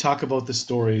 exactly. And we talk about the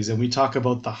stories and we talk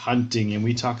about the hunting and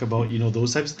we talk about,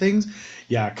 those types of things.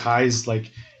 Yeah, Kai's like,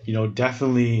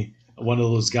 definitely one of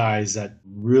those guys that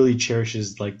really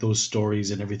cherishes like those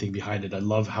stories and everything behind it. I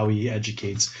love how he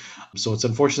educates. So it's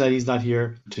unfortunate that he's not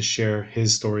here to share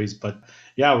his stories, but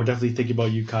yeah, we're definitely thinking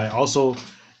about you, Kai. Also,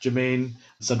 Jermaine,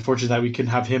 it's unfortunate that we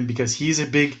couldn't have him because he's a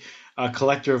big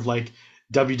collector of like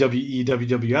WWE,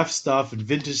 WWF stuff and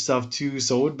vintage stuff too.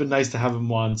 So it would have been nice to have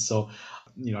him on. So,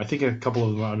 I think a couple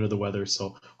of them are under the weather.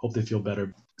 So hope they feel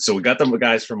better. So we got the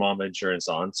guys from Mama Insurance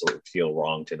on, so it would feel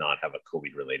wrong to not have a Kobe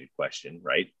related question,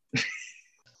 right?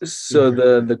 So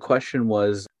the question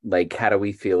was like, how do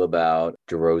we feel about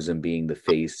DeRozan being the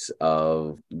face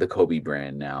of the Kobe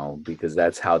brand now? Because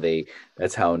that's how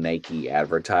Nike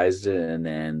advertised it, and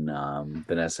then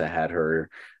Vanessa had her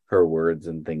words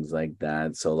and things like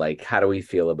that. So like, how do we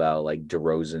feel about like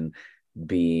DeRozan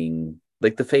being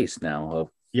like the face now of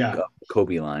the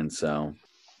Kobe line? So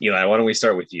Eli, why don't we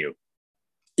start with you?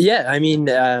 Yeah, I mean,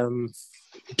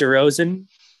 DeRozan,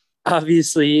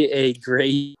 obviously a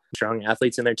great, strong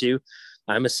athletes in there too.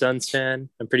 I'm a Suns fan.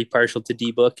 I'm pretty partial to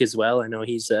D-Book as well. I know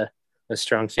he's a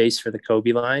strong face for the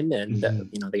Kobe line, and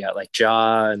they got like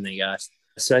Ja, and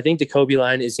so I think the Kobe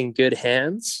line is in good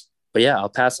hands. But yeah, I'll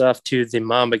pass off to the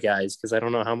Mamba guys because I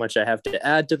don't know how much I have to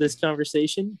add to this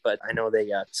conversation, but I know they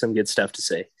got some good stuff to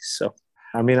say. So,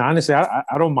 I mean, honestly,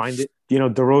 I don't mind it.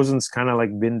 DeRozan's kind of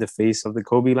like been the face of the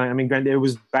Kobe line. I mean, granted, it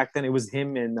was back then. It was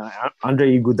him and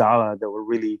Andre Iguodala that were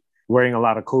really wearing a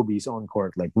lot of Kobe's on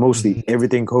court, like mostly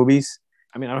everything Kobe's.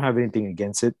 I mean, I don't have anything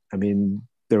against it. I mean,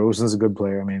 DeRozan's a good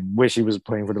player. I mean, wish he was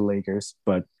playing for the Lakers,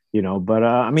 but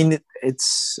I mean,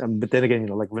 but then again,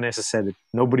 like Vanessa said,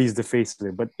 nobody's the face of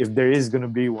it. But if there is going to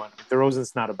be one,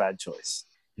 DeRozan's not a bad choice.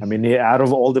 I mean, out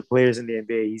of all the players in the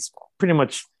NBA, he's pretty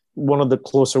much one of the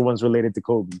closer ones related to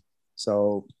Kobe.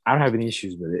 So I don't have any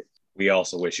issues with it. We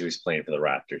also wish he was playing for the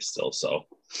Raptors still, so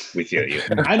we feel you.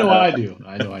 I know I do.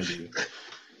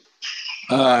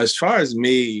 As far as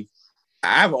me,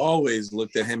 I've always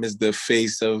looked at him as the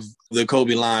face of the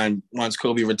Kobe line once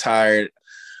Kobe retired.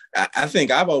 I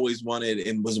think I've always wanted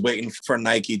and was waiting for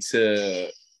Nike to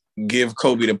give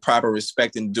Kobe the proper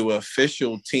respect and do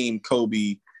official Team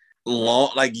Kobe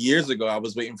years ago. I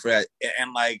was waiting for that.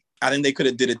 And like, I think they could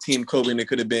have did a Team Kobe and it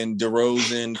could have been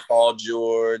DeRozan, Paul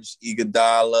George,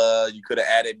 Iguodala. You could have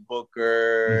added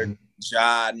Booker,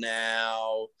 Ja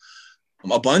now.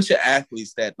 A bunch of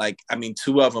athletes that, like, I mean,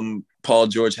 two of them, Paul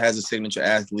George has a signature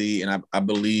athlete, and I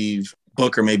believe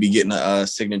Booker may be getting a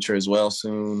signature as well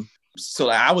soon. So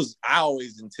like, I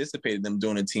always anticipated them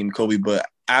doing a Team Kobe, but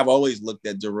I've always looked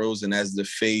at DeRozan as the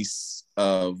face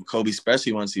of Kobe,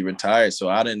 especially once he retired. So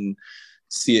I didn't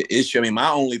see an issue. I mean, my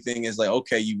only thing is like,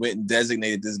 okay, you went and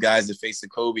designated this guy as the face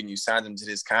of Kobe and you signed him to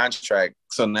this contract.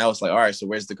 So now it's like, all right, so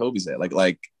where's the Kobe's at?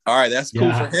 Like, all right, that's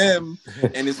cool for him.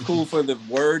 And it's cool for the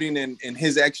wording and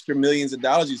his extra millions of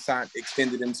dollars you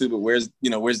extended him to, but where's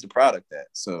the product at?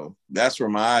 So that's where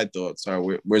my thoughts are.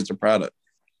 Where's the product?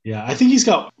 Yeah, I think he's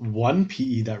got one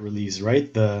PE that released,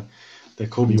 right? The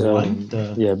Kobe one.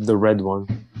 The red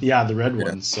one. Yeah, the red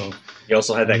one. So he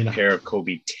also had that pair of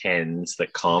Kobe 10s, the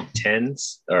Comp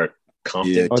 10s or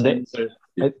Compton 10s.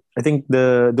 I think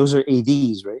those are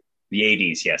ADs, right? The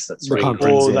 80s, yes, that's right.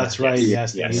 Oh, that's right.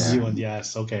 Yes, the AD one.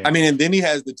 Yes, okay. I mean, and then he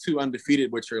has the two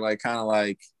undefeated, which are like kind of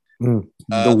like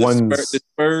the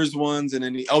Spurs ones, and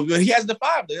then he has the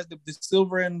 5. There's the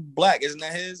silver and black. Isn't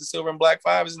that his? The silver and black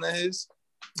 5, isn't that his?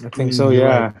 I think so.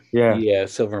 Yeah, right. Yeah,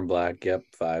 silver and black. Yep,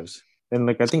 5s. And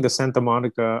like I think the Santa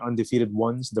Monica undefeated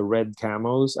ones, the red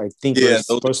camos, I think they're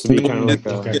supposed to be kind of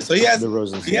like so he has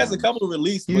a couple of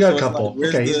releases. He's got a couple.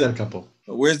 Like, he's got a couple.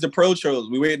 Where's the Pro Shows?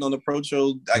 We waiting on the Pro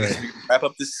Show. I guess we can wrap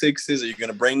up the 6s. Are you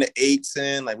gonna bring the 8s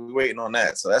in? Like we're waiting on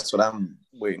that. So that's what I'm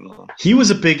waiting on. He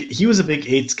was a big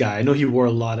 8s guy. I know he wore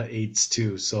a lot of 8s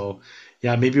too. So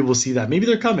yeah, maybe we'll see that. Maybe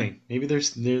they're coming. Maybe they're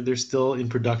still in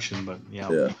production. But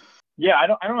yeah, I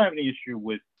don't have any issue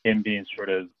with him being sort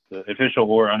of the official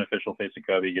or unofficial face of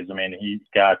Kobe because I mean he's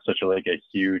got such a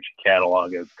huge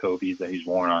catalog of Kobe's that he's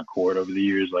worn on court over the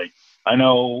years. Like I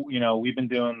know we've been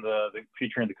doing the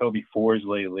featuring the Kobe 4s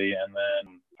lately, and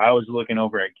then I was looking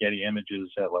over at Getty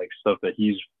Images at like stuff that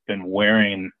he's been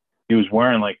wearing. He was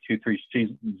wearing like 2-3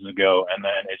 seasons ago, and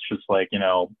then it's just like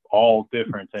all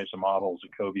different types of models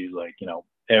of Kobe's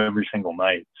every single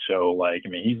night. So like I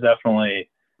mean he's definitely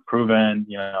proven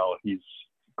he's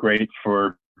great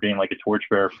for being like a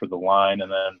torchbearer for the line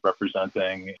and then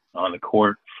representing on the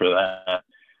court for that.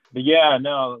 But yeah,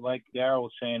 no, like Daryl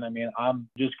was saying, I mean, I'm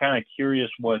just kind of curious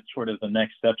what sort of the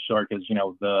next steps are because,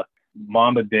 the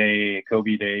Mamba Day,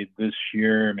 Kobe Day this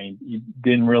year, I mean, you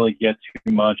didn't really get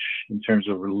too much in terms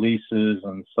of releases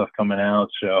and stuff coming out.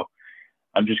 So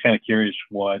I'm just kind of curious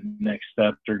what next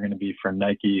steps are going to be for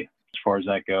Nike as far as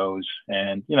that goes.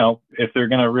 And, if they're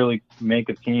going to really make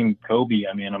a team Kobe,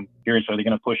 I mean, I'm curious, are they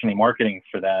going to push any marketing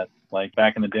for that? Like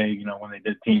back in the day, when they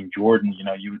did Team Jordan,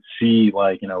 you would see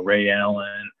like, Ray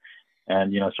Allen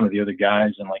and, some of the other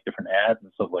guys and like different ads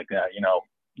and stuff like that.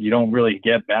 You don't really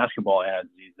get basketball ads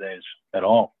these days at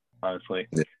all, honestly.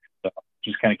 Yeah. So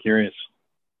just kind of curious.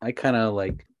 I kind of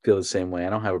like feel the same way. I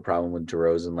don't have a problem with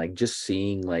DeRozan. Like just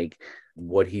seeing like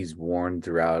what he's worn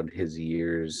throughout his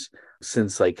years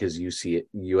since like his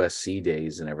USC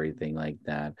days and everything like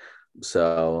that.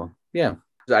 So yeah,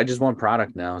 I just want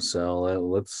product now. So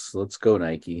let's go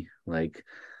Nike. Like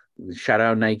shout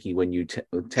out Nike when you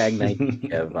tag Nike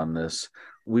Kev on this.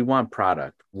 We want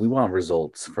product. We want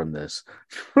results from this.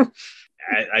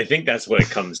 I think that's what it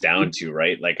comes down to,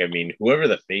 right? Like, I mean, whoever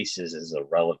the face is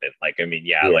irrelevant. Like, I mean,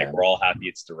 yeah, like we're all happy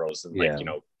it's DeRozan. Like,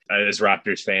 as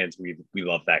Raptors fans, we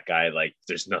love that guy. Like,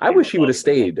 there's nothing. I wish he would have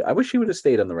stayed. I wish he would have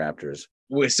stayed on the Raptors.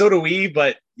 Well, so do we,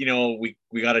 but we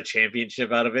got a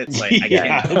championship out of it. So, like, I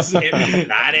can't be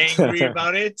that angry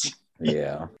about it.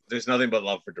 Yeah. There's nothing but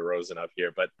love for DeRozan up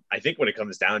here. But I think what it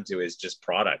comes down to is just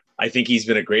product. I think he's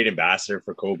been a great ambassador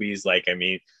for Kobe's. Like, I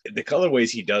mean, the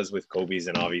colorways he does with Kobe's,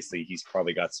 and obviously he's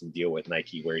probably got some deal with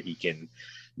Nike where he can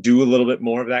do a little bit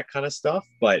more of that kind of stuff.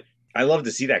 But I love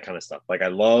to see that kind of stuff. Like, I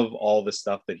love all the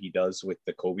stuff that he does with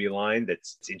the Kobe line.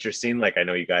 That's interesting. Like, I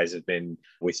know you guys have been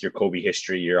with your Kobe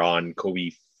history. You're on Kobe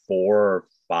 4 or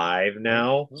 5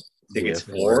 now. I think it's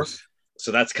 4.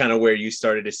 So that's kind of where you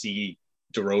started to see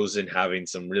DeRozan having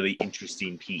some really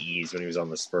interesting PEs when he was on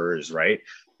the Spurs, right?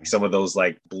 Some of those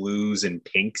like blues and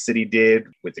pinks that he did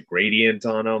with the gradient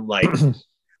on them. Like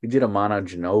we did a Mono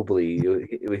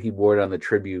Ginobili. He wore it on the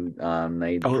tribute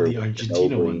night. Oh, the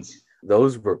Argentina ones.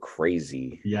 Those were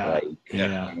crazy. Yeah.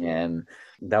 And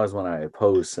that was one I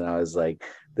post, and I was like,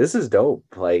 this is dope.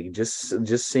 Like just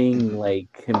seeing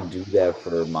like him do that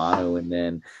for Mono, and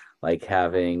then like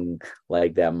having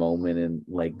like that moment and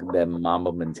like that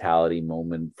Mamba mentality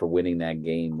moment for winning that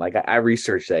game. Like I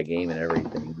researched that game and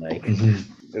everything. Like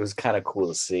it was kind of cool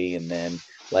to see. And then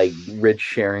like Rich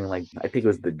sharing, like I think it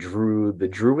was the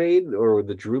Drew Aid or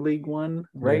the Drew League one,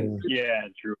 right? Yeah,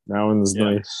 Drew. That one's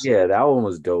nice. Yeah, that one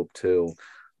was dope too.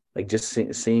 Like just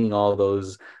seeing all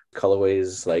those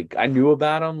colorways, like I knew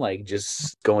about them, like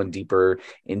just going deeper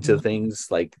into things,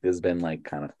 like has been like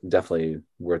kind of definitely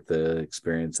worth the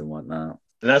experience and whatnot.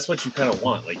 And that's what you kind of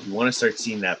want. Like you want to start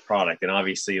seeing that product. And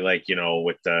obviously, like,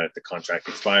 with the contract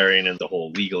expiring and the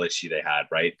whole legal issue they had,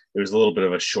 right? There was a little bit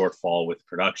of a shortfall with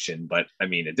production. But I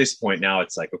mean, at this point now,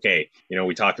 it's like, okay,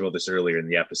 we talked about this earlier in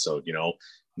the episode,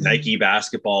 Nike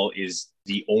Basketball is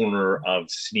the owner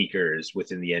of sneakers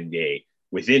within the NBA.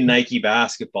 Within Nike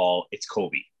Basketball, it's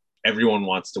Kobe. Everyone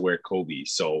wants to wear Kobe.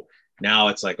 So now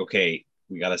it's like, okay,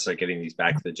 we got to start getting these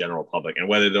back to the general public. And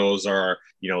whether those are,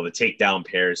 the takedown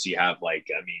pairs, you have like,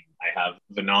 I mean, I have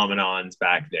Phenomenons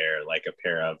back there, like a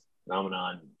pair of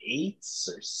Phenomenon 8s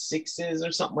or 6s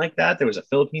or something like that. There was a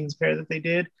Philippines pair that they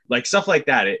did, like stuff like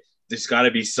that. There's got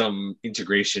to be some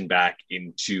integration back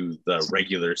into the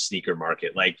regular sneaker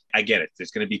market. Like, I get it.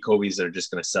 There's going to be Kobe's that are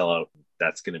just going to sell out.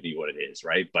 That's going to be what it is,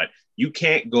 right? But you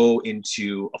can't go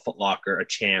into a Foot Locker, a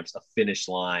Champs, a Finish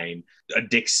Line, a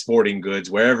Dick's Sporting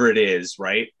Goods, wherever it is,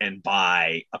 right, and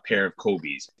buy a pair of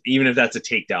Kobe's, even if that's a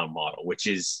takedown model,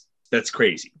 that's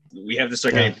crazy. We have to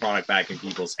start getting product back in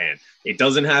people's hand. It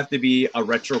doesn't have to be a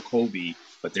retro Kobe,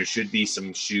 but there should be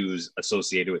some shoes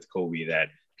associated with Kobe that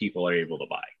people are able to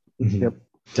buy. Yep,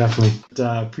 definitely.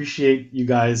 Appreciate you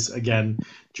guys again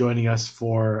joining us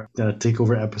for the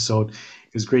takeover episode.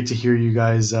 It was great to hear you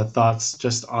guys' thoughts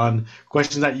just on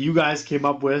questions that you guys came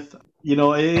up with.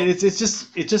 It's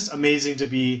just amazing to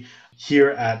be here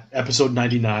at episode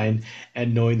 99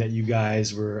 and knowing that you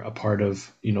guys were a part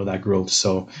of that growth.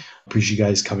 So appreciate you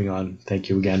guys coming on. Thank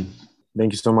you again.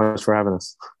 Thank you so much for having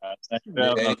us. Thank you for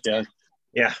having us, guys.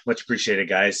 Yeah, much appreciated,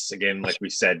 guys. Again, like we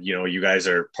said, you guys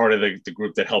are part of the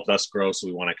group that helped us grow. So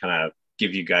we want to kind of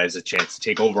give you guys a chance to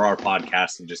take over our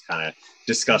podcast and just kind of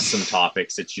discuss some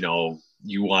topics that,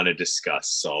 you want to discuss.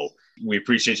 So we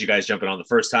appreciate you guys jumping on the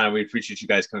first time. We appreciate you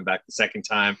guys coming back the second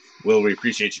time. Will, we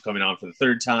appreciate you coming on for the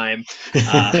third time.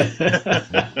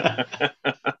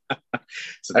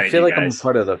 So I feel like I'm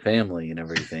part of the family and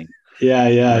everything.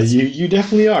 Yeah. You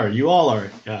definitely are. You all are.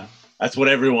 Yeah. That's what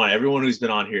everyone who's been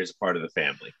on here is a part of the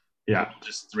family. Yeah.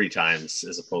 Just 3 times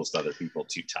as opposed to other people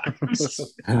 2 times.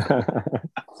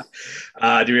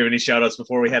 Do we have any shout outs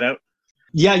before we head out?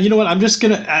 Yeah, you know what? I'm just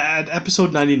gonna at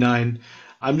episode 99.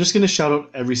 I'm just gonna shout out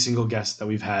every single guest that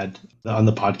we've had on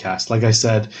the podcast. Like I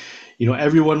said,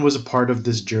 everyone was a part of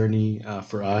this journey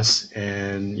for us,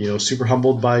 and super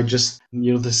humbled by just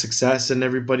the success and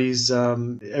everybody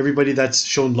that's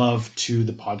shown love to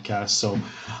the podcast. So,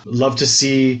 love to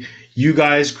see you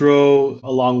guys grow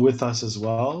along with us as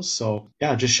well. So,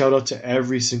 yeah, just shout out to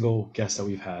every single guest that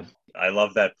we've had. I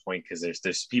love that point because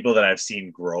there's people that I've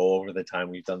seen grow over the time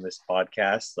we've done this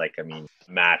podcast. Like, I mean,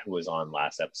 Matt, who was on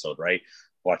last episode, right?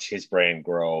 Watch his brand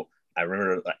grow. I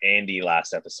remember Andy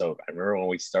last episode. I remember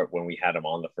when we had him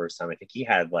on the first time, I think he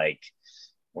had I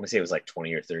want to say it was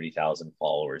 20 or 30,000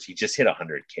 followers. He just hit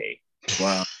 100K.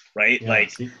 Wow. Right? Yeah,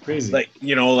 crazy.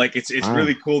 It's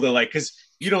really cool to because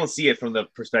you don't see it from the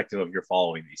perspective of you're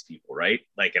following these people, right?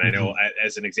 And I know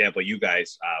as an example, you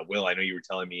guys, Will, I know you were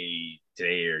telling me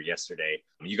today or yesterday,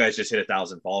 you guys just hit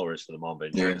 1,000 followers for the Mamba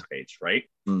Insurance page, right?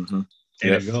 Mm-hmm.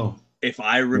 And if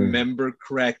I remember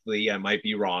correctly, I might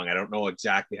be wrong. I don't know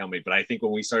exactly how many, but I think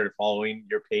when we started following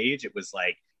your page, it was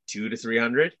 200 to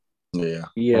 300. Yeah,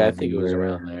 I think it was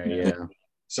around there. Yeah.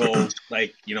 So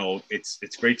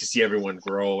it's great to see everyone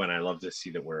grow, and I love to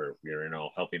see that we're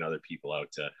helping other people out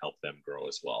to help them grow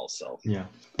as well. So yeah,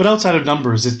 but outside of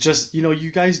numbers, it's just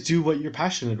you guys do what you're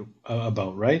passionate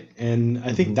about, right? And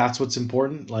I think that's what's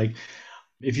important.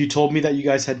 If you told me that you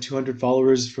guys had 200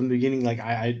 followers from the beginning,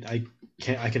 I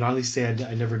can honestly say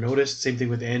I never noticed. Same thing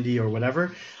with Andy or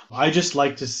whatever. I just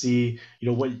like to see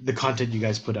what the content you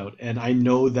guys put out, and I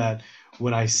know that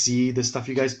when I see the stuff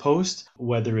you guys post,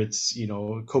 whether it's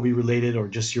Kobe related or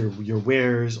just your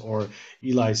wares or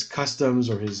Eli's customs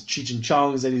or his Cheech and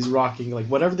Chongs that he's rocking,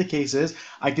 whatever the case is,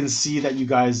 I can see that you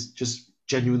guys just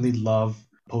genuinely love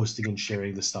posting and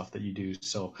sharing the stuff that you do.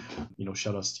 So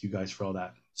shout outs to you guys for all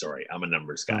that. Sorry, I'm a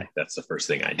numbers guy. That's the first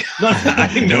thing I do.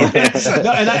 I notice.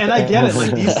 And I get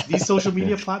it. These social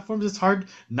media platforms, it's hard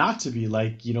not to be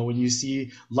when you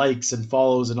see likes and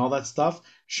follows and all that stuff.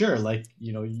 Sure,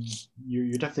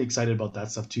 you're definitely excited about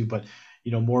that stuff too. But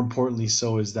more importantly,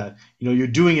 so is that you're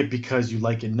doing it because you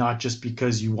like it, not just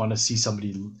because you want to see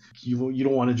somebody. You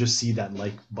don't want to just see that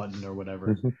like button or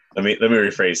whatever. Let me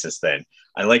rephrase this then.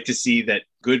 I like to see that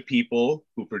good people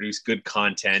who produce good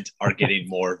content are getting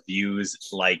more views,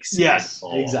 likes. Yes,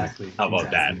 exactly. How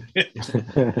about that?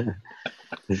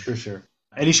 For sure.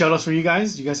 Any shout outs for you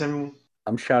guys? Do you guys have anyone?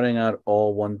 I'm shouting out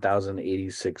all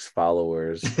 1,086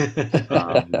 followers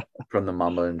from the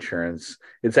Mamba Insurance.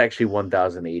 It's actually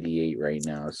 1,088 right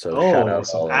now. So shout out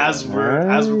so all as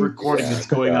we're recording, it's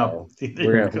going up.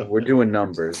 We're doing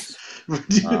numbers.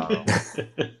 Big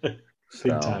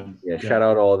time. Yeah, shout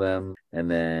out all of them, and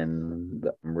then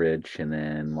Rich, and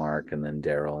then Mark, and then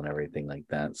Daryl, and everything like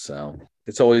that. So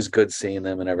it's always good seeing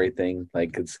them and everything.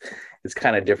 It's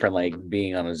kind of different,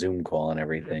 being on a Zoom call and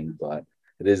everything, but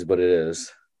it is what it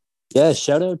is. Yeah,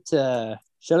 shout out to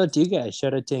you guys.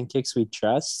 Shout out to In Kicks We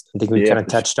Trust. I think we kind of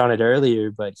touched on it earlier,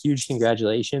 but huge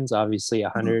congratulations. Obviously,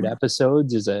 100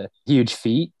 episodes is a huge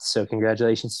feat. So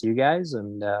congratulations to you guys,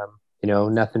 and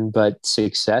nothing but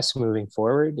success moving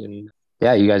forward. And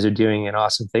yeah, you guys are doing an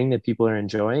awesome thing that people are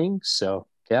enjoying. So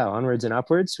yeah, onwards and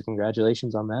upwards. So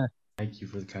congratulations on that. Thank you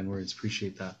for the kind words.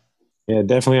 Appreciate that. Yeah,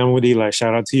 definitely. I'm with Eli.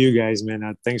 Shout out to you guys,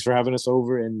 man. Thanks for having us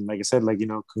over. And like I said,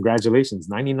 congratulations.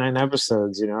 99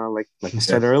 episodes, like I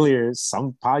said earlier,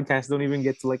 some podcasts don't even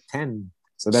get to 10.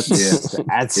 So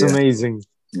that's amazing.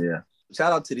 Yeah.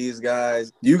 Shout out to these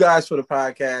guys, you guys for the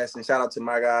podcast, and shout out to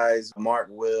my guys, Mark,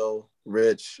 Will,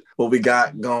 Rich. What we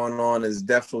got going on is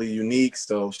definitely unique.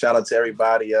 So shout out to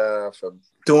everybody for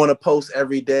doing a post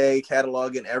every day,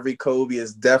 cataloging every Kobe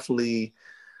is definitely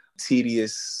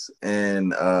tedious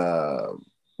and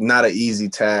not an easy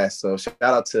task. So shout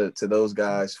out to those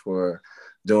guys for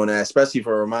doing that, especially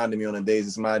for reminding me on the days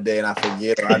it's my day and I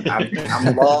forget.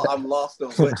 I'm lost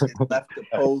on what you left to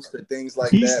post or things like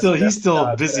that. He's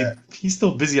still busy. He's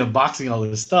still busy unboxing all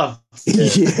this stuff.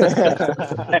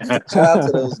 Shout out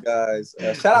to those guys.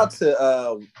 Shout out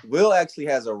to Will. Actually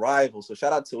has a rival, so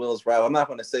shout out to Will's rival. I'm not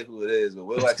going to say who it is, but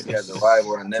Will actually has a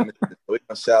rival and nemesis. So we're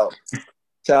gonna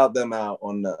shout them out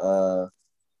on the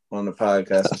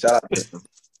podcast. So shout out to them.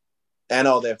 And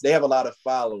all that. They have a lot of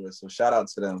followers, so shout out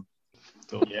to them.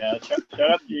 Yeah, shout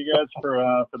out to you guys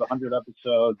for the 100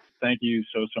 episodes. Thank you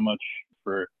so much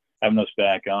for having us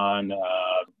back on.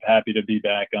 Happy to be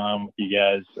back on with you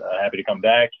guys. Happy to come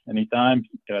back anytime.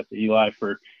 Shout out to Eli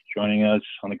for joining us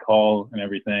on the call and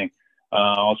everything.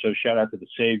 Also, shout out to the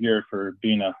Savior for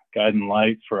being a guiding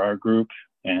light for our group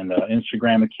and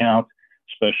Instagram account,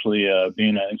 especially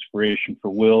being an inspiration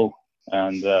for Will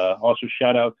And also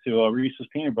shout out to Reese's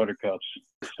Peanut Butter Cups.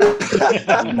 So,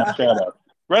 shout out.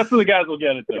 Rest of the guys will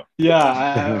get it though.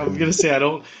 Yeah, I'm gonna say I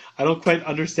don't quite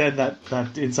understand that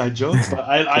inside joke, but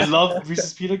I love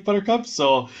Reese's peanut butter cups,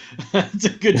 so it's a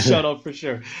good shout out for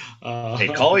sure. Hey,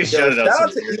 Coley shouted out Shout some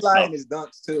out to weird Eli stuff. and his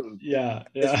dunks too. Yeah.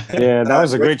 Yeah, that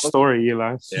was a great story,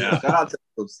 Eli. Yeah. Shout out to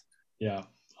those. Yeah,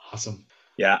 awesome.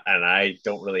 Yeah, and I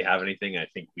don't really have anything. I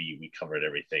think we covered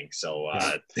everything. So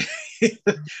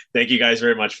thank you guys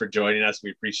very much for joining us. We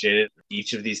appreciate it.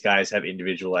 Each of these guys have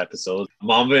individual episodes.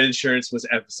 Mamba Insurance was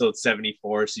episode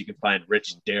 74, so you can find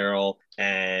Rich, Daryl,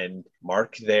 and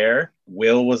Mark there.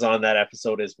 Will was on that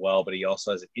episode as well, but he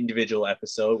also has an individual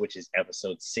episode, which is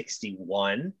episode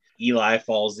 61. Eli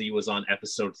Falsey was on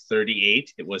episode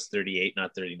 38. It was 38,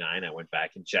 not 39. I went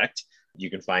back and checked. You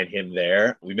can find him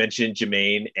there. We mentioned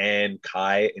Jermaine and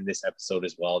Kai in this episode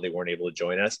as well. They weren't able to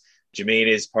join us. Jermaine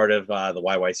is part of the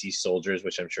YYC Soldiers,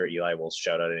 which I'm sure Eli will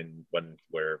shout out in when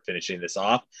we're finishing this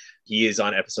off. He is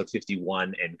on episode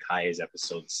 51 and Kai is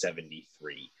episode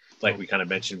 73. Like we kind of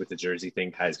mentioned with the Jersey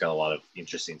thing, Kai's got a lot of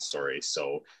interesting stories.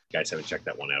 So if you guys haven't checked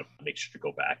that one out, make sure to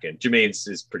go back. And Jermaine's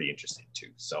is pretty interesting too.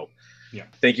 So yeah.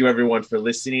 Thank you everyone for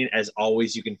listening. As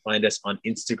always, you can find us on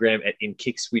Instagram at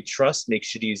InKicksWeTrust. Make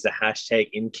sure to use the hashtag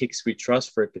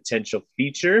InKicksWeTrust for a potential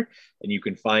feature. And you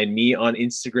can find me on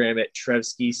Instagram at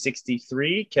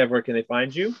Trevsky63. Kev, where can they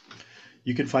find you?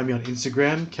 You can find me on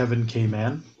Instagram, Kevin K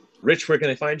Man. Rich, where can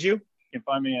they find you? You can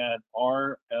find me at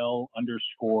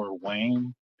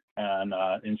RL_Wayne on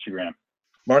Instagram.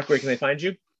 Mark, where can they find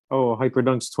you? Oh,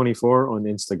 Hyperdunks24 on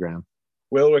Instagram.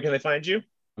 Will, where can they find you?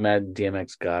 I'm at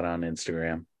DMX God on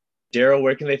Instagram. Daryl,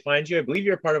 where can they find you? I believe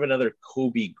you're part of another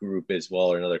Kobe group as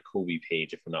well, or another Kobe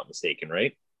page, if I'm not mistaken,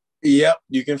 right? Yep,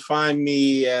 you can find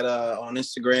me at on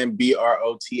Instagram,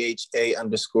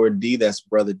 BROTHA_D. That's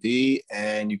Brother D.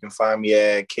 And you can find me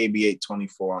at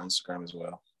KB824 on Instagram as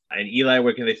well. And Eli,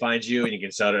 where can they find you? And you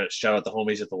can shout out the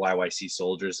homies at the YYC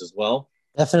Soldiers as well.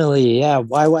 Definitely, yeah.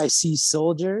 YYC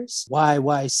Soldiers,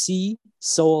 YYC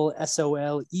Soul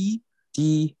SOLEDIERS.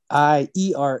 You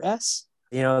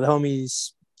know, the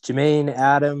homies Jermaine,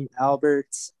 Adam,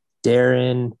 Albert,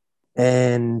 Darren,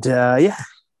 and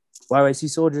YYC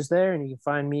Soldiers there. And you can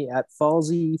find me at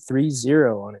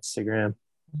Falsey30 on Instagram.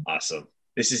 Awesome.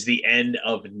 This is the end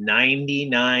of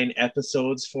 99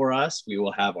 episodes for us. We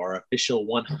will have our official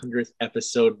 100th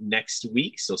episode next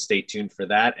week, so stay tuned for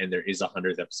that. And there is a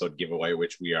 100th episode giveaway,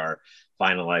 which we are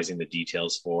finalizing the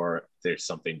details for. There's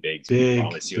something big. We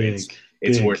promise you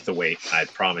it's worth the wait. I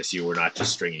promise you we're not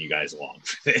just stringing you guys along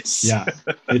for this. Yeah,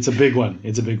 it's a big one.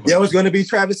 It's a big one. Yeah, it's going to be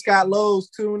Travis Scott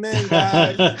Lowe's. Tune in,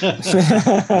 guys. I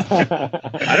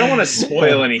don't want to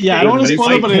spoil anything. Yeah, I don't want to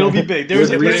spoil it, but it'll be big.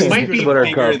 It might be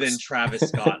bigger than Travis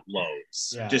Scott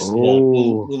Lowe's. Yeah. Just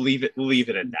we'll leave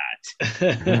it at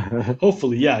that.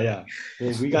 Hopefully, yeah.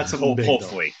 We got something big.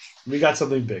 Hopefully. We got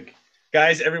something big.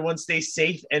 Guys, everyone stay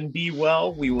safe and be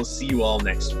well. We will see you all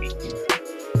next week.